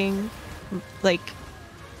working, like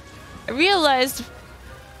I realized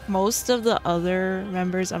most of the other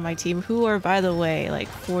members on my team, who are by the way like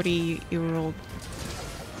 40-year-old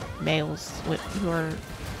males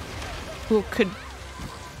who could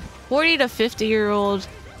 40 to 50-year-old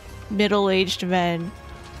middle-aged men.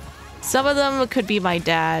 Some of them could be my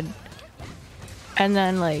dad. And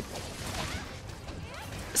then like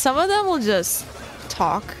some of them will just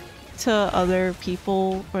talk to other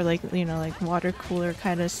people or like, you know, like water cooler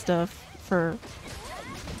kind of stuff for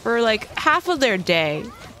like half of their day.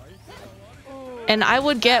 And I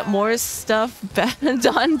would get more stuff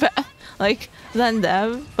done like than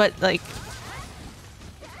them, but like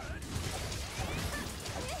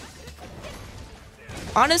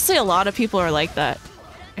honestly a lot of people are like that.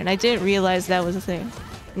 And I didn't realize that was a thing.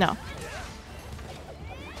 No.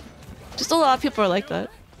 Just a lot of people are like that.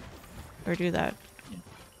 Or do that.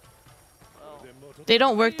 They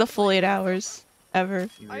don't work the full 8 hours. Ever.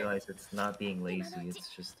 You realize it's not being lazy, it's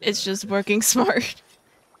just... It's just working smart.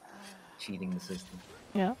 Cheating the system.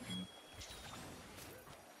 Yeah.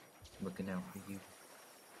 Looking out for you.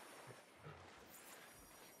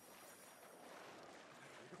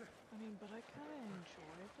 I mean, but I kind of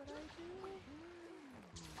enjoy what I do.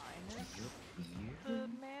 Minus the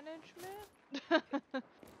management.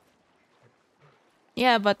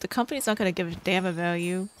 Yeah, but the company's not gonna give a damn about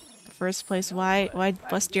you. In the first place, why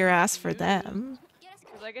bust your ass for them?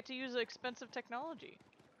 Because I get to use expensive technology.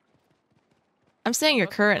 I'm saying your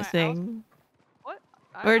Busting current my house- thing. What?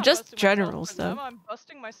 I'm Or not just busting general myself for them, stuff. I'm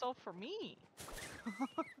busting myself for me.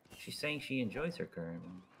 She's saying she enjoys her current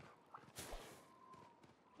one.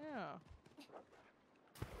 Yeah.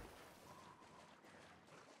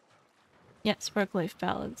 Yes, work-life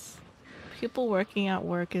balance. People working at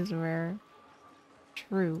work is rare.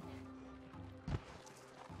 True. Oh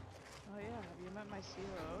yeah, have you met my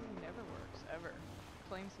COO? He never works, ever.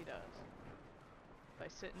 Claims he does. By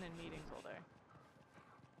sitting in meetings all day.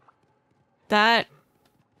 That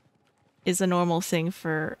is a normal thing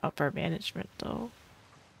for upper management, though.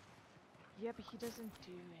 Yeah, but he doesn't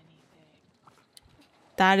do anything.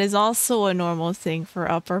 That is also a normal thing for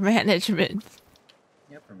upper management.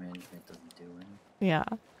 The upper management doesn't do anything. Yeah.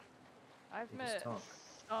 I've They just met talk.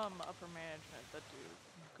 some upper management that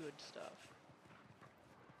do good stuff.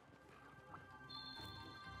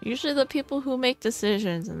 Usually the people who make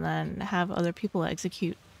decisions and then have other people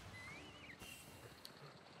execute.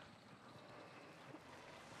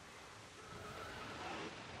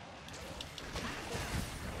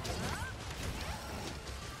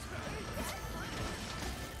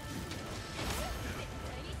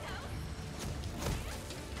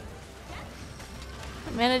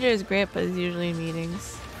 The manager is great, but is usually in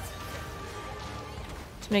meetings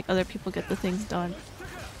to make other people get the things done.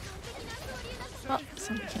 Oh,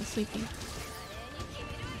 somebody can't sleepy.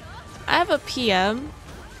 I have a PM,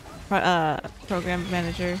 program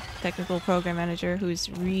manager, technical program manager, who's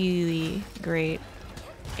really great.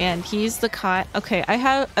 And he's the kind. Okay, I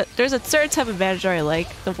have. There's a certain type of manager I like.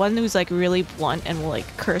 The one who's like really blunt and will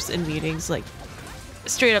like curse in meetings, like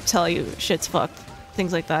straight up tell you shit's fucked,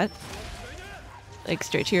 things like that. Like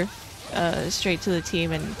straight to straight to the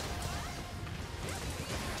team, and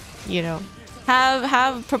you know,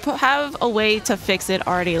 have a way to fix it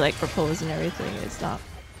already like proposed and everything.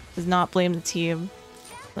 Does not blame the team.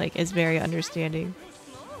 Like is very understanding.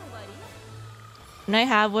 And I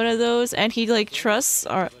have one of those, and he like trusts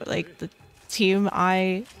the team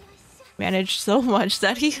I manage so much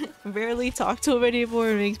that he barely talk to him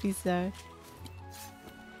anymore. It makes me sad.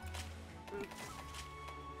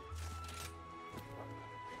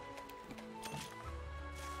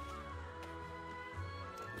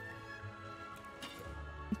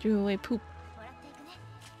 Threw away poop.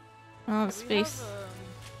 Oh, space.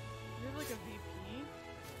 We have like a VP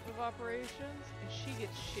of operations, and she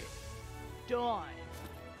gets shit done.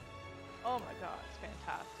 Oh my god, it's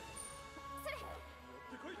fantastic.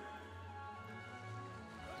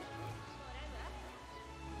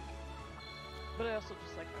 But I also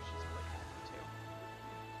just like how she's click happy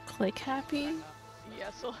too. Click happy? Yeah,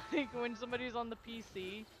 so like when somebody's on the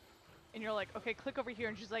PC and you're like, okay, click over here,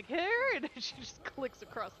 and she's like, here, and she just clicks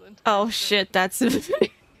across the entire Oh screen. shit, that's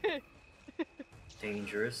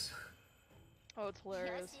Dangerous. Oh, it's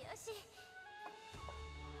hilarious. よしよし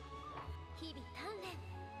日々鍛錬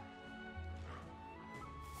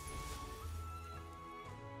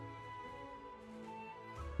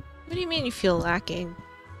What do you mean you feel lacking?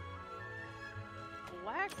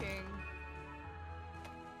 Lacking.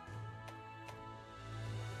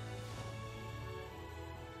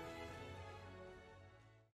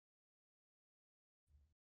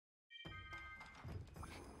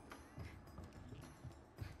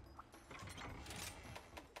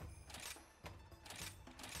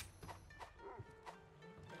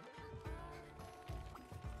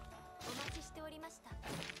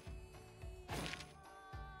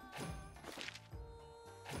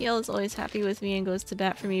 Yale is always happy with me and goes to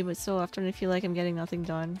bat for me, but so often I feel like I'm getting nothing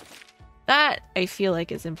done. That, I feel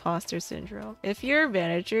like, is imposter syndrome. If your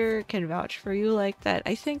manager can vouch for you like that,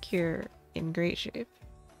 I think you're in great shape.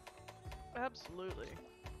 Absolutely.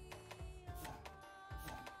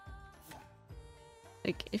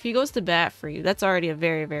 Like, if he goes to bat for you, that's already a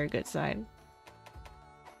very, very good sign.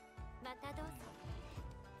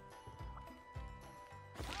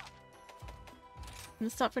 I'm gonna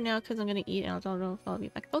stop for now because I'm gonna eat and I don't know if I'll be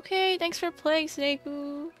back. Okay, thanks for playing,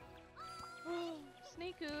 Snakeu.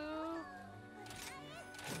 Sneaku.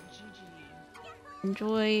 GG.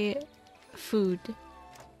 Enjoy food.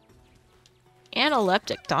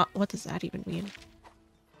 Analeptic what does that even mean?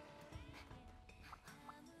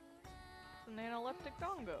 An analeptic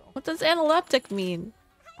dongo. What does analeptic mean?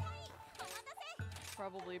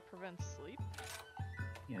 Probably prevents sleep.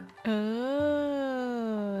 Yeah.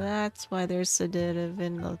 Oh, that's why there's sedative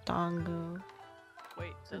in the dongo.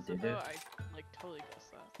 Wait, does it Sedative? though? I like totally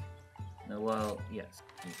guessed that. No, well, yes.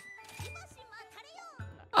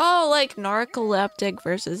 Oh, like narcoleptic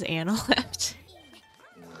versus analeptic.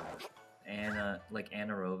 like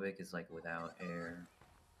anaerobic is like without air,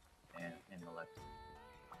 and electric.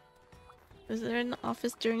 Was there in the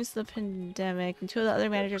office during the pandemic, and two of the other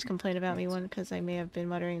managers complained about me. One because I may have been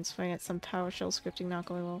muttering and swearing at some PowerShell scripting not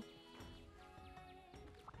going well.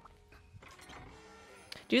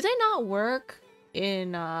 Do they not work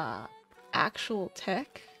in actual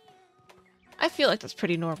tech? I feel like that's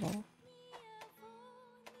pretty normal.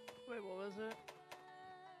 Wait, what was it?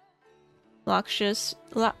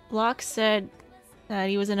 Locke said that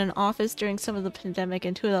he was in an office during some of the pandemic,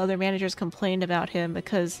 and two of the other managers complained about him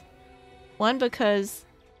because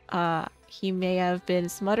he may have been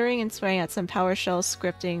smuttering and swearing at some PowerShell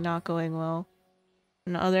scripting not going well.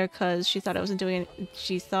 And the other because she thought he wasn't doing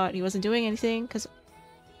anything because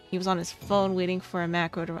he was on his phone waiting for a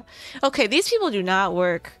macro to run. Okay, these people do not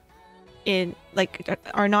work in, like,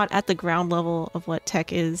 are not at the ground level of what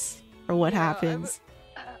tech is or what happens.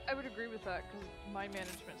 I would agree with that because my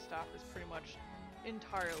management staff is pretty much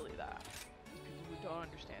entirely that. People who don't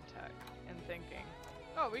understand tech and thinking,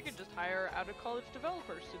 oh, we could just hire out-of-college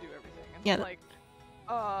developers to do everything. And Yeah. I'm like,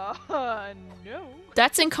 no.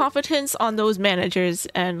 That's incompetence on those managers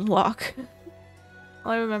and Locke.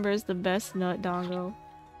 All I remember is the best nut dongo.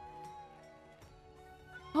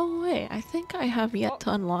 Oh wait, I think I have yet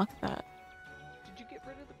to unlock that. Did you get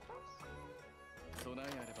rid of the cross?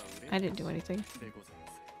 I didn't do anything.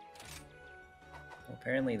 Well,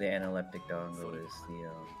 apparently the analeptic dongo is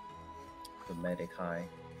the medic high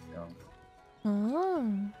dongo.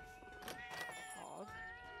 Oh. Hog.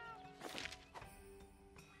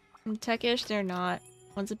 In Techish, they're not.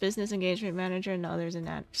 One's a business engagement manager and the other's an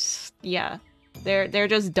ad. Yeah, they're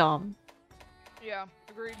just dumb. Yeah,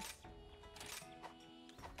 agreed.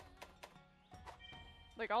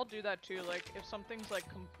 Like, I'll do that too. Like, if something's like,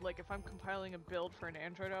 if I'm compiling a build for an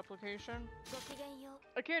Android application,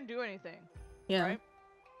 I can't do anything. Yeah. Right?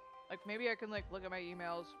 Like, maybe I can like look at my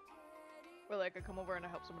emails, or like I come over and I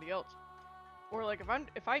help somebody else, or like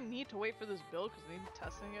if I need to wait for this build because I need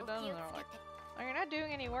testing it done, and they're like, "Oh, you're not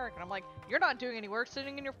doing any work," and I'm like, "You're not doing any work,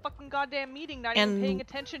 sitting in your fucking goddamn meeting, not even paying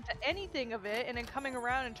attention to anything of it, and then coming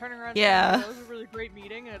around and turning around." Yeah. And saying, "Oh, it was a really great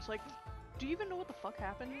meeting," and it's like, do you even know what the fuck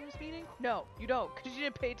happened in this meeting? No, you don't, because you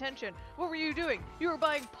didn't pay attention. What were you doing? You were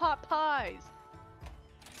buying pot pies.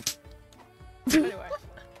 Anyway.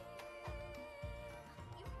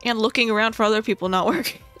 And looking around for other people not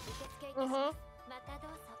working. Uh-huh.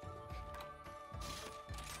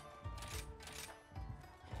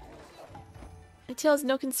 Until has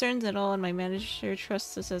no concerns at all, and my manager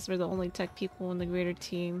trusts us as we're the only tech people in the greater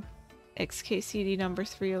team. xxKanade number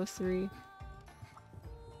 303.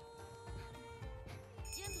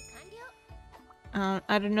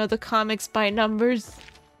 I don't know the comics by numbers.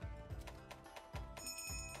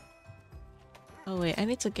 Oh wait, I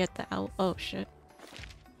need to get the owl. Oh shit.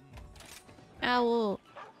 Owl.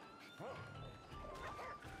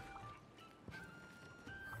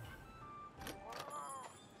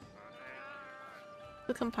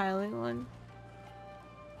 The compiling one.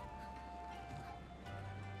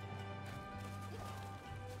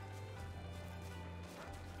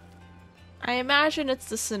 I imagine it's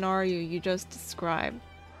the scenario you just described.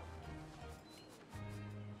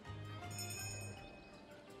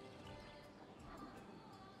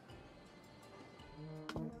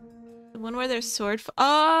 The one where there's sword.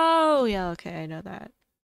 Oh, yeah, okay, I know that.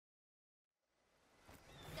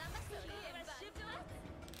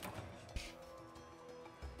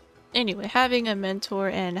 Anyway, having a mentor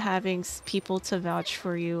and having people to vouch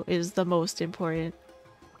for you is the most important.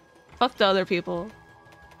 Fuck the other people.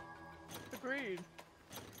 Agreed.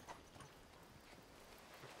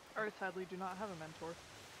 I sadly do not have a mentor.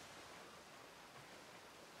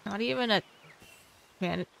 Not even a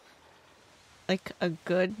man, like a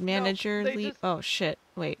good manager lead. Oh shit!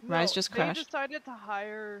 Wait, No, Rise just crashed. They decided to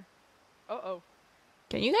hire. Uh-oh.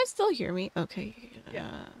 Can you guys still hear me? Okay.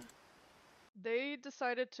 Yeah. They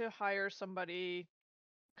decided to hire somebody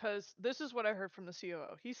because this is what I heard from the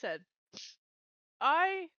COO. He said,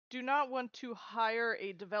 "I do not want to hire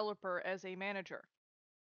a developer as a manager.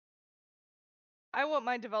 I want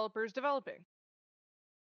my developers developing."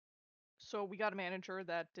 So we got a manager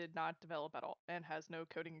that did not develop at all and has no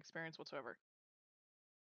coding experience whatsoever.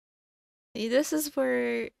 See, this is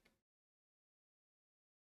where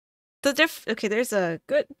okay, there's a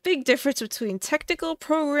big difference between technical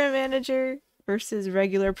program manager versus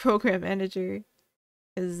regular program manager.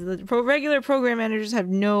 Because the regular program managers have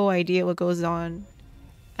no idea what goes on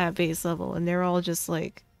at base level, and they're all just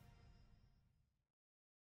like,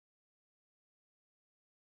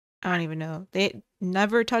 I don't even know. They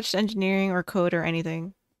never touched engineering or code or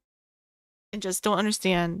anything. And just don't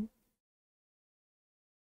understand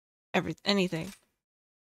anything.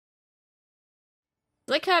 It's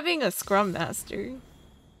like having a scrum master.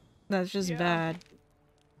 That's just Yeah. bad.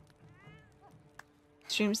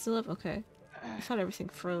 Stream still up? Okay. I thought everything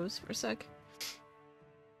froze for a sec.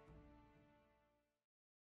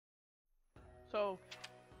 So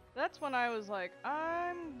that's when I was like,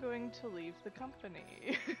 I'm going to leave the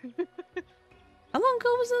company. How long ago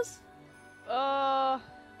was this?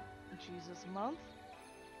 Jesus, a month?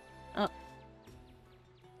 Oh.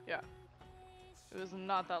 Yeah. It was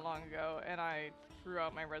not that long ago, and I threw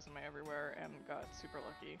out my resume everywhere and got super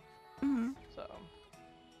lucky. Mm-hmm. So.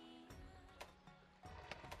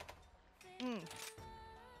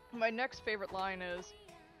 My next favorite line is,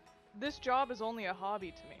 "This job is only a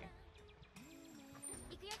hobby to me."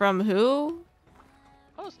 From who?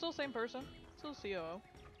 Oh, still same person. Still COO.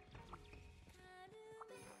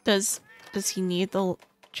 Does he need the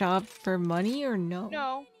job for money or no?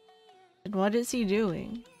 No, And what is he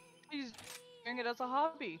doing? he's doing it as a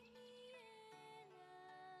hobby.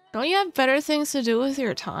 Don't you have better things to do with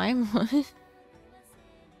your time?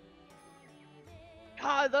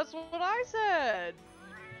 Ah, that's what I said!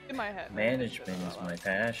 In my head. Management is my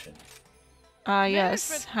passion. Yes,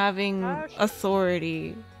 Management having passion.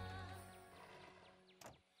 authority.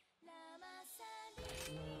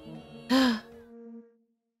 To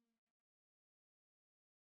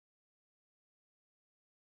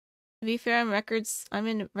be fair, I'm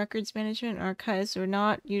in records management and archives. We're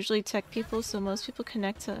not usually tech people, so most people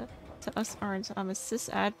connect to us aren't. I'm a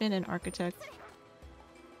sysadmin and architect.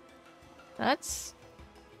 That's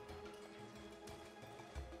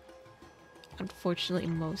unfortunately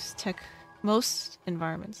most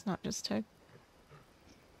environments, not just tech.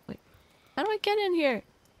 Wait, how do I get in here?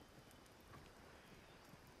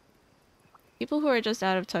 People who are just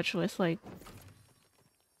out of touch with, like,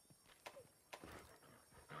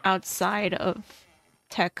 outside of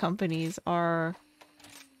tech companies are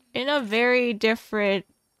in a very different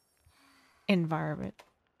environment.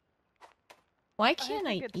 Why can't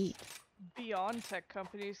I think it's eat? beyond tech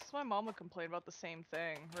companies, 'cause my mom would complain about the same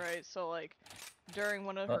thing, right? So like, during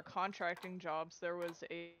one of her contracting jobs, there was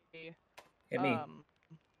a Hit me. let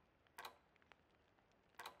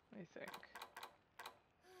me think.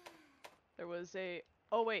 There was a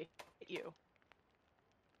oh wait, hit you.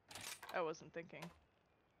 I wasn't thinking.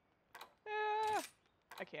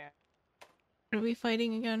 I can't. Are we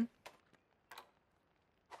fighting again?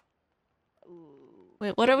 Ooh.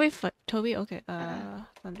 Wait, what are we Toby? Okay,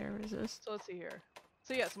 thunder resist. So let's see here.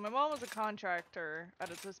 So yeah, so my mom was a contractor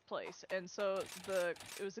out of this place, and so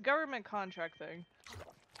it was a government contract thing,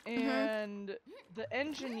 and the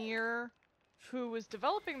engineer who was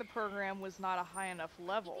developing the program was not a high enough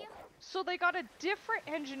level, so they got a different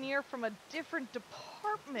engineer from a different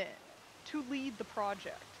department to lead the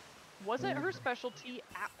project. Wasn't her specialty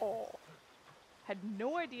at all. Had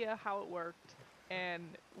no idea how it worked,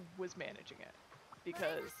 and was managing it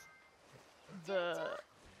because the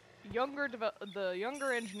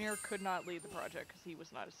younger engineer could not lead the project because he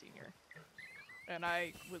was not a senior. And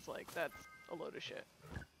I was like, that's a load of shit.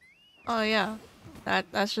 Oh yeah,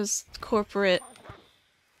 that's just corporate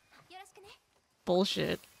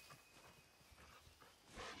bullshit.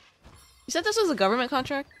 You said this was a government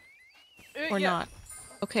contract? Or yeah. not?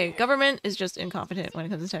 Okay, government is just incompetent when it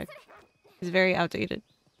comes to tech. It's very outdated.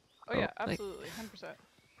 Oh yeah, absolutely, 100%.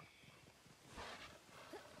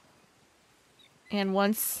 And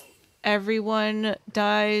once everyone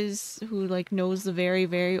dies who like knows the very,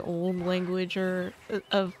 very old language or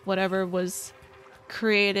of whatever was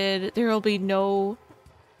created, there will be no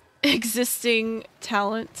existing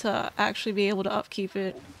talent to actually be able to upkeep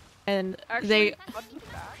it. And Actually,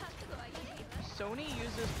 Sony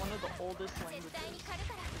uses one of the oldest languages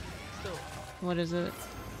still. What is it?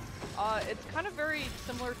 It's kind of very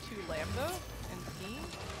similar to Lambda and C.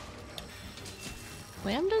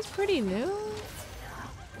 Lambda's pretty new?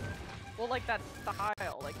 Well, like that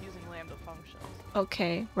style, like using Lambda functions.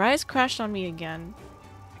 Okay, Rise crashed on me again.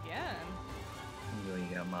 Again?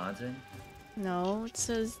 You got mods in? No, it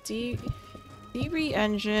says D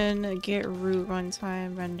re-engine, get root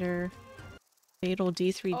runtime, render, fatal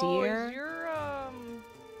D3D Oh, error.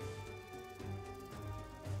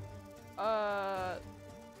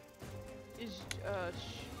 is your,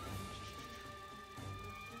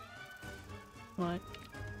 What?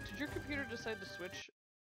 Did your computer decide to switch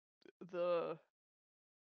the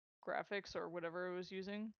graphics or whatever it was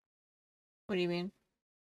using? What do you mean?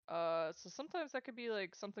 So sometimes that could be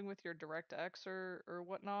like something with your DirectX or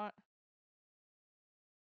whatnot.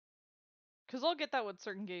 Cause I'll get that with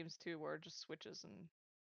certain games too, where it just switches and...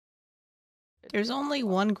 There's only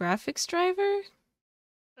one graphics driver?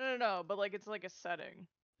 No, but like it's like a setting.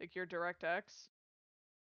 Like your DirectX?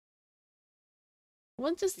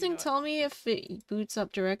 Won't this Do you thing know it? tell me if it boots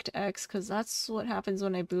up DirectX? Because that's what happens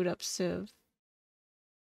when I boot up Civ.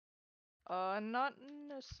 Not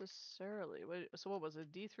necessarily. So what was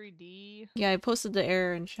it? D3D? Yeah, I posted the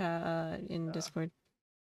error in chat in Yeah. Discord.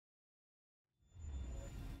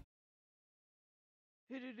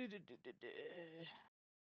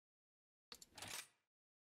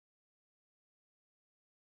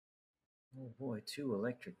 Oh boy, 2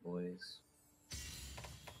 electric boys.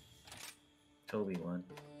 Toby won.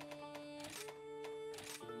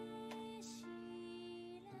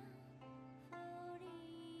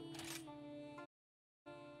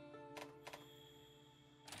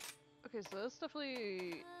 Okay, so that's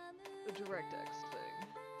definitely a DirectX thing.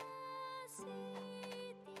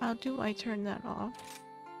 How do I turn that off?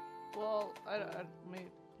 Well, let me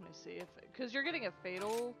see if because you're getting a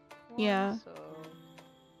fatal one, Yeah. so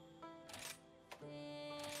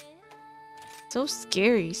So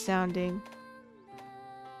scary sounding.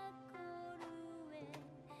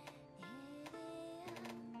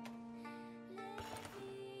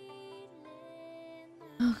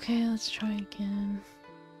 Okay, let's try again.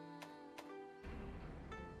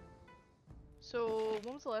 So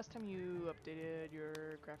when was the last time you updated your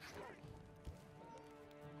graphics card?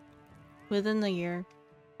 Within the year.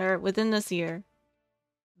 Or within this year.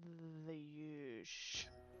 You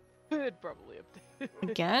should probably update.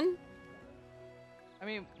 Again? I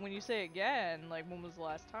mean, when you say again, like when was the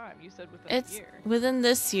last time? You said within a It's year. within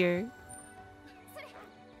this year.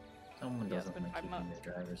 Someone Yeah, it's doesn't been like 5 keeping months.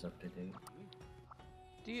 their drivers up to date.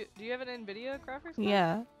 Do you have an NVIDIA graphics card?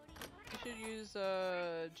 Yeah. You should use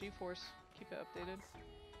GeForce. Keep it updated.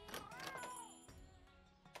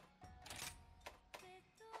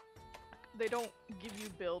 They don't give you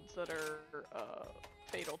builds that are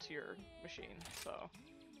fatal to your machine, so.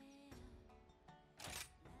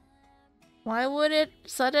 Why would it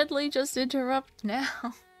suddenly just interrupt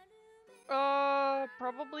now?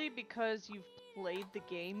 Probably because you've played the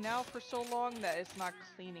game now for so long that it's not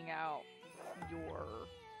cleaning out your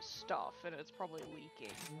stuff and it's probably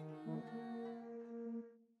leaking.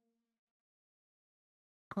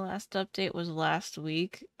 Last update was last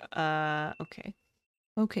week. Okay.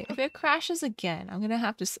 Okay, if it crashes again, I'm gonna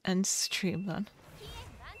have to end stream then.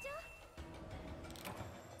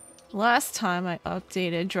 Last time I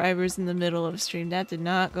updated drivers in the middle of stream, that did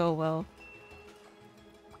not go well.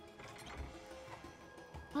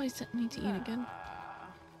 Oh, he sent me to eat again.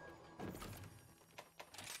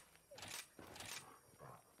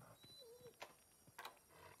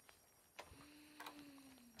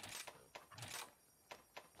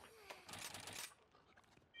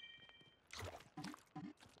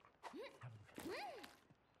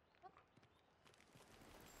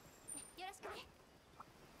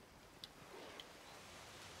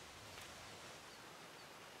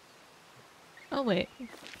 Oh wait,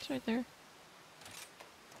 it's right there.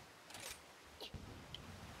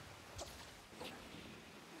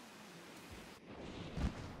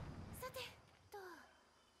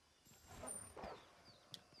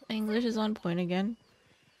 English is on point again.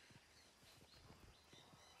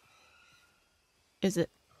 Is it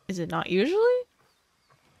not usually?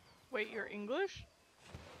 Wait, you're English?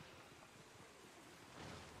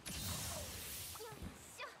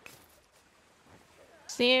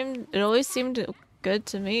 It always seemed good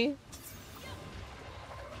to me.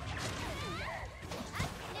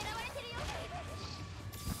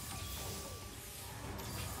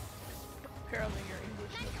 Apparently your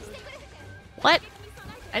English is good. What?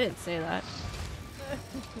 I didn't say that.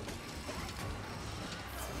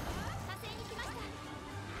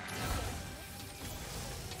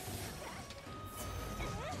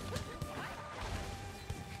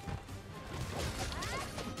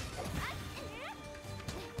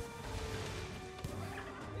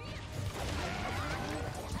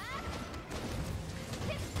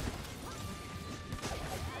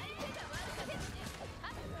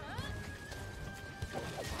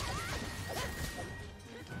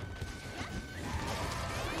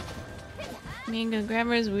 I mean, the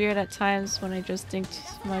grammar is weird at times when I just think too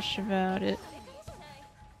much about it.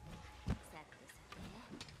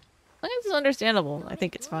 I think it's understandable. I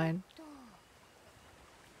think it's fine.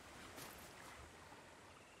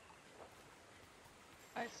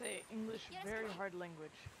 I say English, very hard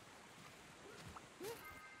language.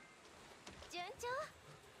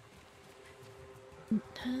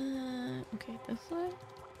 Okay, this way.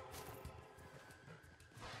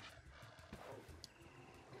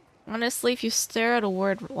 Honestly, if you stare at a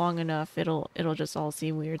word long enough, it'll just all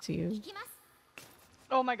seem weird to you.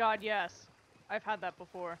 Oh my god, yes. I've had that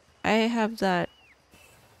before. I have that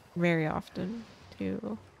very often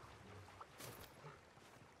too.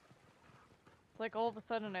 Like all of a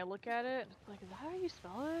sudden I look at it, and it's like, is that how you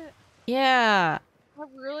spell it? Yeah. Is that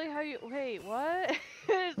really how you? Wait, what?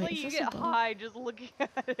 It's Wait, like is you this a get bug? high just looking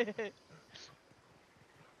at it.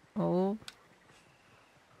 Oh.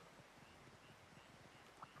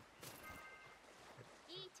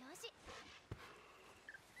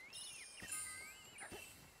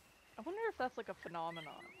 I wonder if that's like a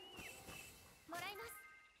phenomenon.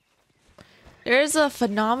 There's a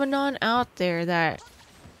phenomenon out there that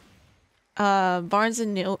Barnes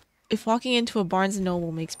and Noble, if walking into a Barnes and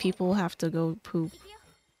Noble makes people have to go poop.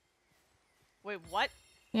 Wait, what?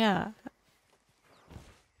 Yeah.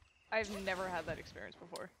 I've never had that experience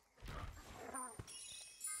before.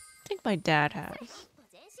 I think my dad has.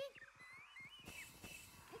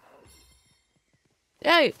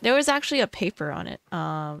 Yeah, there was actually a paper on it.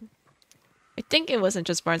 I think it wasn't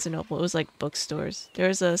just Barnes and Noble, it was like bookstores. There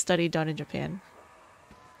was a study done in Japan.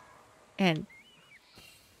 And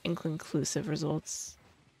inconclusive results.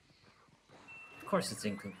 Of course, it's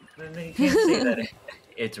incomplete. You can't say that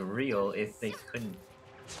it's real if they couldn't.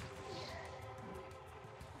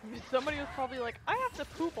 Somebody was probably like, I have to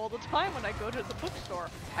poop all the time when I go to the bookstore.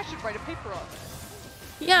 I should write a paper on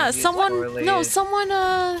this. Yeah, Maybe it's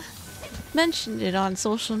someone mentioned it on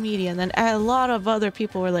social media, and then a lot of other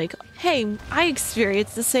people were like, hey, I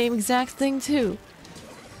experienced the same exact thing too.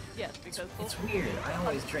 Yes, because It's weird. I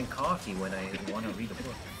always drink coffee when I want to read a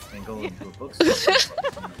book and go into a bookstore.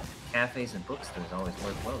 Cafes and bookstores always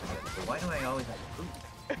work well together. So why do I always have to poop?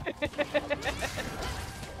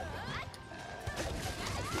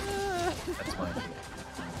 That's my idea.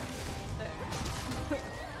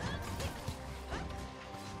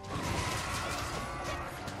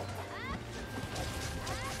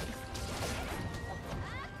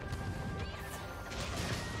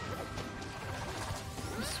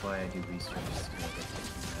 This is why I do research.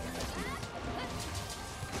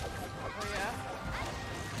 Oh yeah?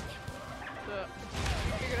 I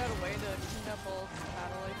figured out a way to clean up all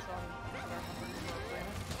satellites on our planet.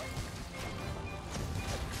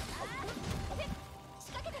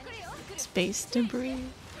 Space debris.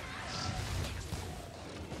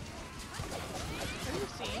 Have you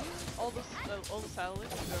seen all the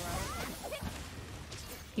satellites that go around?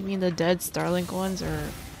 You mean the dead Starlink ones,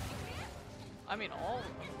 or I mean all of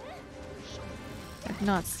them. I've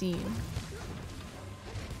not seen?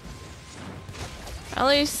 I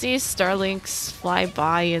only see Starlinks fly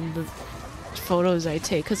by in the photos I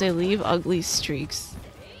take because they leave ugly streaks.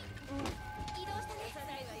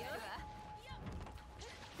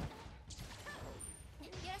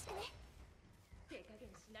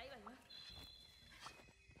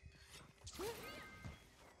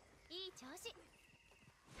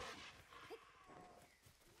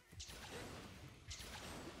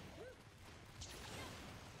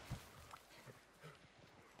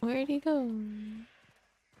 Where'd he go?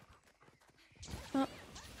 Oh,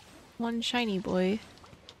 one shiny boy.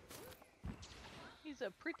 He's a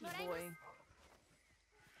pretty boy.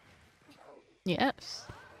 Yes.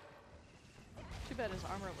 Too bad his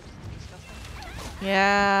armor looks disgusting.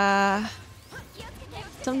 Yeah.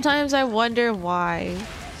 Sometimes I wonder why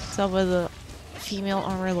some of the female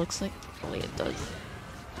armor looks like the way it does.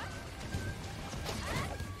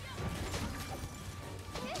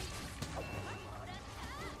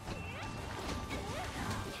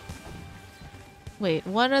 Wait,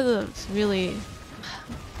 one of the really...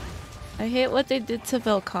 I hate what they did to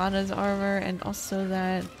Velkana's armor, and also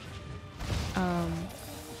that...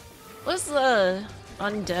 What's the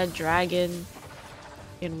undead dragon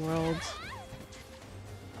in Worlds?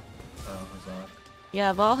 Hazak.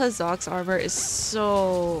 Yeah, Valhazak's armor is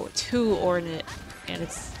so too ornate, and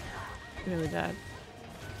it's really bad.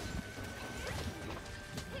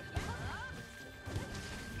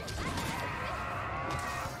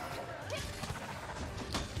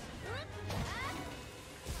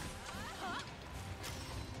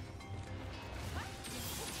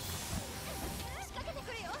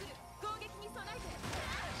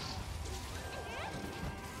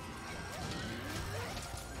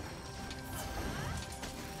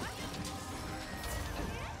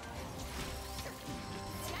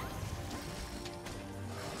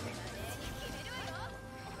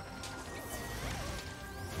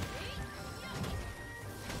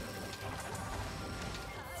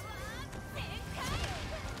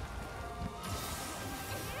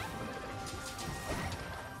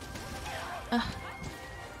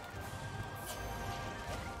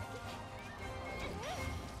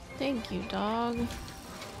 Thank you, dog.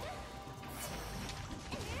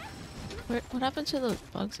 What happened to the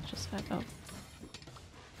bugs that just back up?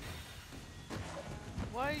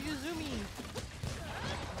 Why are you zooming?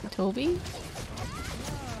 Toby?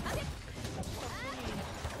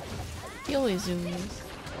 He always zoomies.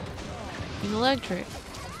 He's electric.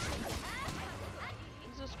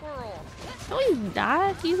 He's a squirrel. No, he's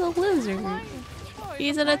not. He's a lizard. Oh,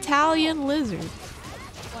 He's a an flying Italian lizard.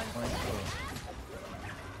 squirrel. Flying squirrel.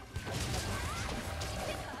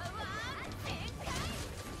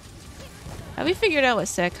 Have we figured out what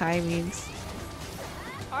Sekai means?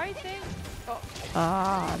 I think. Oh,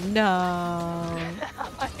 Ah, no.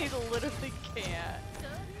 I literally can't.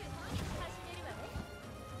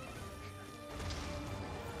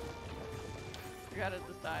 I got it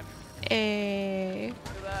this time. Eh. Look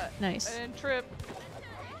at that. Nice. I didn't trip.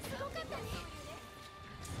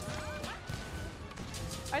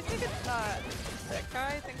 I think it's not Sekai.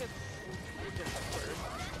 I think it's a different word.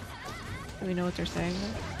 Do we know what they're saying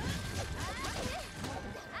then?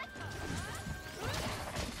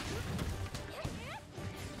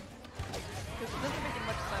 Because it doesn't make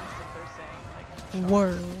much sense if they're saying like.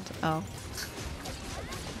 World. Oh.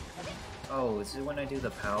 Oh, is it when I do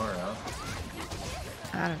the power up?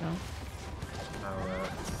 I don't know. Power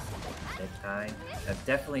up. Sekai? I'm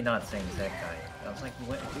definitely not saying Sekai. I was like,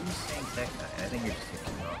 who's saying Sekai? I think you're just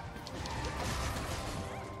getting wrong.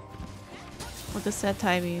 What does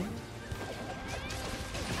Setai mean?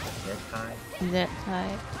 Sekai?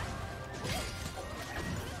 Zetai.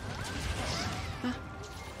 I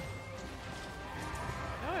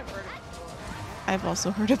know I've heard it before. I've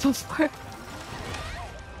also heard it before.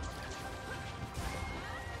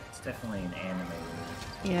 It's definitely an anime word.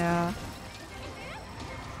 Yeah.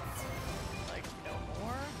 Like no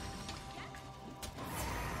more.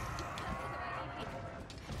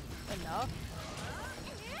 Enough.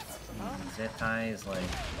 Zetai is like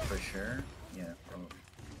for sure? Yeah, probably.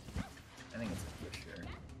 I think it's for sure.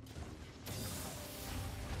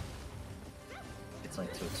 It's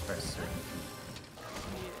like to express certainty.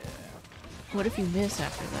 Yeah. What if you miss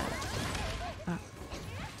after that? Ah.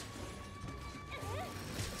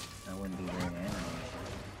 That wouldn't be very anime.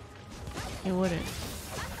 It wouldn't.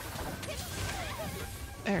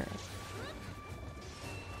 There.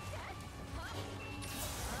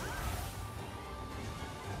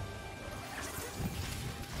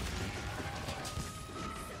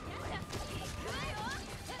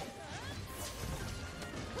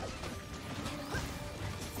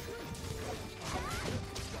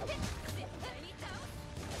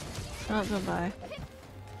 Oh, goodbye.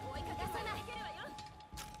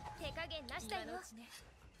 手加減なしだよ。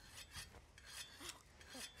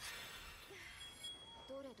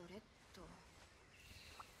どれどれっと。よ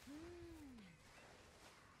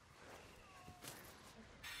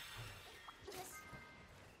し。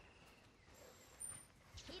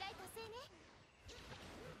依頼達成ね。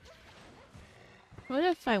 What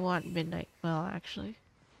if I want midnight? Well, actually,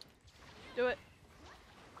 Do it.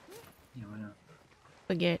 You wanna?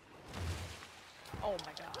 forget. Oh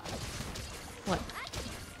my god. What?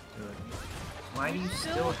 Do it. Why do you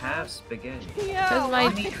still have spaghetti? Yeah. Because my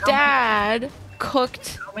why- dad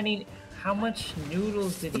cooked How much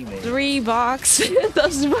noodles did he make? 3 boxes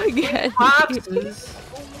of spaghetti. Boxes?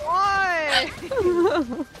 Why?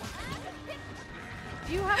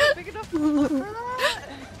 Do you have a big enough for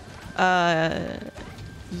that?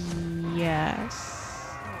 Yes.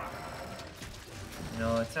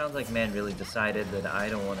 No, it sounds like man really decided that I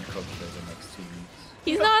don't want to cook for the next 2 weeks.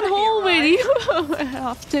 He's not home any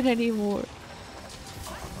often anymore.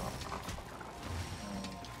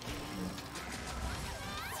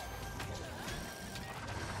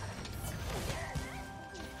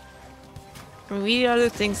 We eat other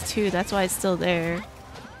things too, that's why it's still there.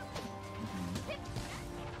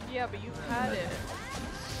 Yeah, but you've had it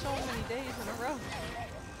so many days in a row.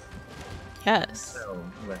 Yes. So,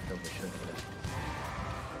 leftover sugar.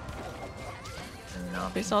 And an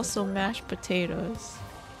option There's for also bread. mashed potatoes.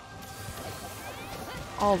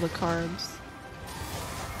 All the carbs.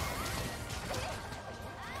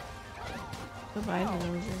 Goodbye,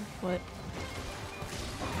 Loser. What?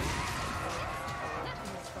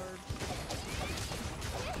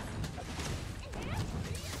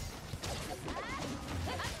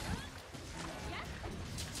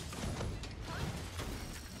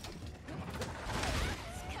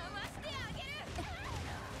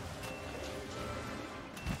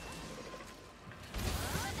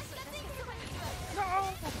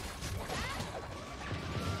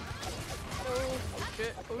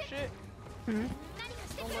 Oh shit. Hmm?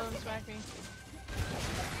 Don't let him smack me.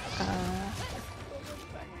 Uh,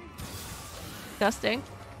 Smack me. disgusting.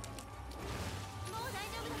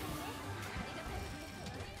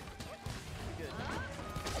 Good.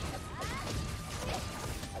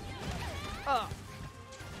 Oh.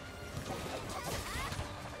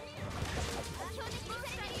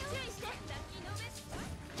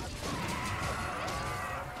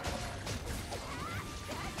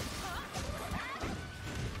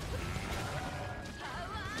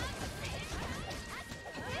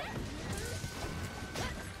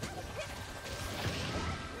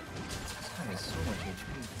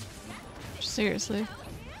 Seriously.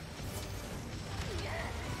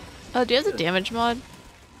 Oh, do you have the damage mod? Yeah.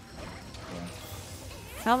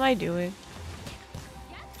 How am I doing?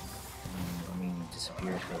 I mean, it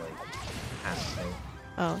disappears for like half a second.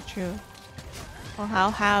 Oh, true. Well,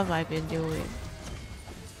 how have I been doing?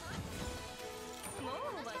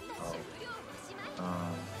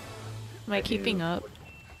 Um, Am I keeping do, up?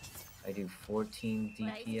 I do 14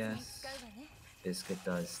 DPS. Biscuit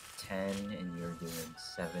does 10, and you're doing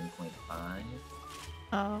 7.5.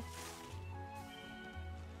 Oh.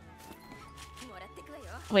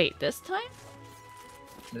 Wait, this time?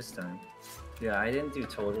 This time. Yeah, I didn't do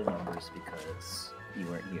total numbers because you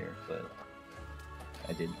weren't here, but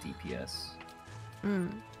I did DPS. Hmm.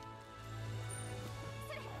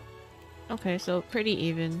 Okay, so pretty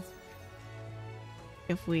even.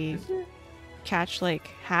 If we catch like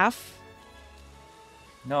half?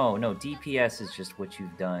 No, DPS is just what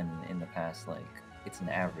you've done in the past, like, it's an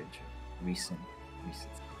average, recent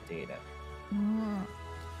data. Oh.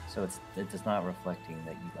 So it does not reflecting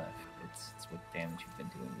that you left. It's what damage you've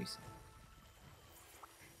been doing recently.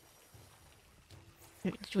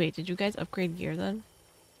 Wait, did you guys upgrade gear then?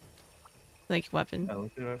 Like weapon? Oh,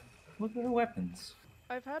 look at our weapons.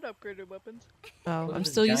 I've had upgraded weapons. Oh, Look I'm at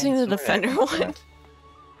this still using giant the sword I defender got. one.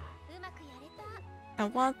 I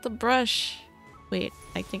want the brush. Wait,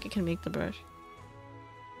 I think I can make the brush.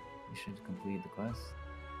 You should complete the quest.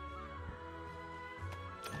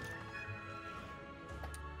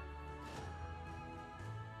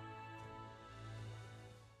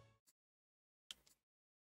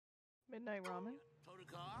 Midnight ramen?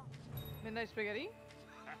 Midnight spaghetti?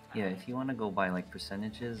 Yeah, if you want to go by like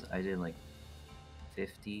percentages, I did like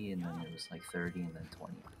 50, and then it was like 30, and then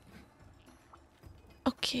 20.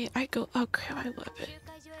 Okay, I go upgrade my weapon.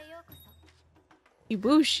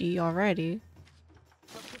 Ibushi already.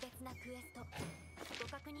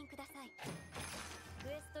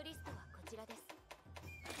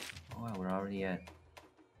 Oh wow, we're already at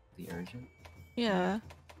the urgent. Yeah.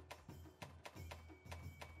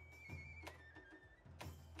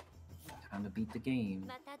 Time to beat the game.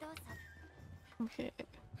 Okay.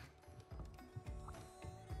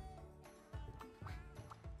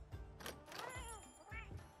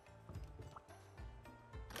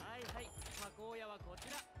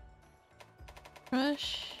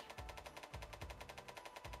 Brush.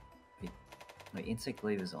 My insect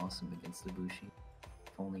glaive is awesome against the Bushi.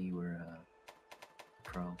 If only you were a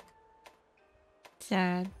pro.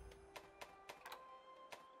 Sad.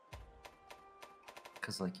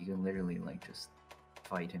 Cause like you can literally like just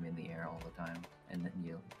fight him in the air all the time, and then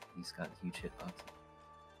he's got huge hitbox.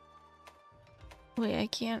 Wait, I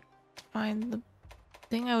can't find the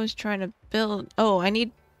thing I was trying to build. Oh, I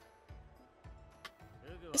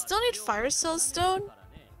still need fire cell stone?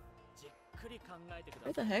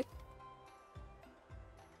 Where the heck?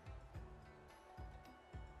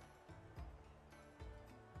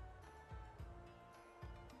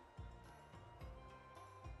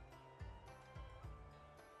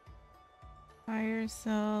 Fire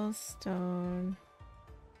cell stone.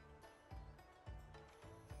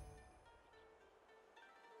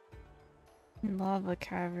 Lava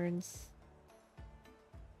caverns.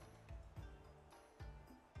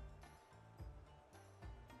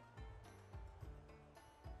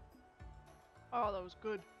 Oh, that was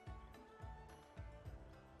good.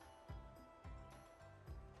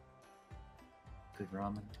 Good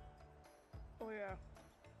ramen. Oh yeah.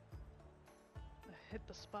 I hit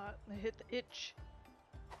the spot. I hit the itch.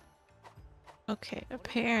 Okay,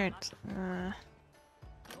 apparent. I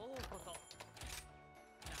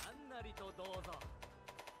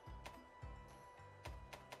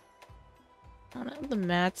don't have the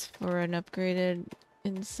mats for an upgraded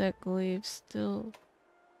insect glaive still.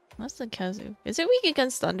 What's the Kazu? Is it weak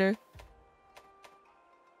against thunder?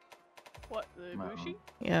 What, the Ibushi?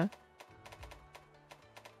 Yeah.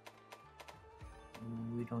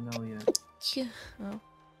 We don't know yet. Yeah. Oh.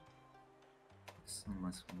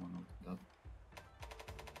 Unless we want to look up.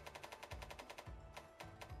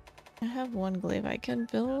 I have one glaive I can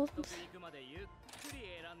build.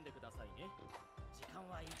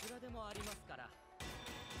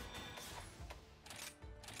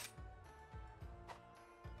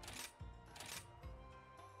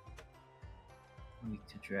 Weak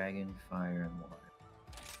to dragon, fire, and water.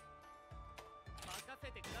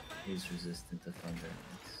 Is resistant to thunder.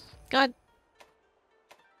 God.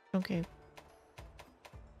 Okay.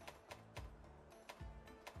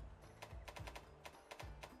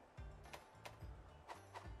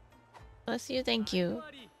 Bless you, thank you.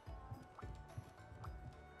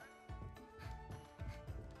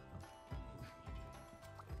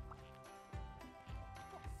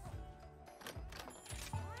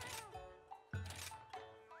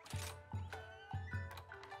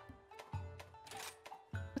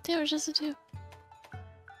 What damage does it do?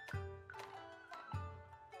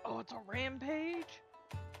 Oh, it's a rampage?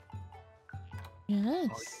 Yes.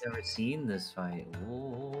 Oh, you've never seen this fight.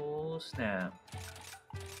 Oh, snap.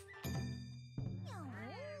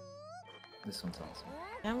 This one's awesome.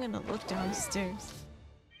 I'm gonna look downstairs.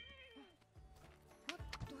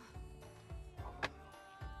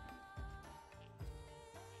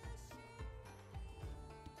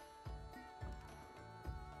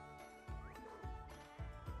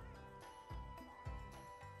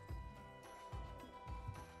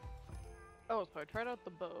 Oh, so I tried out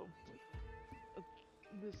the bow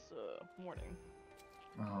this morning.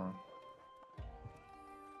 Oh,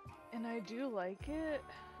 And I do like it.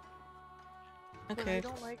 But I Okay.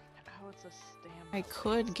 don't like how it's a stamina. I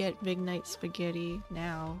could get Big Night Spaghetti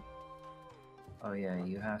now. oh yeah,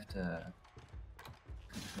 you have to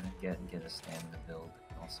get a stamina build.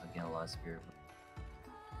 Also get a lot of spirit.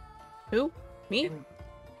 Who? Me? And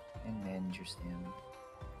manage your stamina.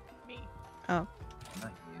 Me. Oh.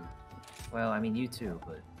 Not you. Well, I mean you too,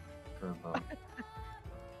 but for a bow.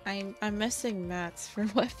 I'm missing mats for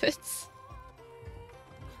weapons.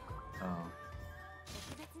 Oh.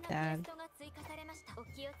 Sad.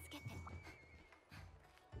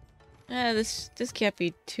 This can't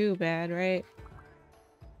be too bad, right?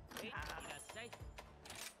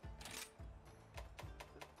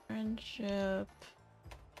 Friendship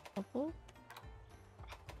couple?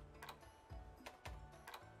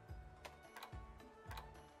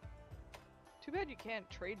 Too bad you can't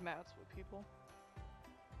trade mats with people.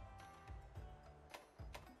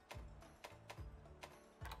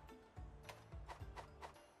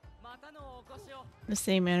 The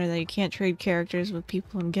same manner that you can't trade characters with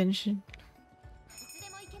people in Genshin.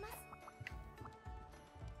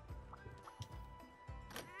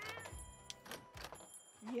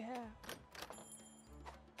 Yeah.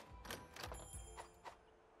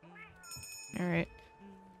 Alright.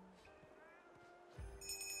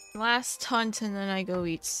 Last hunt and then I go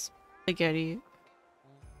eat spaghetti.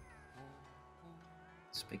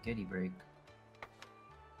 Spaghetti break.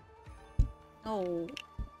 No.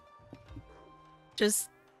 Just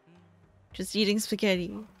eating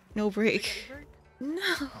spaghetti. No break. Spaghetti break?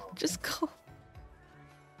 No, just go.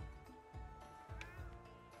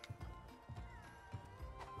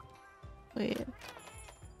 Wait.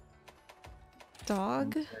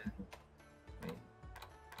 Dog? Wait.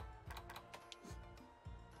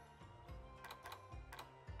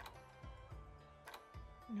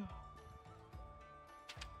 No.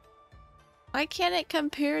 Why can't it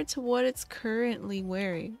compare to what it's currently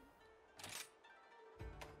wearing?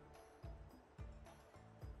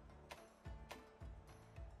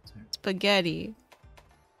 Spaghetti.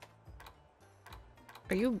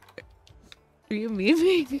 Are you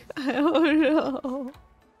memeing? I don't know.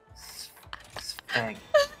 Spaghetti.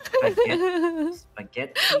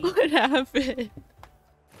 Spaghetti. What happened?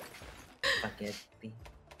 Spaghetti.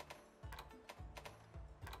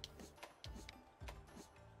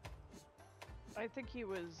 I think he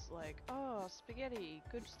was like, oh, spaghetti,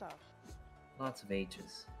 good stuff. Lots of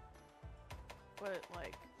H's. But,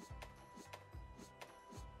 like,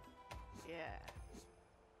 yeah.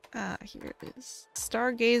 Ah, here it is.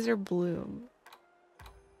 Stargazer Bloom.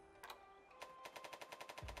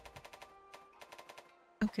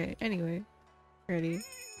 Okay, anyway. Ready.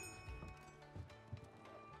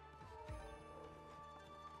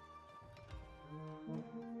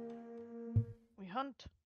 We hunt.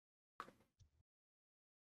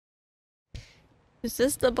 Is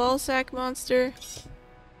this the ball sack monster?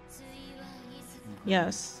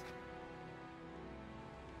 Yes.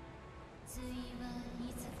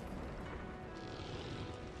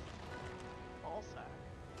 Ball sack.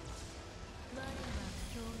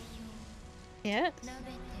 Yes.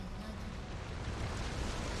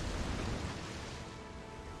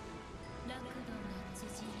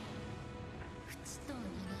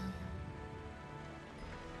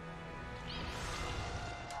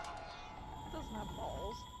 It doesn't have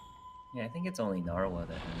balls. Yeah, I think it's only Narwa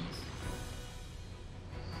that has.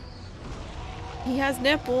 He has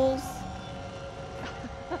nipples.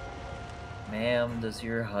 Ma'am, does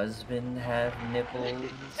your husband have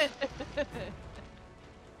nipples?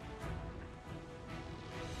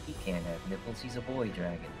 He can't have nipples, he's a boy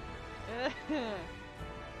dragon.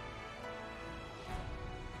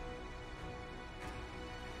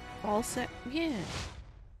 Ball sack? Yeah.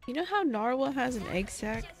 You know how Narwa has an egg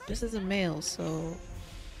sac? This is a male, so...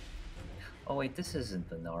 Oh wait, this isn't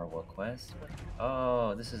the Narwa quest.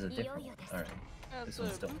 Oh, this is a different one. Alright. This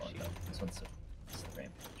one's still fun though. This one's still it's the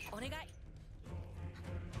rampage.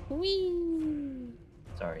 Whee!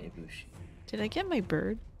 Sorry, Ibushi. Did I get my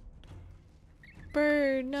bird?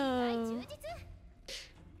 Bird, no.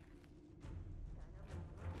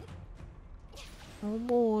 Oh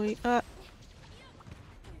boy.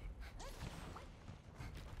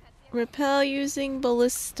 Repel using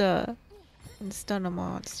ballista and stun a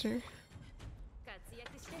monster.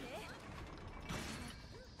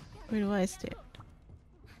 Where do I stand?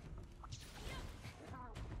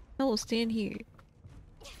 I will stand here.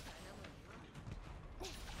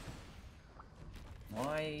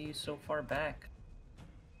 Why are you so far back?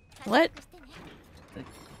 What?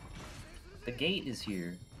 The gate is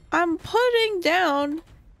here. I'm putting down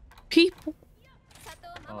people.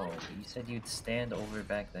 Oh, you said you'd stand over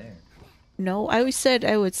back there. No, I said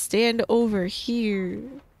I would stand over here.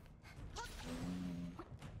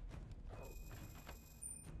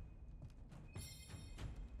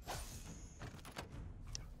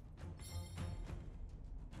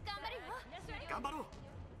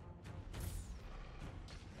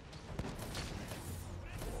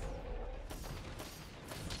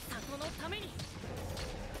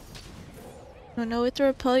 Oh no, with the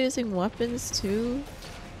repel using weapons too?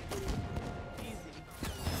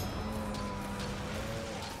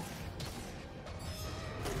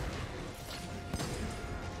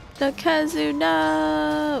 The Kazu,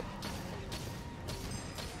 no!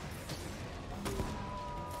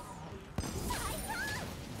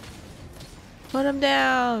 Put him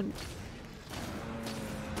down!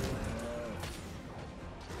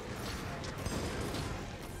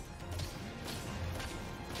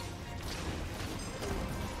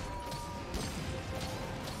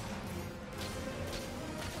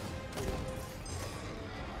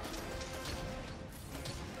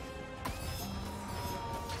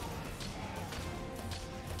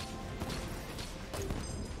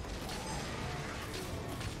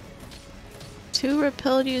 Two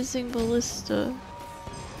repelled using ballista.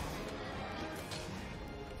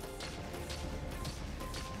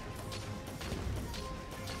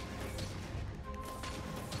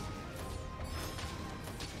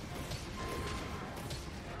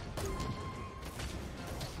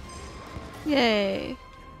 Yay.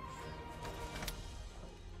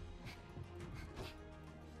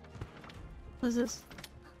 What's this?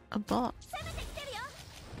 A box.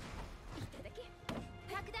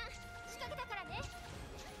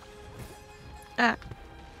 Ah.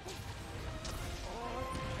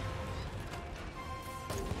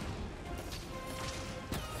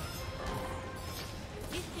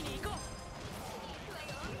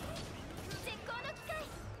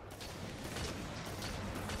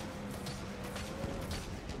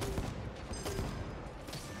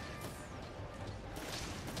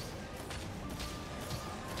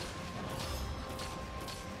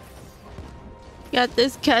 Got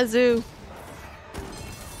this, Kazu.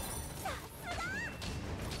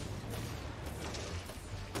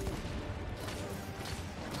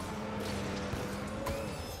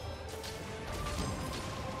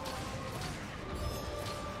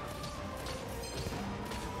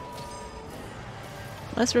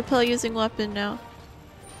 Let's repel using weapon now.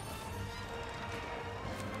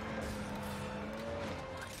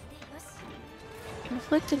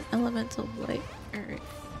 Inflict an elemental blight. Alright.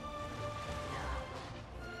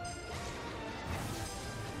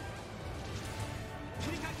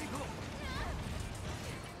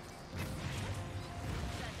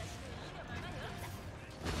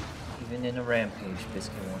 Even in a rampage,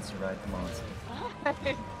 Biscuit wants to ride the monster.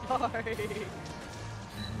 I'm sorry.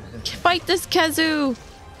 Fight this Kazu!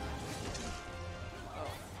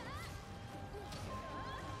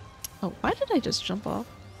 Oh, why did I just jump off?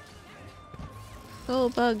 Go,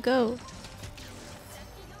 bug, go.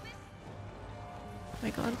 Oh my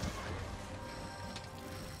god.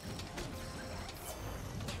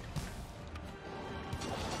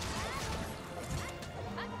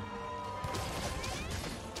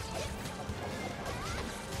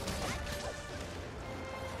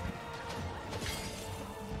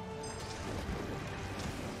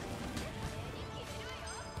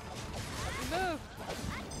 Move.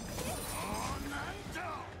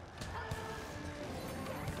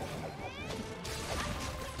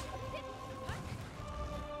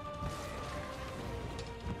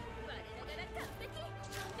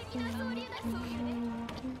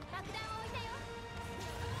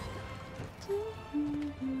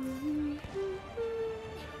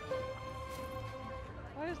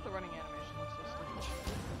 Why does the running animation look so stupid?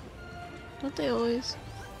 Don't they always?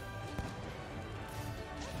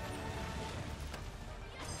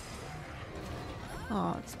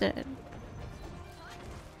 Oh, it's dead.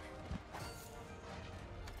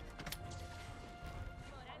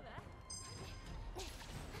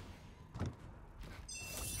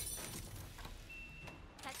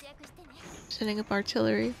 setting up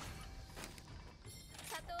artillery.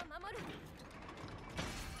 里を守る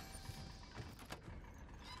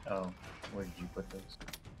Oh, where did you put those?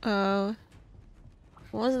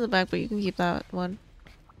 One's in the back, but you can keep that one.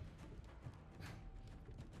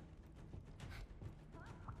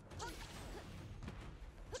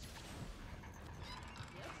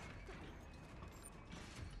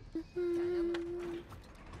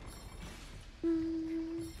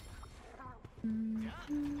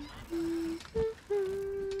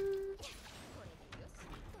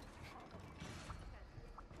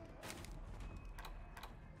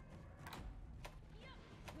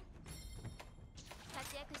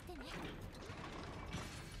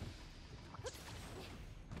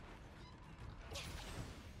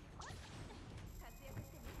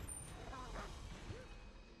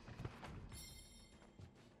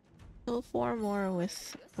 Kill 4 more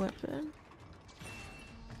with weapon.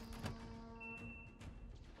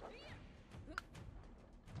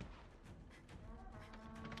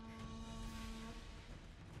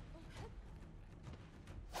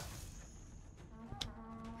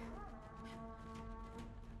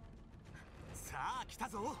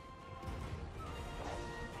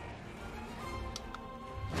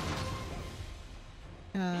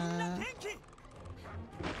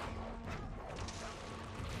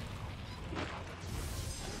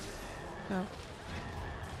 Oh.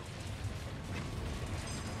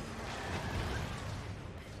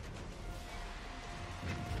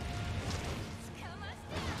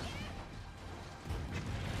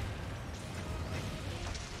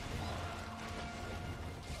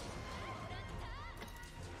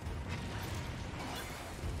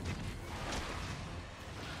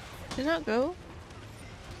 Did not go?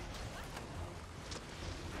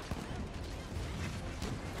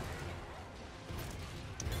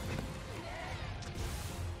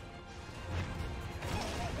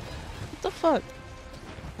 What the fuck?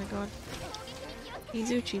 Oh my god.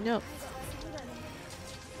 Izuchi, no.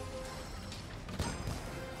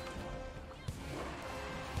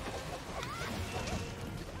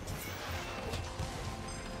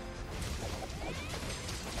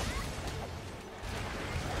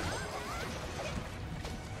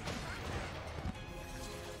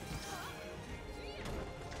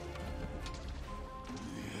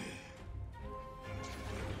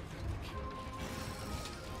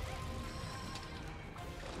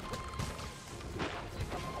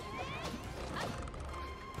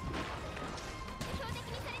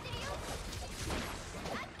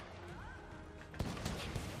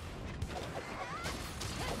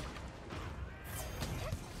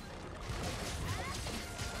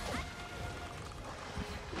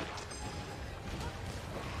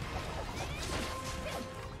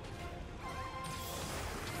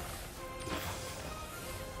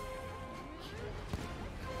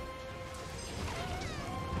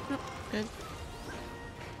 Good.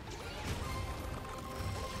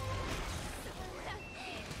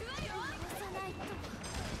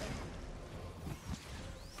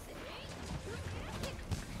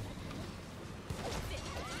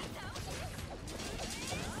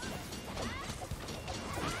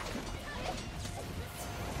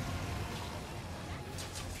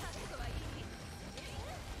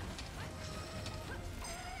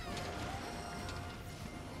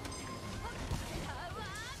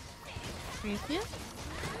 Yeah.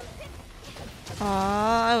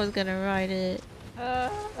 Aw, I was gonna ride it.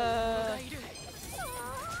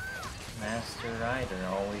 Master Rider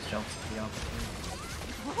always jumps at the opportunity.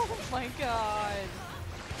 Oh my god.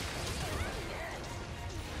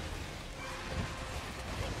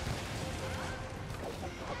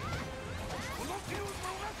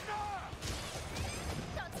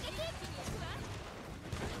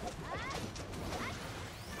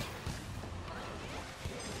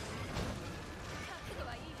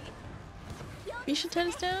 Misha 10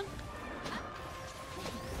 is down?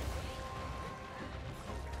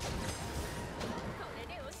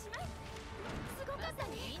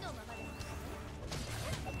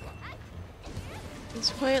 It's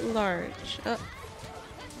quite large. Oh.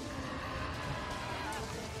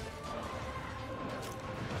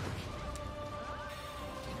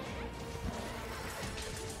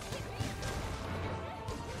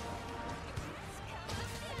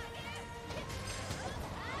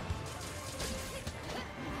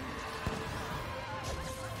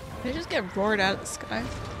 Did I just get roared out of the sky?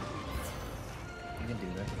 You can do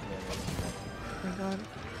that. Oh my god.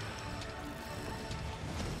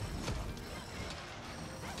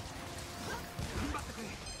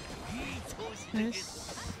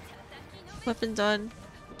 Nice. Weapon done.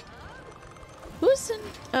 Who's in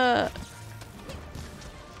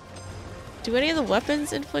Do any of the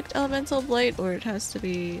weapons inflict elemental blight, or it has to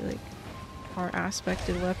be like our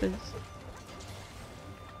aspected weapons?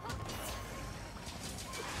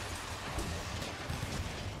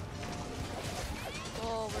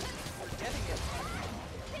 Well, we're getting it.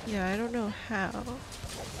 Yeah, I don't know how.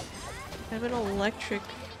 I have an electric.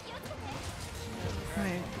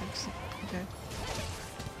 Right. Okay.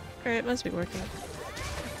 Alright, it must be working.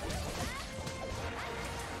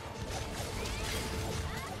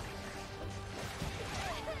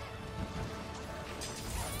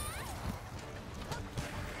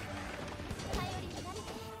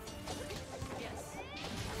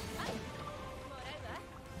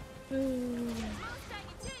 Ooh.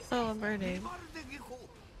 Oh, I'm burning.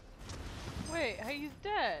 Wait, he's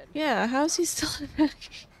dead. Yeah, how's he still in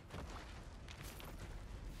action?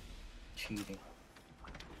 Cheating.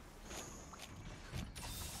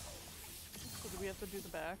 So do we have to do the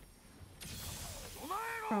back?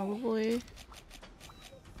 Probably.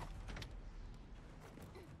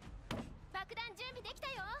 爆弾準備できた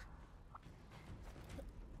よ。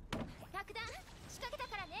爆弾仕掛けた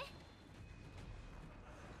からね。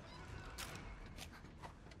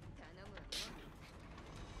頼むわよ。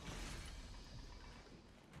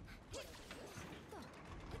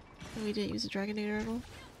We didn't use a Dragonator at all.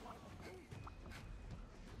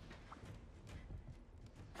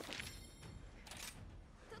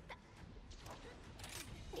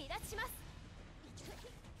 離脱します。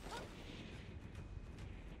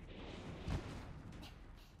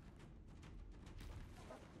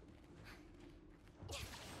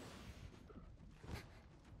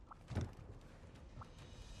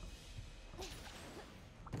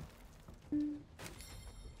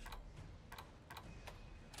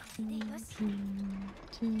でよし。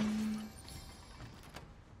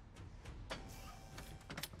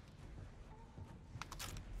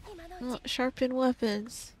今のう Oh, ち。 sharpen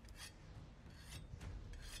weapons.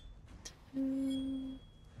 Do,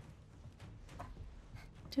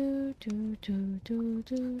 do, do, do, do,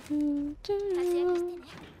 do, 活躍して do. ね。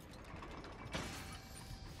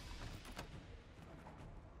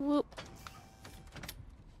 Whoop.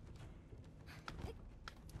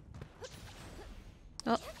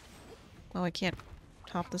 Oh. Oh, I can't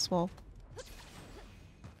hop this wall.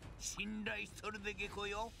 信頼しとるでゲコ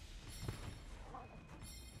よ。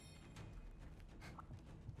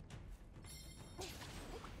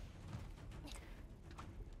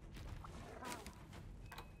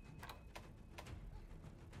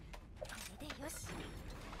これでよし。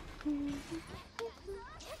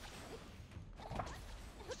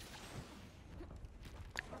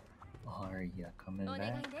 Are you coming お願い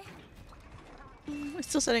back? ね。 We're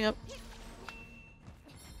still setting up.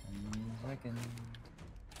 1 second.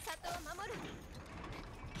 里を守る。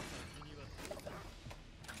こ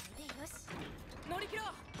れでよし。乗り切ろ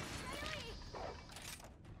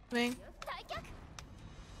う。 Wing. 退却。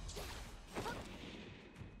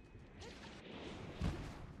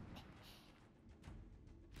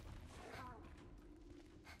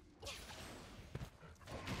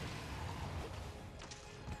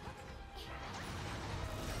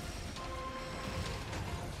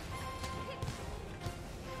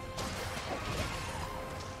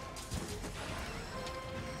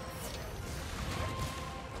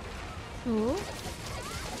 Ooh.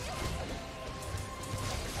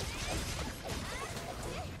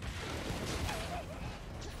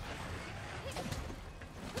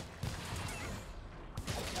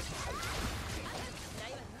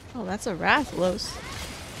 Oh, that's a Rathlos.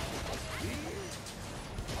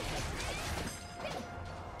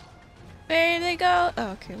 Where did they go?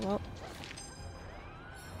 Oh, okay, well.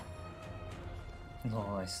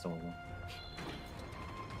 Oh, I stole them.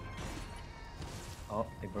 Oh,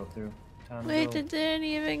 they broke through. Time to Wait, go. they didn't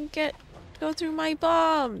even go through my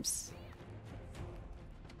bombs.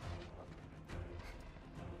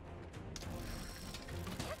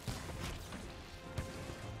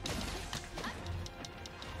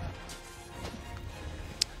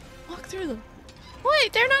 Walk through them.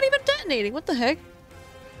 Wait, they're not even detonating. What the heck?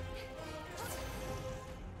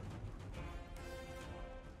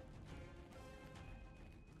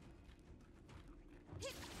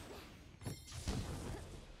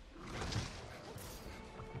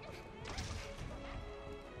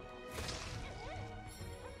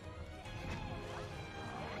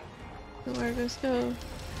 Go Argos, go.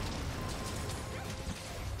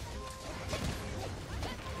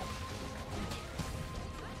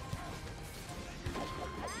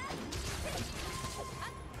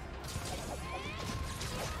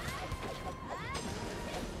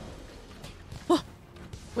 Oh,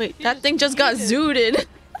 wait, He that just thing just got yeeted. zooted.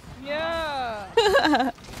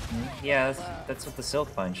 Yeah. Yeah, that's what the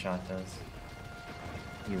Silkbind shot does.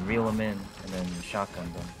 You reel them in and then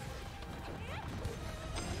shotgun them.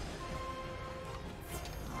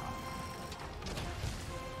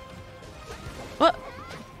 What?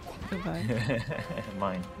 Goodbye.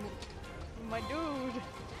 Mine. My dude.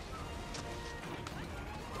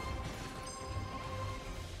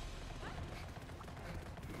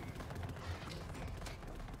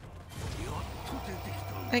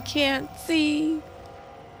 I can't see.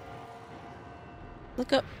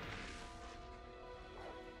 Look up.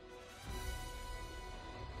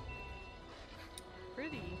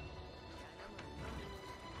 Pretty.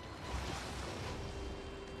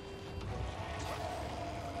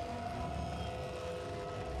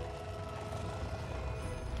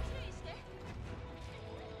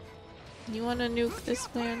 You wanna nuke this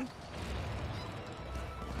man?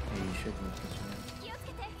 Yeah, you should move this one.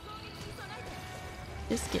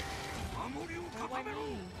 Biscuit. Why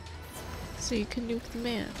me? So you can nuke the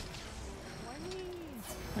man. Why me?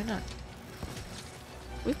 Why not?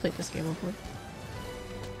 We've played this game before.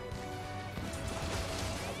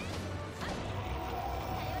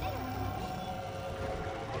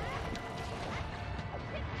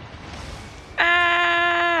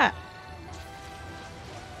 Ah!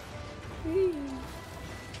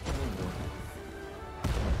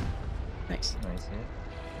 Nice. Nice hit.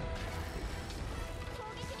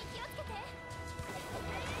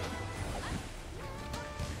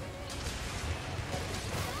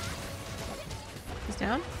 He's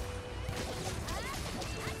down.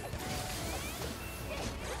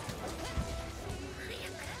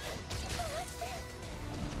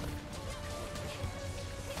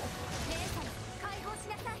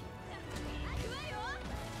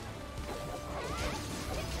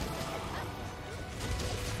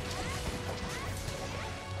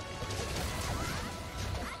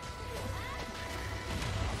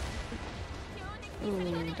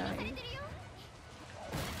 Ooh, dying.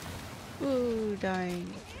 Ooh,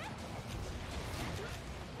 dying.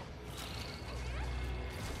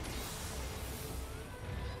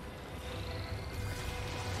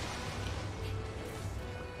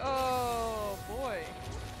 Oh boy.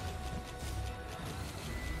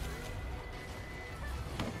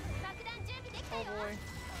 Oh boy.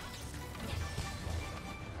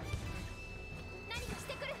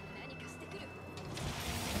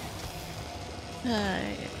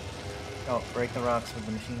 Hi. Oh, break the rocks with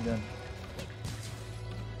the machine gun.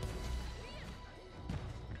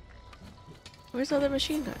 Where's the other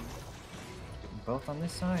machine gun? Both on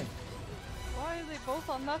this side. Why are they both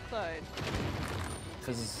on that side?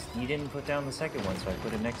 Because you didn't put down the second one, so I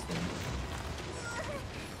put it next to him.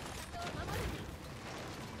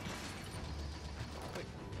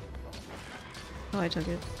 Oh, I took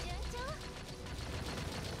it.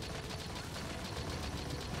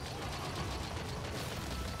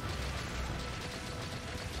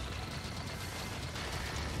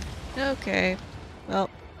 Okay. Well,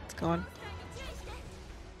 it's gone.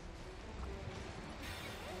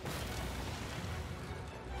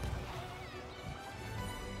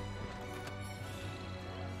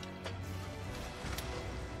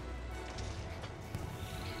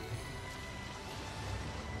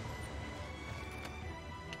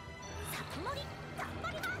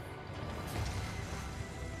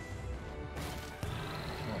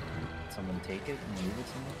 Oh, someone take it and move it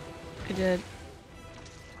somewhere? I did.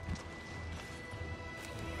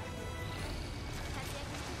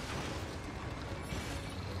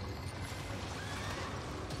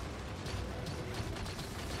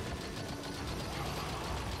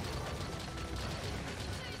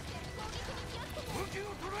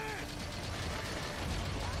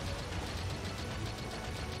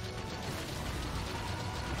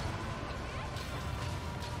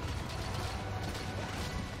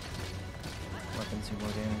 Weapons do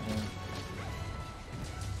more damage on.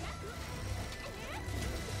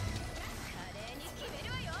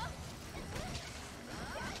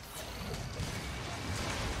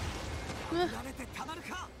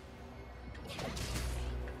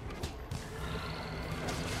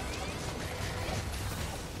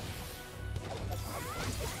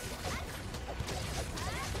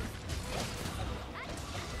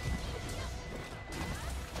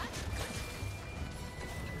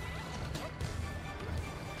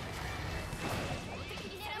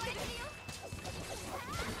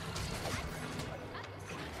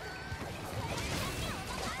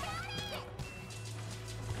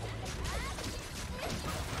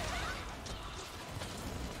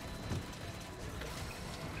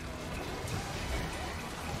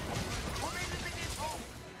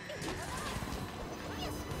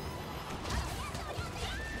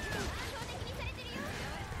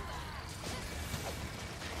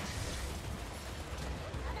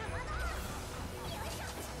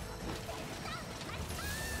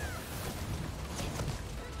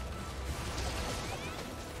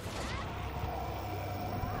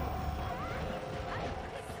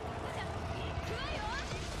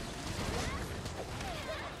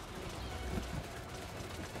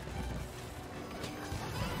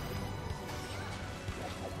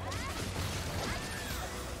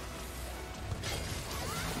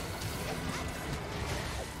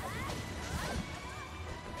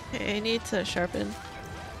 Okay, I need to sharpen.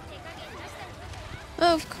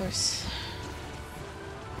 Of course.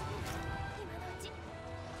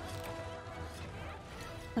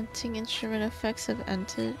 Hunting instrument effects have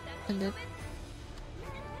ended.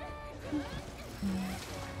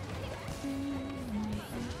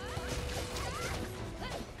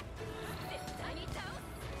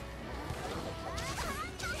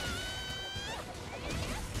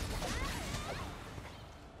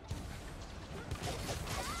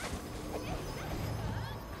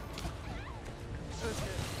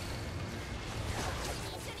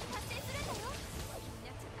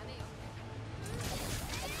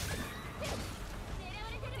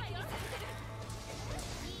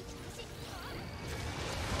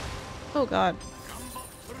 Oh god.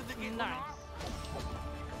 Nice.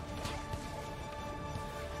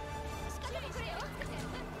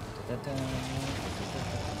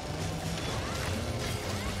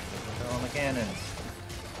 All the cannons.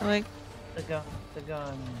 I like. The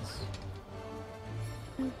guns.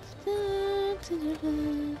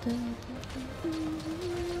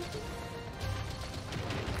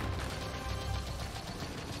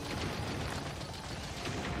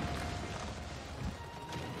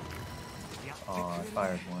 Oh, I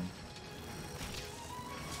fired one.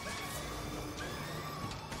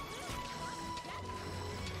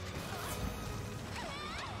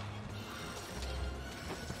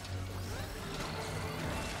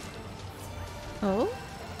 Oh?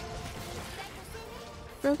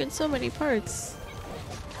 Broken so many parts.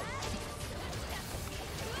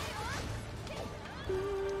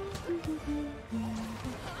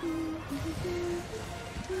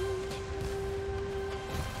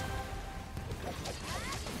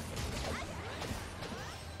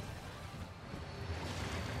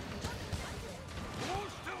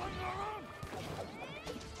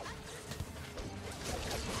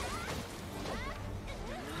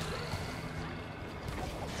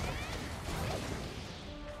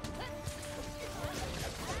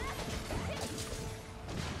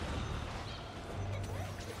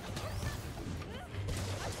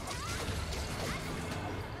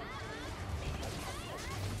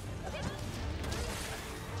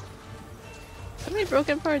 So many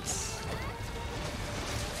broken parts.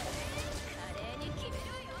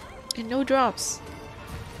 And no drops.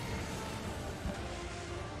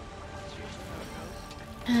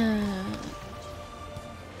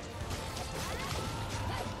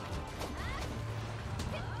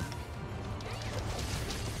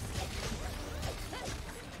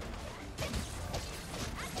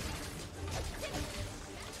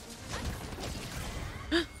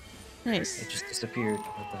 Nice. It just disappeared.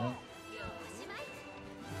 What the hell?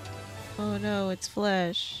 Oh no, it's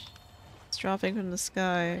flesh. It's dropping from the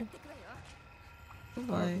sky. Oh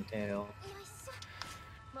boy. Barbie tail.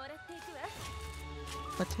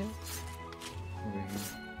 What tail? Over here.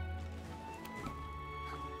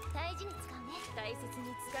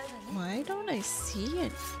 Why don't I see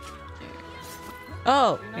it?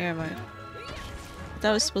 Oh, never mind.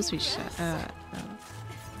 That was supposed to be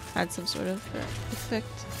had some sort of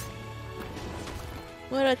effect.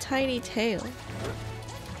 What a tiny tail.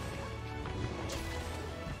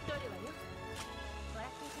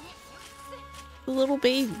 The little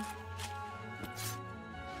baby.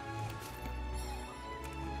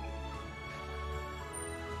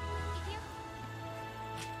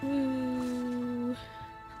 Ooh.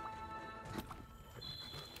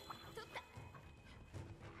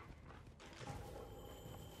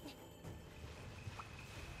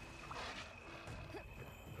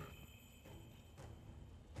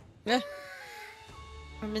 Yeah.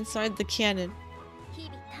 I'm inside the cannon.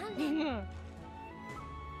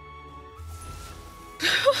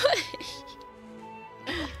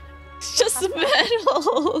 It's just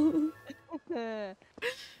metal. 風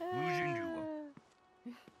神竜は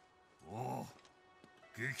おお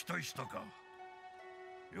撃退したか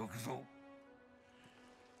よくぞ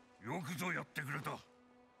やってくれた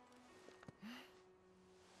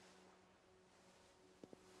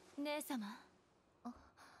姉様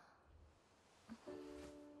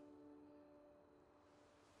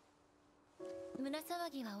胸騒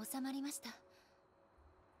ぎは収まりました。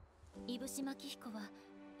いぶしまき彦は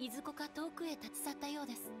いずこか遠くへ立ち去ったよう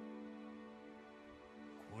です。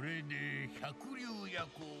これで百竜夜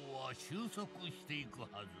行は収束していくは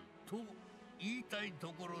ずと言いたいと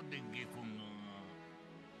ころで下君の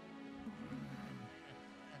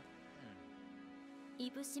い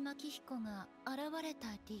ぶしまき彦が現れた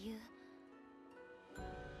理由、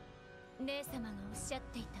姉様がおっしゃっ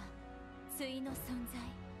ていた対の存在。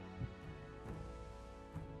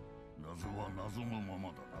謎は謎のまま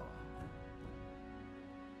だな。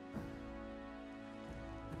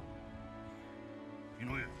井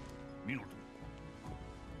上、美濃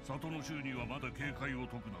里の衆にはまだ警戒を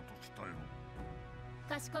解くなと伝え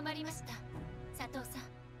ろ。かしこまりました、佐藤さん。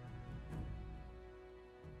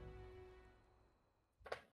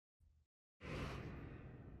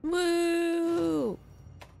Woo!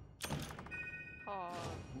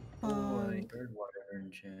 Boy, bird water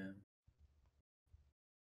and jam.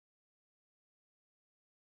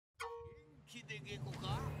 元気でげこ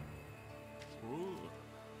か？おう。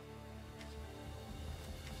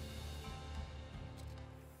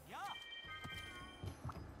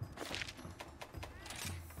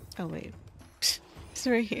 Oh wait. It's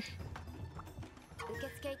right here. 受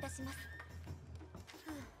付いたします。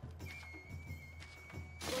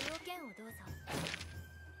ご用件をどうぞ。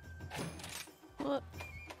 What?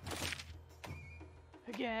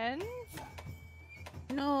 Again?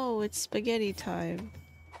 No, it's spaghetti time.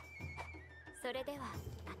 それではま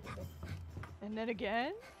た。 And then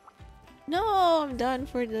again? No, I'm done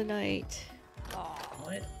for the night. Aw.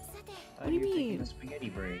 What? さて、 Thought do you were taking mean? a spaghetti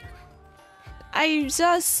break. I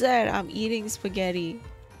just said I'm eating spaghetti.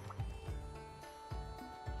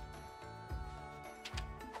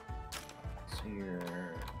 So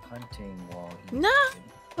you're hunting while eating.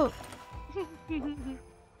 No!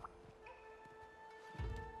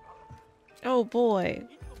 Oh boy.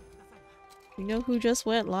 You know who just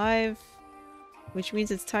went live? Which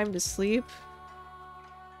means it's time to sleep.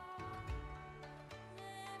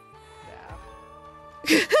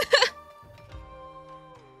 Yeah.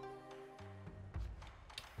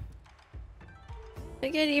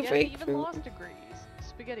 Spaghetti Yeah, he even breakthrough. lost degrees.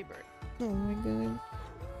 Spaghetti bird. Oh my god.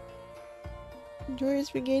 Enjoy your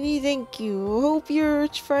spaghetti, thank you. Hope your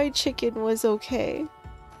fried chicken was okay.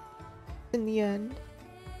 In the end.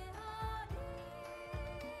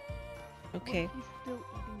 Okay. What if he's still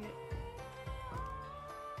eating it?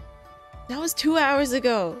 That was 2 hours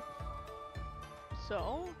ago.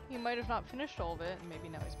 So, he might have not finished all of it, and maybe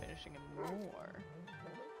now he's finishing more.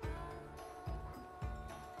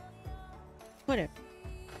 Whatever.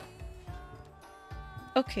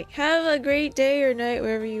 Okay, have a great day or night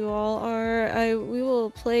wherever you all are. We will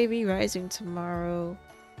play Re-Rising tomorrow.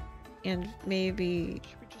 And maybe...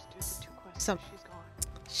 Should we just do the 2 quests? Some- She's gone.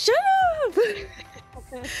 Shut up!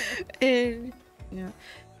 And... yeah.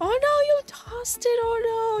 Oh no, you tossed it!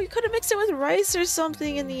 Oh no! You could have mixed it with rice or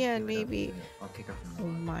something in the end, maybe. I'll kick her Oh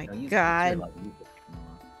from the my No, you- god. you're like, you pick from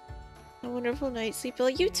the A wonderful night, sleep well.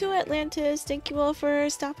 You too, Atlantis. Thank you all for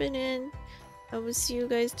stopping in. I will see you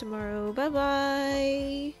guys tomorrow. Bye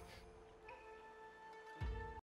bye.